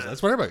everybody was calls it. known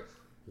That's what everybody.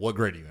 What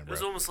grade are you in, It bro?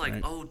 was almost like,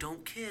 oh,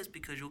 don't kiss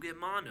because you'll get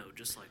mono.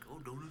 Just like, oh,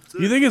 don't.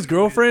 You think his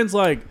girlfriend's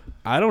like,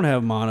 I don't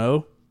have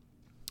mono.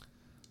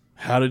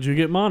 How did you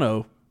get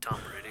mono? Tom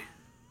Brady.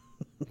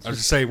 I was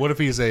just saying, what if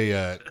he's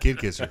a kid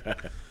kisser?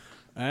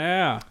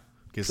 Yeah.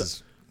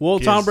 Kisses. Well,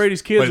 kids. Tom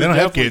Brady's kids. Wait, they are don't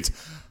have definitely-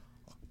 kids.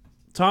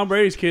 Tom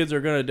Brady's kids are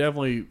gonna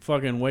definitely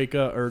fucking wake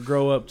up or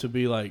grow up to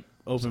be like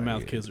open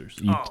mouth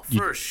kissers. Oh,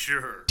 for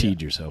sure.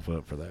 teed yourself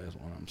up for that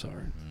one. I'm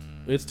sorry.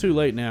 It's too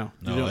late now.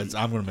 You No, don't-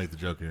 I'm going to make the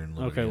joke here in a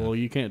little okay, bit. well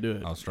you can't do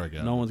it. I'll strike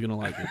out. No one's gonna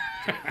like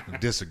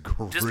it.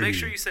 Disagree. Just make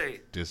sure you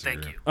say Disagree.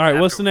 thank you. All right,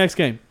 what's the afterwards. next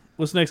game?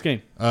 What's the next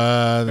game? The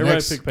Everybody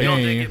next pick pace. Don't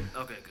make game. him.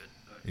 Okay, good.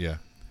 All right.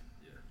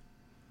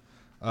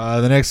 Yeah.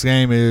 The next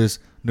game is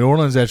New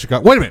Orleans at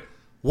Chicago. Wait a minute.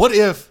 What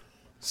if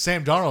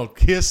Sam Darnold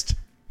kissed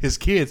his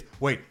kids?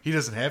 Wait, he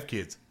doesn't have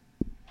kids.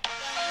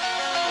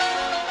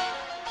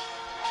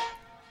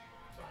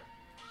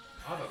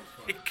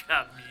 He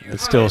got muted.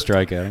 It's still a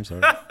strikeout. I'm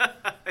sorry.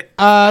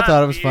 I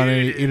thought it was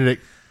funny. Muted. Eat it.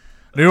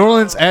 New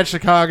Orleans at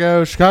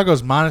Chicago.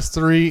 Chicago's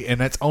 -3, and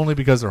that's only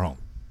because they're home.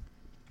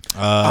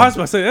 I was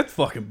about to say that's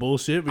fucking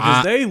bullshit because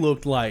I- they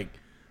looked like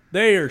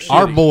they are shitty.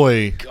 Our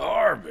boy.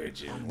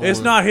 Garbage. It's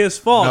not his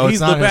fault. No, it's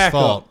he's not the his backup.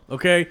 fault.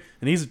 Okay,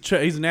 and he's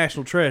a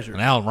national treasure.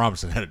 And Allen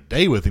Robinson had a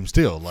day with him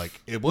still. Like,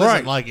 it wasn't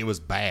Right. like it was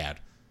bad.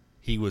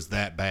 He was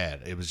that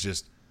bad. It was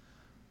just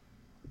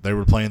they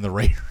were playing the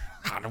Raiders.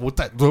 I don't know what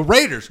that. The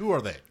Raiders. Who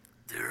are they?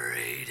 The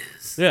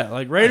Raiders. Yeah,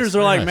 like Raiders Nice,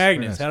 are like very nice, very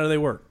magnets. nice. How do they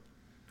work?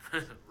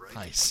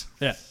 Nice.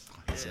 Yeah. Yeah,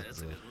 that's a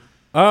good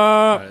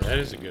one. That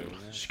is a good one.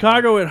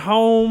 Chicago at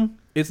home.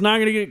 It's not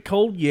going to get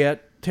cold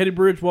yet. Teddy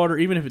Bridgewater,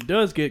 even if it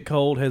does get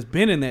cold, has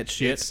been in that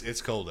shit.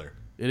 It's cold there.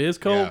 It is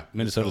cold, Yeah.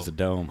 Minnesota's a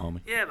dome,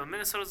 homie. Yeah, but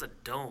Minnesota's a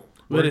dome.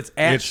 but it's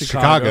at It's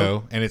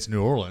Chicago. and it's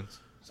New Orleans.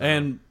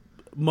 And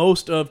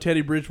most of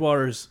Teddy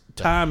Bridgewater's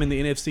time in the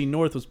NFC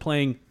North was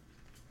playing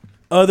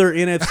other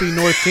NFC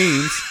North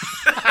teams.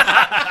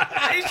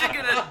 They should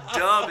get a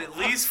dub at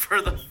least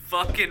for the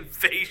fucking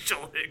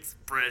facial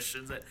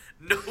expressions that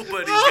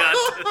nobody got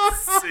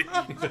to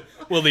see.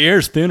 Well, the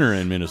air's thinner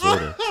in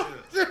Minnesota.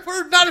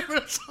 We're not in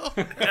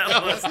Minnesota.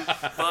 That was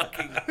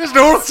fucking. It's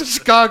New Orleans and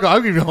Chicago.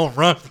 I'll give you a home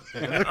run.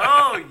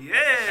 Oh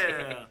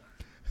yeah,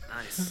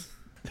 nice.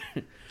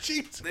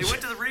 Jeez. They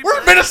went to the replay. Where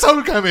did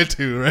Minnesota come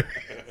into, right?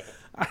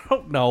 I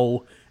don't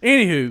know.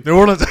 Anywho, New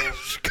Orleans and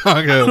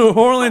Chicago. New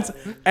Orleans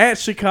at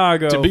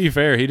Chicago. To be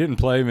fair, he didn't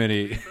play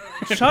many.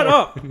 Shut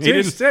up.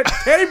 didn't-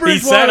 Teddy Bridgewater He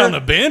sat on the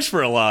bench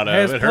for a lot of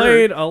has it.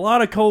 played Hurt. a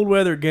lot of cold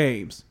weather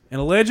games. And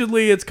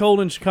allegedly it's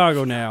cold in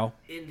Chicago now.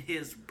 in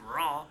his brain.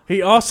 bra.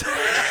 He also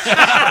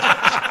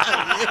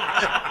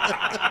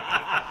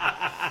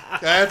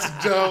That's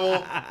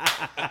double.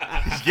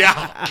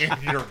 Yeah,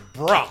 in your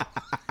bra.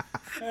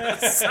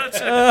 Such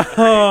a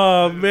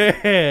oh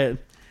man,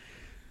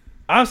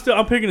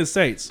 I'm picking the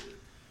Saints.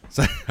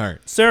 So, all right.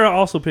 Sarah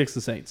also picks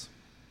the Saints.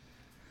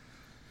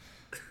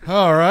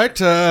 All right.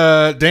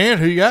 Dan,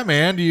 who you got,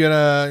 man? Do you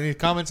got any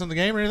comments on the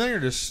game or anything, or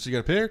just you got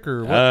a pick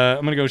or what?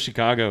 I'm gonna go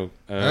Chicago.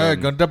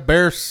 Go the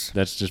Bears.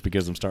 That's just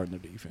because I'm starting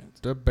their defense.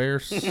 The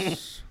Bears.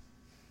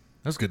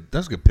 That's good.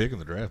 That's a good pick in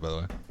the draft, by the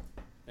way.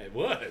 It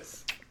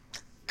was.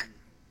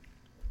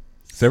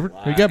 Sifford,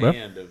 who you got, bro?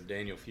 Hand of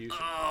Daniel Fusion.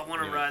 Oh, I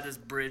want to ride this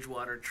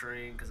Bridgewater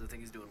train because I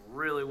think he's doing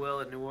really well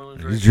at New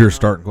Orleans. He's your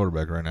starting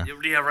quarterback right now.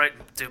 Yeah, right.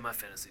 Dude, my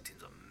fantasy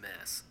team's a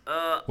mess.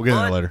 We'll get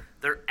into that later.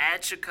 They're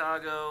at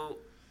Chicago.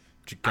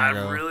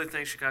 Chicago. I really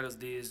think Chicago's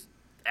D is,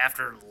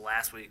 after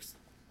last week's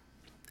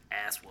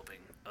ass whooping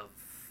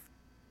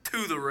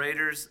to the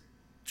Raiders,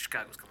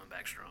 Chicago's coming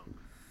back strong.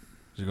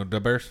 You going to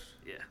the Bears?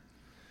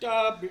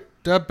 Yeah.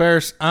 The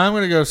Bears. I'm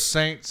going to go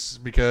Saints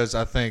because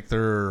I think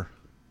they're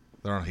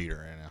on a heater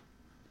right now.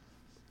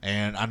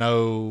 And I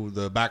know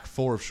the back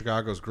four of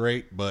Chicago is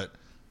great, but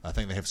I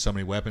think they have so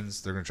many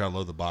weapons. They're going to try to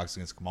load the box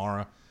against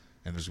Kamara,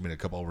 and there's going to be a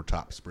couple over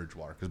tops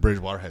Bridgewater because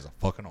Bridgewater has a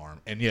fucking arm.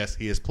 And yes,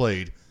 he has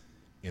played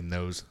in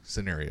those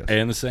scenarios.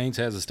 And the Saints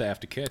has a staff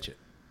to catch it.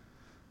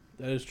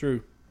 That is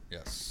true.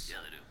 Yes. Yeah,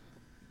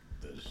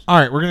 they do. All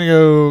right, we're going to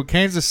go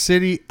Kansas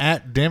City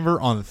at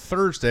Denver on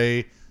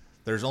Thursday.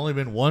 There's only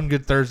been one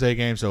good Thursday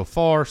game so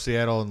far,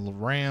 Seattle and the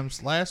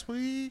Rams last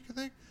week, I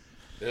think.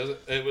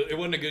 It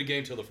wasn't a good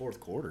game till the fourth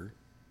quarter.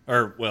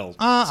 Or, well,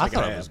 I second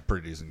thought half. it was a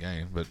pretty decent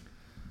game, but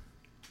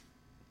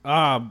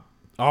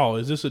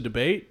Is this a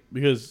debate?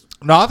 Because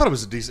no, I thought it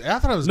was a decent. I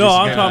thought it was. A no,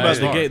 decent I'm game talking about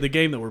so far. the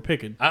game that we're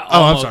picking.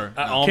 I'm sorry.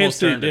 I No. almost Kansas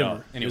City, turned it Denver.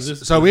 off. Anyway, Is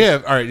this- So we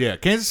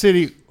have Kansas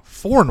City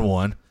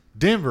 4-1,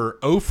 Denver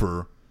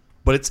 0-4,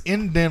 but it's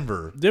in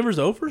Denver Denver's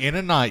over. in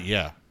a night.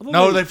 Yeah, thought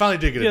no, they- they finally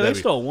did get a Yeah, they W.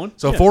 stole one.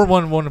 So Yeah.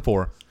 4-1,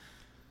 1-4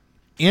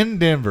 in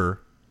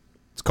Denver.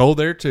 It's cold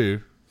there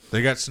too.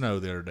 They got snow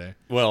the other day.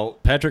 well,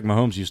 Patrick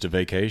Mahomes used to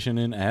vacation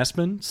in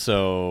Aspen,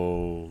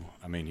 so,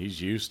 I mean,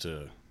 he's used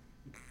to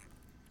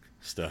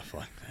stuff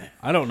like that.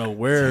 I don't know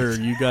where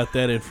you got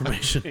that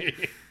information.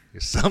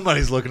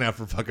 Somebody's looking out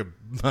for fucking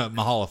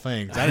my Hall of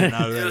Fame. I didn't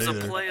know that There's a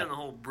either. play on the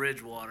whole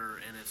Bridgewater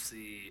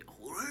NFC.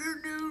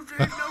 Ain't no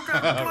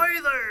time to play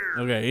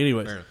there. Okay.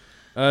 Anyways,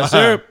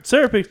 Fair.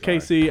 Sarah picked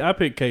KC. I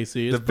picked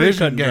KC. It's pretty cut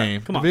Division and dry.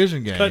 game. Come on,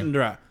 Division game. cut and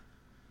dry.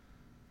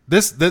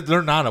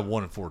 They're not a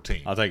 1-4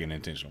 team. I'll take an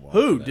intentional walk.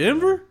 Who? for that.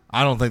 Denver?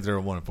 I don't think they're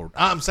a 1-4.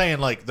 I'm saying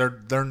like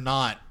they're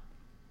not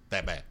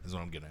that bad. Is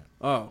what I'm getting at.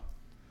 Oh,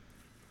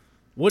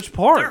 which They're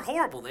part?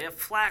 horrible. They have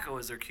Flacco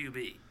as their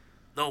QB.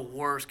 The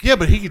worst QB. Yeah,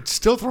 but he could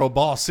still throw a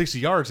ball 60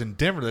 yards in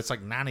Denver. That's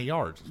like 90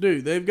 yards.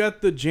 Dude, they've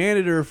got the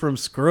janitor from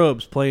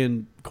Scrubs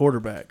playing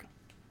quarterback.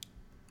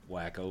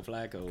 Wacko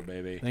Flacco,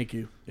 baby. Thank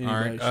you. All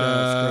right, Anybody, shout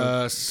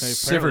out Scrubs.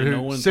 Okay, apparently Sifford,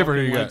 no one Sifford, who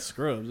fucking you got? likes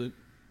Scrubs.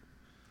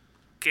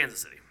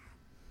 Kansas City.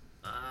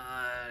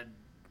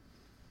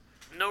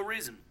 No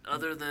reason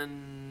other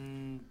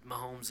than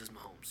Mahomes is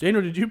Mahomes.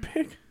 Daniel, did you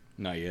pick?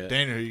 Not yet.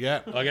 Daniel, who you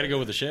got? I got to go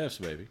with the chefs,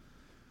 baby.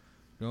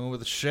 Going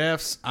with the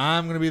Chefs.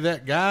 I'm going to be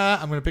that guy.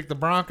 I'm going to pick the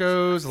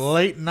Broncos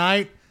late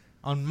night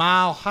on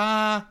Mile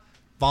High.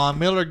 Von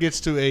Miller gets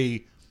to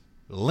a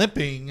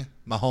limping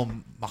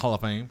Hall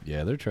of Fame.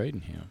 Yeah, they're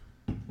trading him.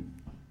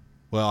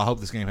 Well, I hope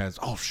this game has.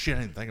 Oh, shit,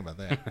 I didn't think about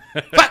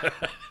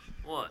that.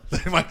 What?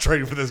 They might trade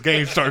him for this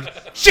game starts.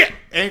 Shit!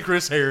 And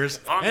Chris Harris.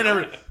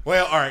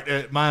 Well, all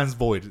right. Mine's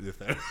void.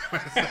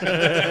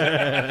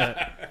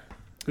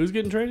 Who's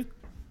getting traded?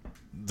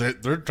 They're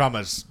talking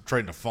about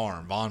trading a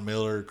farm. Von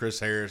Miller, Chris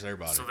Harris,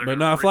 everybody. So they're But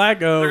gonna not Flacco.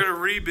 They're going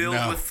to rebuild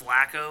No. with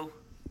Flacco.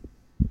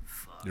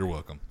 You're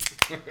welcome.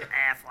 Ah,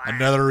 Flacco.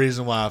 Another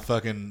reason why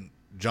fucking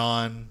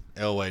John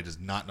Elway does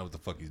not know what the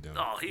fuck he's doing.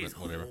 Oh, he's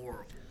But whatever.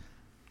 horrible.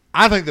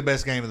 I think the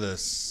best game of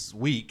this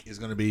week is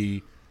going to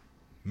be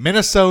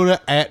Minnesota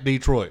at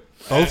Detroit.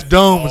 Both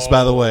domes,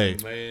 by the way.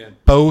 Man.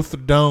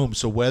 Both domes.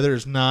 So weather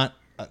is not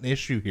an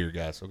issue here,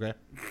 guys. Okay.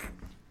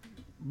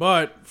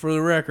 But for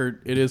the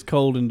record, it is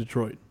cold in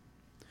Detroit.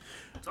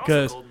 It's also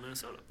 'Cause- cold in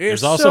Minnesota.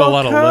 It's also so a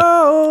lot of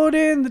cold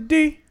in the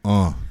D.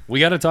 We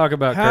got to talk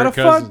about How the Kirk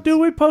Cousins. fuck do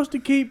we supposed to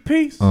keep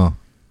peace?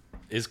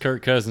 Is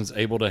Kirk Cousins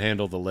able to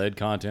handle the lead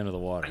content of the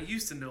water? I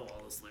used to know all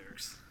those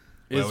lyrics.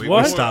 Is we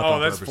what? stopped Oh,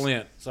 on that's purpose.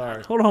 Flint.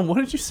 Sorry. Hold on, what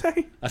did you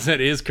say? I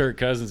said, is Kirk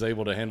Cousins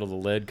able to handle the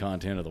lead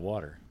content of the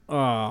water?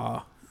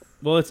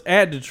 Well, it's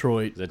at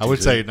Detroit. Is that I too would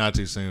soon? say not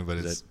too soon, but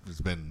it's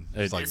been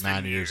It's like been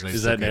 9 years. And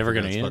Is they that still never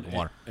can't going to figure out end? this fucking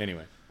water.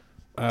 Anyway.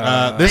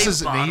 This They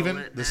is an bottle even.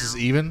 it This is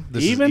now. even.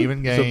 This Even? is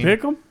even game. So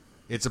pick 'em?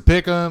 It's a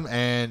pick 'em,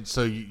 and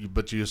so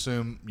but you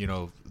assume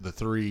the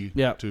three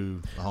Yeah.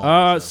 to the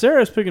home. So.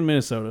 Sarah's picking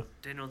Minnesota.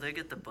 Daniel, they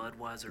get the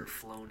Budweiser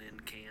flown in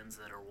cans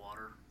that are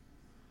water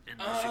in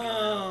Michigan.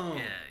 Yeah,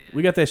 yeah.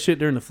 We got that shit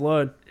during the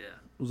flood. yeah.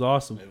 It was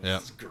awesome. Yeah.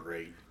 That's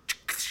great.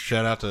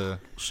 Shout out to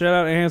Shout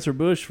out to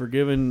Anheuser-Busch for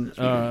giving. That's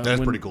a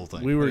when pretty cool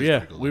thing. We were That is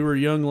pretty cool we thing. were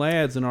young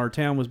lads and our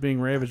town was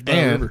being ravaged by a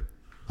and river.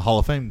 Hall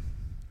of Fame.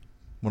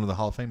 One of the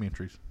Hall of Fame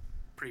entries.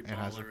 Pretty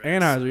Anheuser. baller.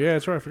 Anheuser, yeah,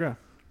 that's right. I forgot.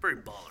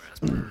 Pretty baller ass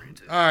brewery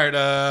too. All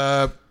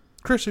right,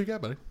 Chris, who you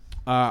got, buddy?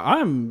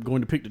 I'm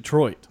going to pick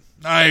Detroit.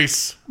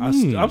 Nice.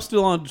 I'm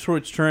still on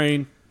Detroit's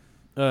train.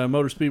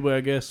 Motor Speedway,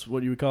 I guess,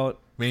 what you would call it.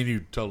 Me and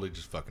you totally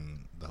just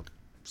fucking the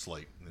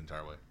slate the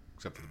entire way,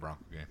 except for the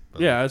Bronco game.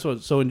 But Yeah, that's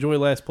what. So enjoy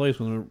last place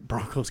when the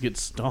Broncos get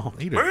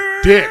stomped. Eat a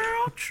dick.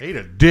 Eat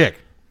a dick.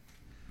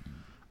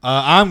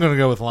 I'm going to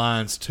go with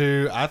Lions,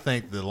 too. I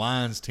think the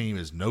Lions team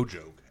is no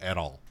joke at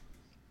all.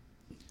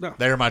 No.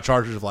 They're my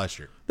Chargers of last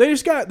year. They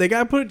got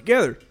to put it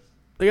together.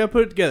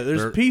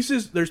 There's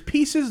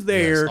pieces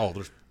there,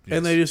 Yes.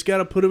 and they just got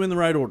to put them in the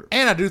right order.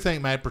 And I do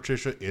think Matt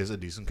Patricia is a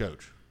decent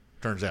coach.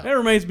 Turns out. That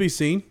remains to be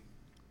seen.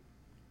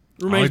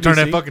 Only turn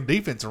that fucking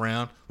defense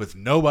around with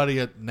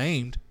nobody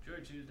named. Did you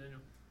already choose Daniel?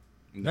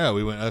 No,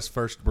 we went us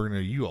first. We're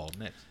going to you all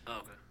next.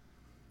 Oh,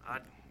 okay.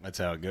 That's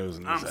how it goes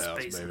in I'm this house,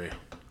 spacing baby. out.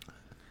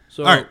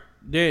 So, All right.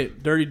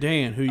 Dirty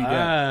Dan, who you got?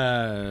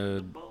 I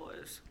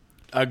Boys.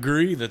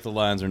 agree that the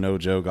Lions are no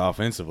joke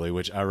offensively,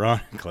 which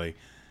ironically,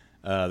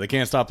 they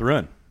can't stop the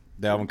run.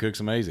 Dalvin Cook's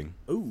amazing.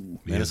 Ooh,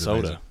 He is Minnesota.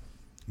 amazing.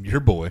 Your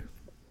boy.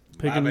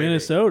 picking baby.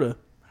 Minnesota.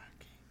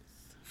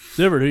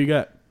 Sifford, who you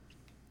got?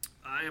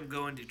 I am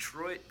going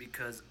Detroit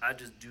because I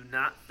just do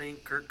not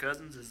think Kirk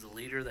Cousins is the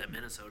leader that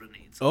Minnesota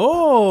needs.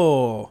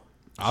 Oh,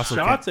 Also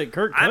shots at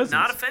Kirk I'm Cousins.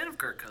 not a fan of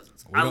Kirk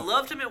Cousins. I don't-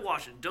 loved him at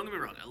Washington. Don't get me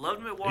wrong. I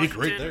loved him at He's Washington.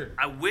 great there.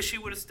 I wish he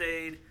would have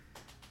stayed.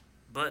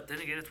 But then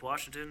again, it's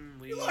Washington.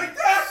 We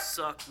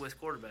suck with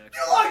quarterbacks.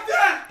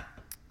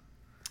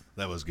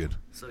 That was good.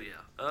 So, yeah.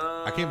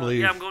 I can't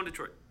believe- Yeah, I'm going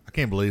Detroit. I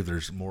can't believe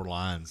there's more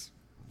Lions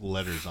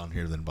letters on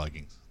here than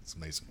Vikings. It's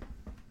amazing.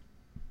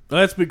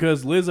 That's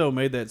because Lizzo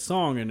made that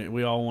song, and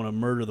we all want to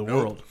murder the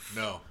world.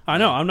 No. I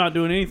know. I'm not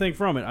doing anything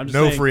from it. I'm just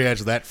No saying free ads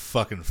with that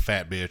fucking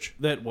fat bitch.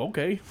 that. Well,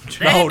 okay.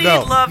 No, need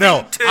no, loving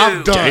no. too.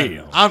 I'm done.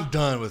 Damn. I'm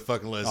done with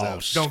fucking Lizzo. Oh,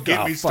 Don't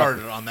get me fuck.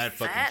 started on that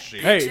fucking Fat shit.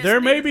 Hey, Bitches there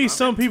may need be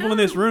some loving people in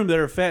this too. room that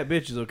are fat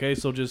bitches. Okay,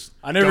 so just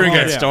I never Don't even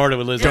got hold out. started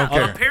with Liz. Yeah,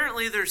 care.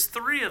 apparently there's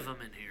 3 of them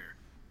in here.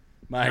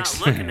 My, Not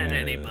looking at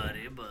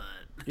anybody, but...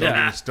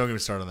 Don't get me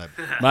started on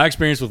that. my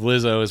experience with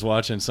Lizzo is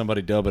watching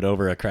somebody dub it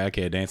over a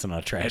crackhead dancing on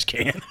a trash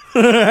can.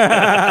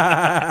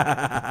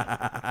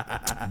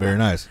 Very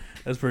nice.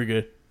 that's pretty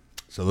good.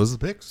 So those are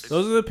the picks.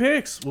 Those are the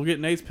picks. We'll get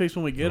Nate's picks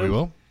when we get We them.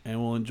 will. And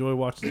we'll enjoy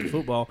watching the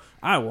football.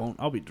 I won't.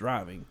 I'll be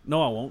driving.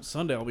 No, I won't.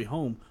 Sunday I'll be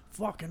home.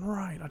 Fucking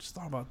right. I just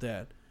thought about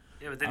that.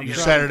 Yeah, but then I'm you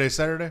just got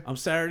Saturday. I'm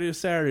Saturday to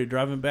Saturday,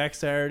 driving back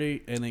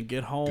Saturday, and then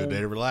get home. Good day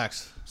to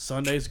relax.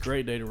 Sunday's a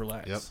great day to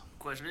relax. Yep.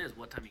 question is,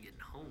 what time are you getting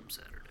home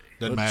Saturday?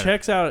 Doesn't But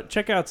matter.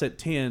 checkouts at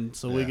 10,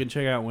 so we Yeah. can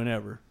check out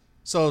whenever.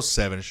 So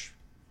 7ish.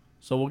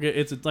 So we'll get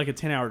it's like a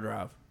 10-hour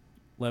drive,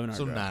 11-hour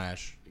So drive.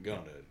 9ish. You're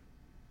going to it.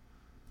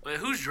 Wait,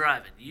 who's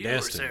driving? You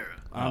Destin. or Sarah?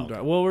 I'm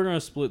well, we're gonna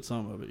split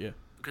some of it. Yeah.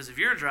 Because if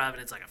you're driving,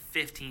 it's like a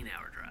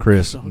 15-hour drive.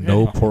 Chris, Okay.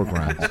 no pork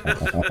rinds.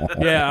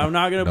 Yeah, I'm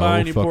not gonna No buy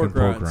any fucking pork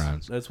pork rinds.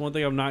 rinds. That's one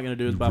thing I'm not gonna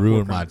do is You buy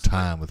ruined pork my rinds.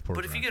 time with pork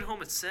But if you rinds. get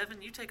home at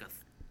 7, you take a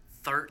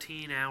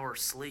 13-hour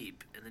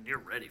sleep, and then you're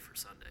ready for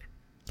Sunday.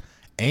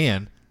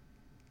 And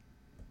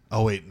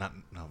oh wait, no.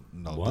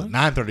 What? The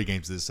 9:30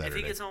 games this Saturday.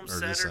 If he gets home or this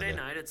Saturday Sunday.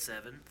 night at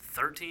 7,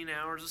 13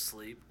 hours of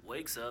sleep,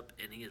 wakes up,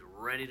 and he is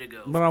ready to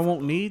go. But for I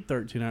won't football. need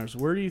 13 hours.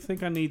 Where do you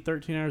think I need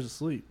 13 hours of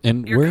sleep?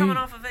 And You're where coming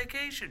off a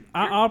vacation.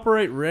 I You're-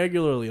 operate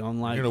regularly on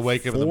like You're gonna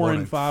wake up in the 4 morning.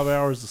 and 5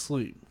 hours of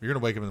sleep. You're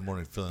gonna wake up in the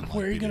morning feeling like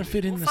where are you going to PDD.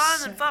 fit in well, the fine,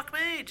 then fuck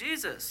me.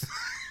 Jesus.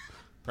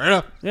 Fair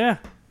enough. Yeah.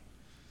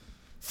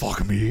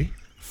 Fuck me.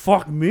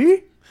 Fuck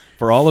me?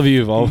 For all of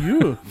you,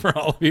 You. for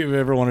all of you who've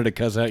ever wanted to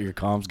cuss out your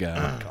comms guy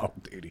on Call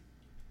of Duty.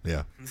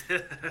 Yeah.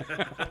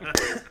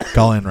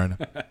 Call in right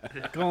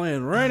now. Call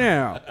in right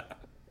now.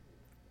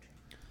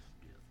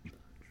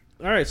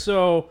 All right,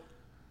 so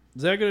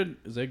is that good?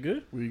 Is that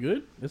good? Were you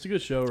good? It's a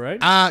good show, right?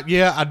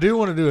 Yeah, I do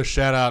want to do a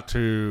shout out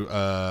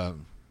to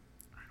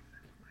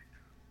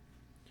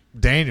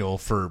Daniel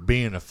for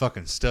being a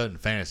fucking stud in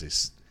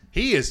fantasy.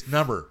 He is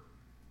number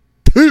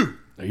 2.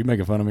 Are you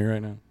making fun of me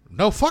right now?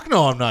 No, fuck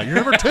no, I'm not. You're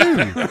number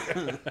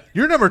 2.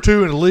 You're number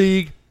 2 in a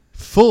league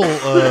full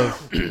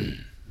of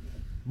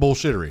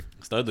bullshittery.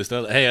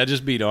 Studley. Hey, I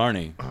just beat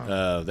Arnie.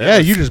 Yeah,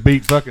 you just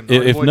beat fucking.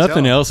 If Boy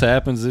nothing Tell. else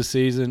happens this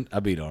season, I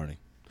beat Arnie.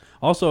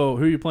 Also,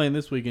 who are you playing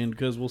this weekend?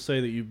 Because we'll say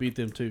that you beat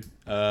them too.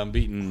 I'm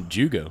beating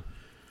Jugo.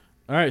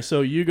 All right,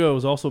 so Hugo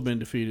has also been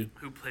defeated.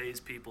 Who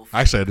plays people?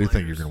 Actually, I do think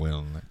players. you're gonna win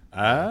on that.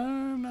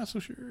 I'm not so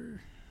sure.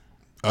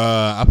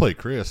 I played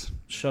Chris.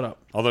 Shut up.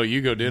 Although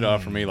Hugo did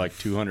offer me like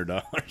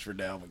 $200 for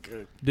Dalvin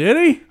Cook. Did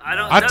he? I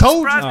don't. I that told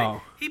surprised you. Me.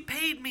 Oh. He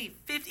paid me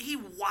 50. He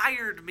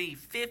wired me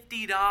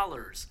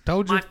 $50.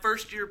 Told you. My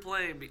first year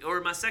playing,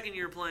 or my second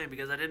year playing,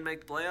 because I didn't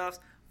make the playoffs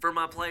for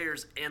my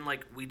players, and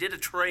like we did a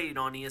trade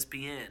on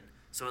ESPN,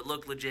 so it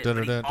looked legit. But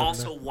he Da-da-da-da-da.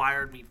 also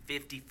wired me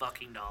 $50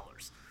 fucking.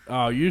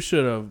 Oh, you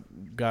should have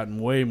gotten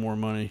way more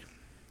money.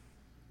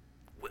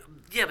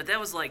 Yeah, but that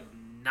was like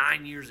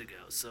 9 years ago.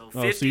 So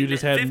 50, Oh, so you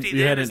just had 50 you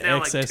then had is an now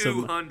excess like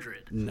of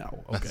 200.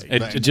 no. Okay,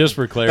 And just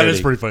for clarity, That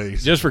is pretty funny.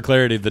 Just for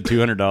clarity, the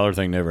 $200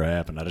 thing never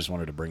happened. I just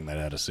wanted to bring that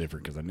out of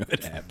Sifford because I knew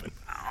it happened.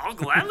 I'll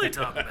gladly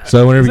talk about it.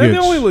 So whenever is that you the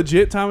only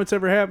legit time it's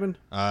ever happened?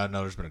 no,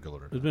 there's been a couple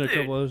There's been a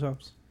couple other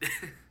times.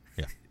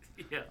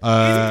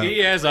 Yeah. He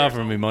has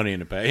offered me money in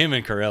the past. Him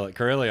and Corelli.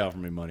 Corelli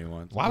offered me money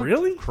once. Why would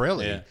Really?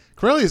 Corelli? Yeah.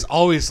 Corelli is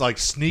always like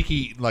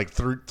sneaky, like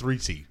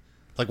 3C.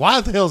 Like, why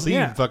the hell is he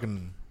Yeah. even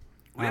fucking?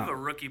 We have a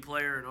rookie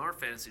player in our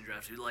fantasy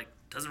draft who like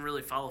doesn't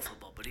really follow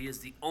football, but he is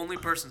the only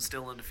person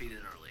still undefeated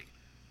in our league.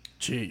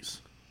 Jeez.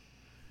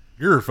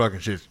 Your fucking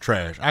shit's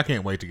trash. I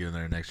can't wait to get in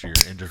there next year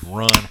and just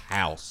run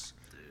house.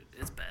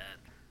 Dude, it's bad.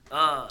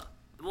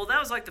 Well, that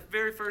was like the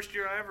very first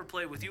year I ever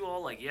played with you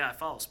all. Like, yeah, I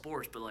follow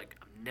sports, but like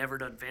I've never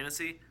done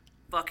fantasy.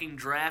 Fucking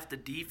draft the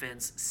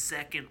defense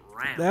second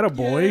round. That a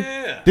boy.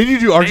 Yeah. Did you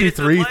do Made it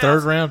to the RG3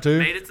 third playoffs. round too?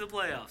 Made it to the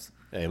playoffs.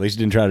 Hey, at least you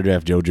didn't try to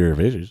draft Joe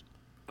Jurevicius.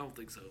 I don't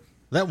think so.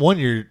 That one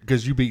year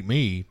because you beat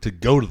me to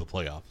go to the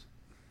playoffs.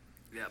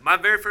 Yeah, my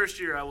very first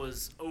year I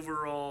was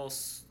overall.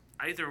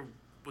 I either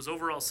was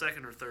overall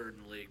second or third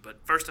in the league, but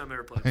first time I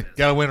ever played fantasy.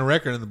 Got to win a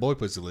record in the boy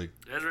pussy league.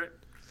 That's right.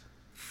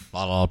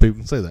 A lot of people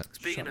can say that.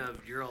 Speaking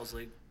of your all's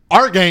league,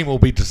 Our game will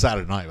be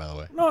decided tonight, by the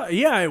way, No,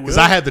 yeah, it because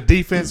will. I had the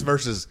defense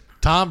versus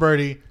Tom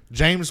Brady,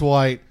 James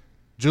White,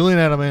 Julian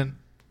Edelman,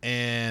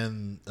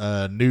 and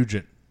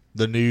Nugent.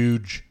 The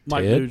Nuge.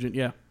 Mike Ted? Nugent.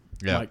 Yeah.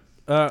 Yeah.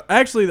 Mike.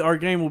 Actually, our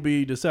game will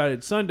be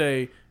decided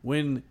Sunday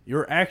when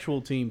your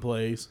actual team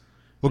plays.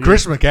 Well,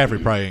 Christian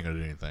McCaffrey probably ain't gonna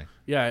do anything.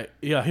 Yeah,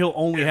 he'll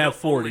only have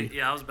 40.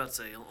 Yeah, I was about to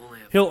say he'll only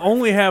have. He'll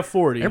only have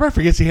 40. Everybody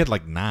forgets he had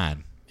like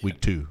 9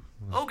 week 2.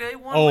 Okay,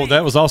 one Oh, week.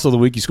 that was also the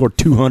week he scored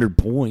 200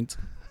 points.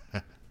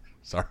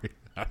 Sorry.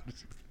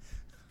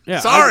 Yeah,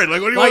 Sorry.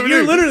 Like, what do you want me to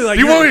you're do? literally like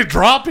you you're- want me to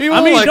drop people?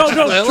 I mean, Like, don't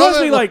I love trust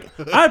it. me. Like,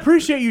 I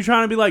appreciate you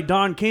trying to be like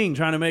Don King,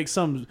 trying to make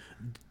some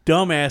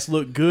dumbass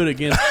look good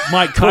against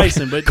Mike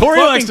Tyson, but Corey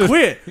fucking likes to-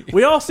 quit.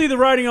 We all see the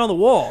writing on the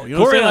wall. You know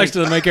what Corey I'm saying? likes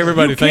to make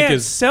everybody you think can't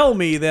his. sell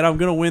me that I'm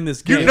going to win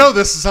this game. You know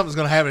this is something's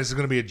going to happen. It's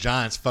going to be a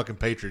Giants fucking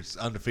Patriots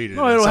undefeated.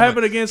 No, it'll Some-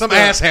 happen against some the-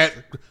 asshat.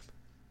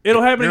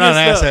 It'll happen You're not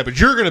an against asshat, but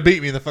you're going to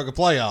beat me in the fucking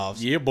playoffs.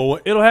 Yeah, boy.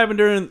 It'll happen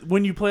during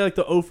when you play like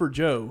the O for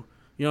Joe.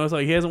 You know, it's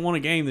like he hasn't won a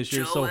game this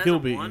year, Joe so hasn't he'll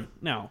beat won? you.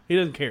 No, he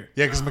doesn't care.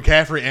 Yeah, because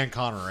McCaffrey and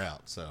Connor are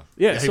out. So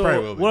Yeah, he so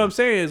probably will be. what I'm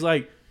saying is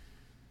like,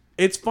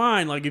 it's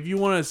fine. Like if you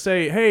want to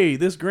say, hey,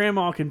 this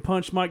grandma can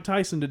punch Mike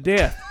Tyson to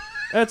death,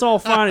 that's all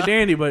fine and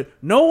dandy. But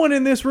no one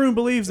in this room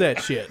believes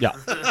that shit. Yeah.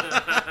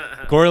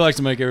 Corey likes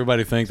to make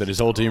everybody think that his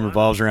whole team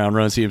revolves around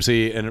Run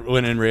CMC, and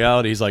when in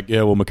reality, he's like,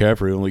 yeah, well,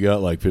 McCaffrey only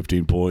got like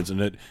 15 points,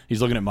 and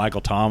he's looking at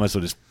Michael Thomas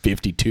with his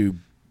 52,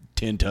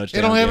 10 touchdowns.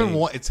 it don't happen.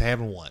 It's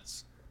happened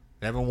once.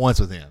 It happened once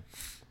with him.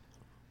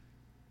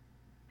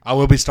 I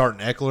will be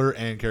starting Eckler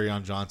and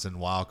Kerryon Johnson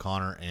while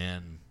Connor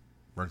and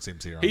Run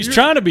CMC are on. He's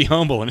trying to be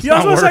humble, and it's Yeah, I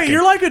not was gonna working. say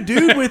you're like a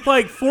dude with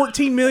like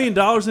 $14 million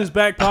in his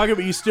back pocket,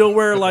 but you still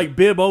wear like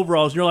bib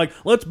overalls. And you're like,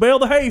 let's bale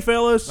the hay,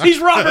 fellas. He's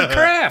Robert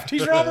Kraft.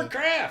 He's Robert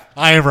Kraft.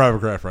 I am Robert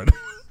Kraft right now.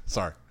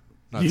 Sorry.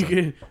 Not You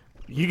sorry.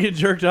 get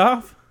jerked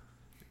off.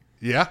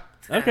 Yeah.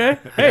 Okay.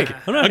 Hey,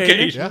 I'm not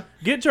hating. Yeah.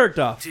 Get jerked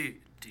off. do you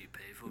pay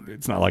for it?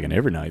 It's not like an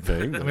every night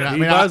thing. but-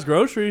 He buys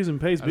groceries and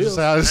pays bills.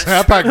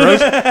 I bought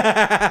groceries.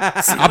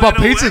 I bought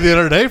pizza the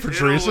other day for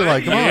Teresa.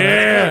 Like, come on. man.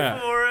 Yeah.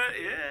 For it,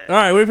 yeah. All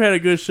right, we've had a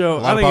good show.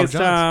 lot I of think Bob it's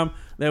Johnson. time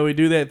that we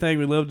do that thing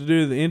we love to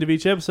do at the end of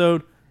each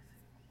episode.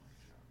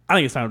 I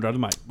think it's time to drop the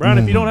mic. Brian,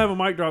 if you don't have a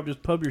mic drop,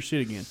 just pub your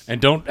shit again.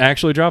 And don't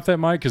actually drop that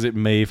mic because it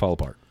may fall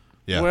apart.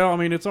 Yeah. Well, I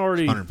mean, it's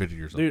already 150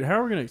 years old. Dude, how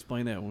are we going to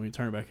explain that when we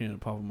turn it back into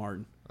Papa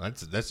Martin?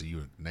 That's a you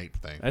and Nate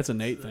thing. That's a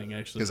Nate thing,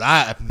 actually. Because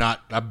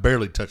I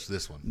barely touched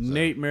this one. So.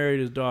 Nate married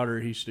his daughter.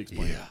 He should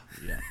explain Yeah.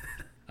 it. Yeah.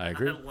 I I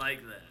agree. like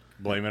that.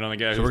 Blame it on the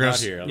guy So who's we're gonna not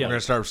here. we're gonna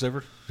start with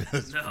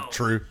Sifford. No.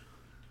 True.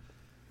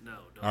 No.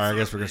 Don't All right, I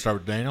guess start we're gonna with start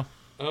with Daniel.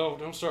 Oh,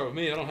 don't start with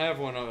me. I don't have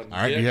one. All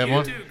right, you have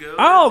one? me. You two go.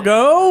 I'll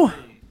go.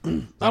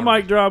 My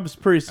mic drop is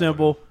pretty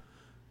simple.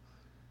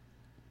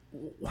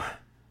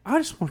 I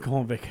just want to go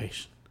on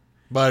vacation.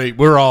 Buddy,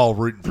 we're all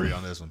rooting for you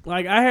on this one.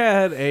 Like, I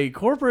had a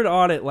corporate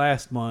audit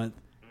last month,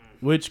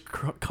 which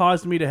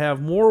caused me to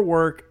have more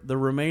work the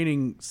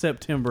remaining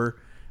September,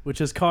 which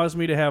has caused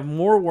me to have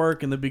more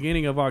work in the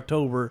beginning of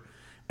October,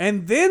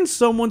 and then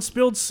someone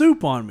spilled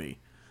soup on me.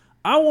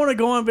 I want to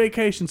go on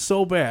vacation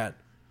so bad,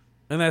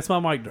 and that's my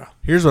mic drop.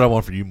 Here's what I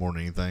want for you more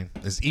than anything: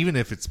 is even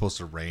if it's supposed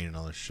to rain and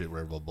all this shit,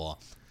 whatever, blah blah.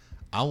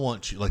 I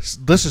want you let's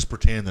just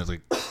pretend there's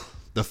like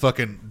the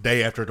fucking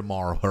day after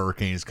tomorrow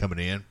hurricane is coming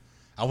in.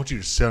 I want you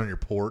to sit on your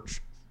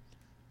porch,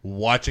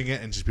 watching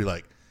it, and just be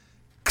like,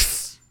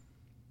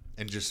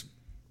 and just,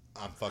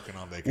 I'm fucking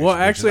on vacation. Well,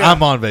 actually,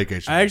 I'm on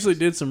vacation. I actually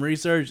did some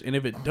research, and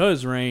if it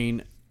does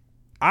rain,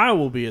 I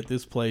will be at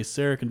this place.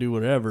 Sarah can do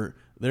whatever.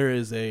 There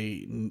is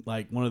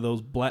one of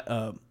those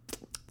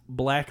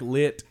black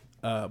lit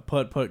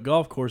putt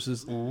golf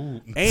courses,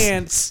 and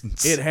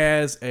it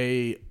has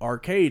a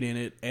arcade in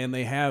it, and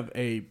they have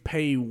a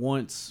pay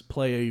once,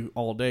 play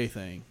all day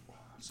thing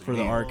for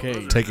the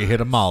arcade. Take a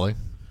hit of Molly.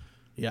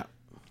 Yeah,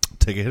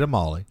 Take a hit of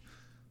Molly.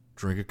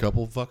 drink a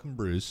couple fucking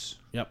brews.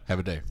 Yep. Have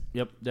a day.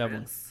 Yep,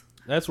 definitely. Yes.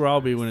 That's where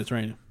I'll be when it's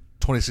raining.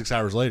 26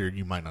 hours later,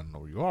 you might not know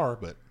where you are,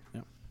 but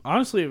Yep.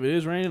 Honestly, if it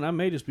is raining, I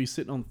may just be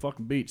sitting on the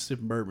fucking beach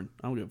sipping bourbon.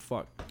 I don't give a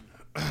fuck.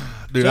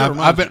 dude, So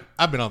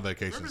I've been on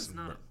vacation. Bourbon's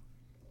not a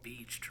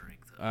beach drink,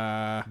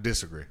 though.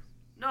 Disagree.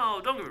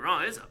 No, don't get me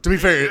wrong. It's a To be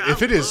fair, beer.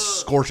 if it I is love-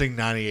 scorching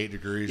 98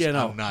 degrees, Yeah,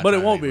 no, I'm not. but it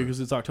driving won't be anywhere. because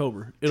it's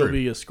October. It'll True.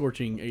 be a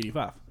scorching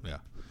 85.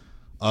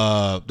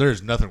 Yeah.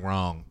 There's nothing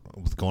wrong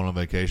with going on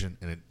vacation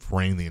and it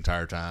rained the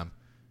entire time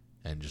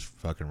and just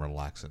fucking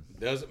relaxing.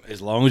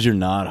 As long as you're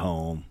not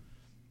home.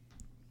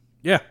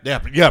 Yeah. Yeah,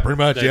 pretty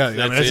much. That's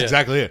That's it.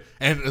 exactly it.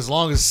 And as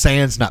long as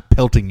sand's not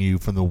pelting you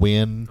from the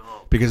wind,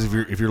 because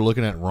if you're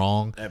looking at it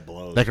wrong, That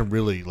blows. that can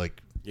really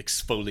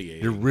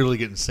Exfoliate. you're really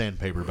getting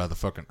sandpapered by the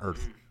fucking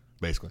earth,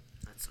 basically.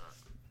 That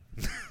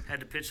sucked. Had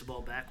to pitch the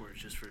ball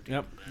backwards just for it to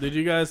Yep. get back. Did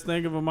you guys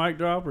think of a mic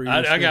drop? Or you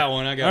just I got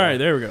one. I got All one. right,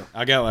 there we go.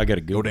 I got a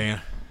good Go one.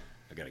 Dan.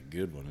 I got a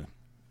good one.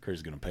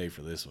 Kurt's going to pay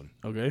for this one.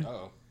 Okay.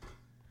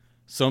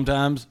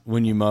 Sometimes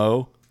when you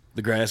mow,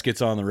 the grass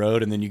gets on the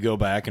road and then you go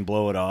back and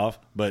blow it off.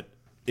 But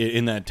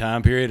in that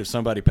time period, if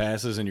somebody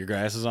passes and your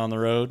grass is on the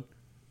road,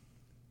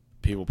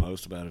 people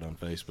post about it on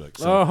Facebook.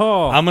 So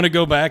Oh. I'm going to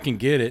go back and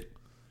get it.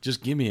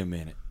 Just give me a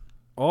minute.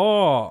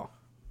 Oh,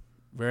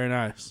 very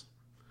nice.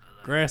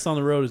 Grass on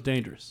the road is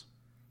dangerous.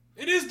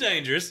 It is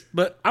dangerous,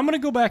 but I'm going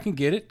to go back and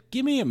get it.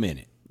 Give me a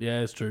minute. Yeah,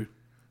 it's true.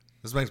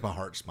 This makes my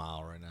heart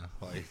smile right now.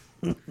 Like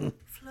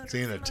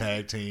seeing a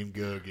tag team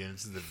go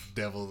against the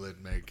devil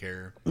that may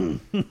care.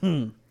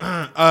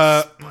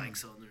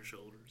 Spikes on their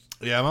shoulders.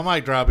 Yeah, my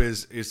mic drop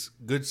is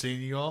good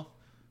seeing you all.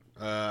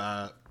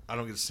 I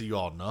don't get to see you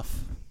all enough,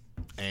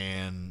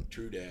 and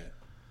True that.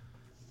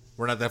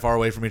 we're not that far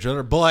away from each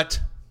other, but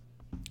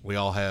we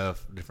all have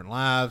different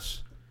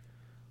lives.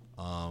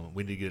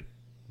 We need to get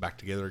back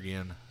together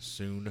again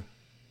soon.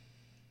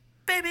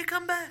 Baby,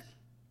 come back.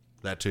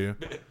 That too.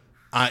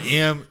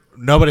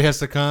 Nobody has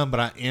to come, but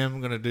I am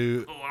going to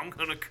do. Oh, I'm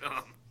gonna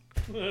come.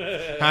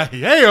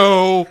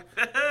 Hey-o!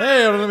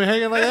 Hey, don't let me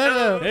hang like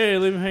that. Hey,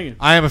 leave him hanging.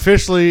 I am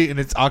officially, and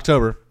it's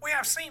October. We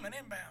have semen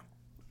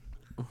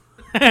inbound.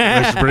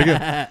 This is pretty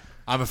good.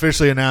 I'm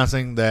officially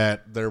announcing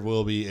that there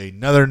will be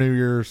another New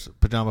Year's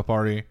pajama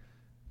party.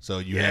 So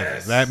you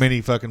have that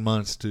many fucking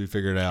months to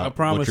figure it out. I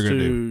promise what you're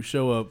gonna to do.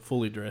 show up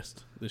fully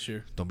dressed this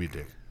year. Don't be a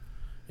dick.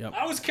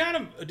 I was kind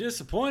of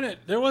disappointed.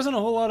 There wasn't a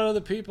whole lot of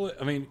other people.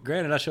 I mean,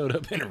 granted, I showed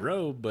up in a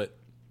robe, but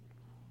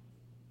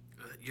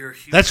You're a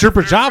huge That's your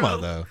pajama,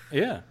 hero. though.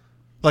 yeah.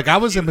 Like, I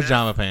was in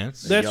pajama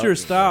pants. That's your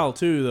style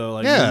too, though.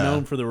 Like you're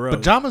known for the robe.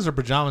 Pajamas are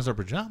pajamas are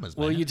pajamas,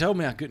 man. Well, you told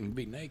me I couldn't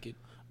be naked.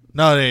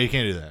 No, you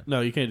can't do that. No,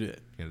 you can't do that.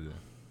 Can't do that.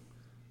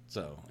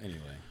 So, anyway.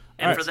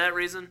 And for that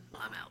reason,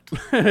 I'm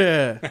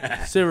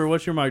out. Silver,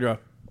 what's your mic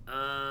drop?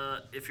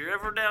 If you're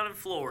ever down in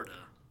Florida,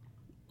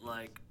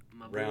 like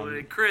my boy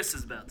Round- Chris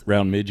is about to.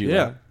 Round mid-July.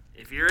 Yeah.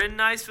 If you're in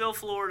Niceville,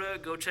 Florida,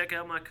 go check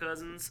out my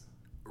cousin's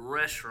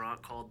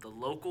restaurant called The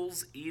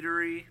Locals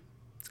Eatery.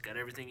 It's got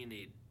everything you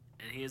need.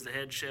 And he is the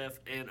head chef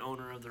and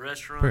owner of the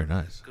restaurant. Very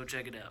nice. Go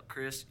check it out.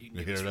 Chris, you can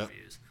You give us hit it up?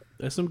 reviews.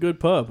 That's some good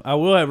pub. I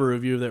will have a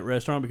review of that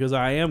restaurant because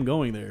I am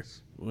going there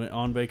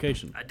on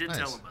vacation. I did Nice.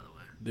 tell him, by the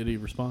way. Did he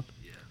respond?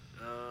 Yeah.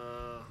 Hold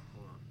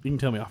on. You can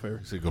tell me off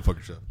air. So go fuck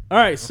yourself. All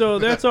right, so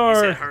that's He said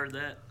our. heard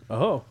that.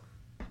 Oh,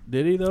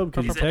 did he though?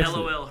 Because He you said texted.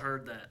 LOL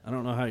heard that. I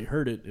don't know how you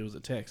heard it. It was a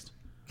text.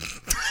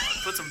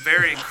 Put some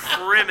very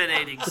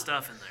incriminating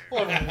stuff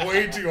in there.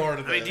 Way too hard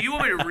at I mean, do you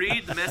want me to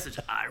read the message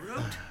I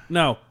wrote?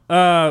 No,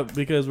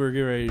 because we're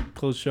getting ready to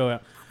close the show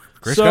out.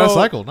 Chris got a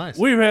cycle. Nice.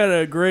 We've had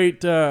a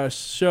great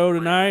show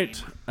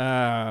tonight.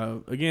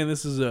 Again,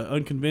 this is an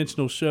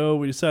unconventional show.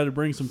 We decided to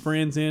bring some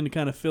friends in to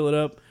kind of fill it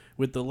up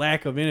with the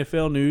lack of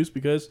NFL news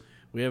because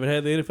we haven't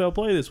had the NFL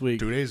play this week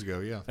 2 days ago,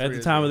 yeah. at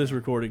the time of this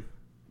recording.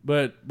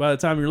 But by the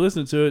time you're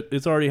listening to it,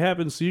 it's already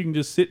happened, so you can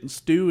just sit and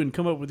stew and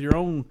come up with your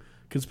own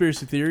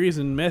conspiracy theories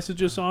and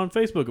message us on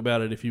Facebook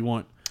about it if you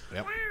want.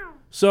 Yep.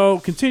 So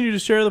continue to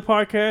share the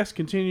podcast.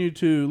 Continue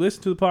to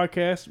listen to the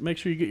podcast. Make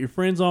sure you get your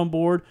friends on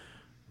board.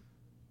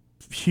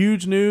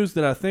 Huge news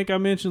that I think I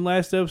mentioned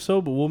last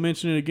episode, but we'll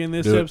mention it again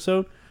this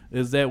episode,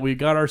 is that we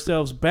got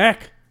ourselves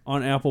back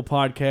on Apple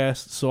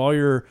Podcasts. So all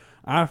your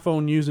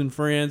iPhone using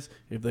friends,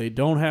 if they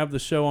don't have the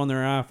show on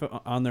their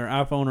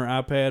iPhone or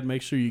iPad,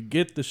 make sure you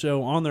get the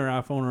show on their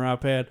iPhone or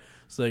iPad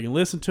so they can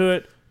listen to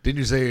it. Didn't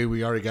you say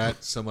we already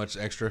got so much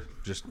extra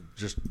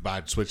just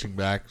by switching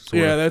back?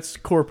 Yeah, that's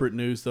corporate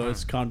news, though.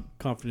 It's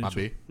confidential. Might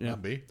be. Yeah.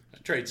 Might be.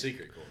 Trade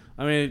secret. Court.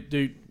 I mean,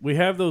 dude, we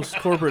have those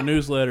corporate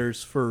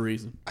newsletters for a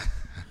reason.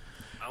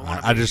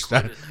 I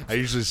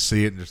usually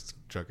see it and just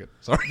chuck it.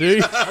 Sorry. Do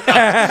you?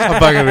 I'm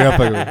fucking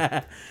with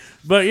you.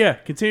 But yeah,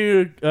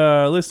 continue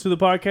to listen to the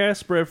podcast,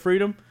 spread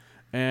freedom,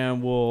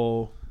 and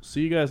we'll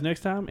see you guys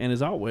next time. And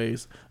as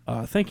always,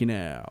 thank you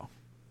now.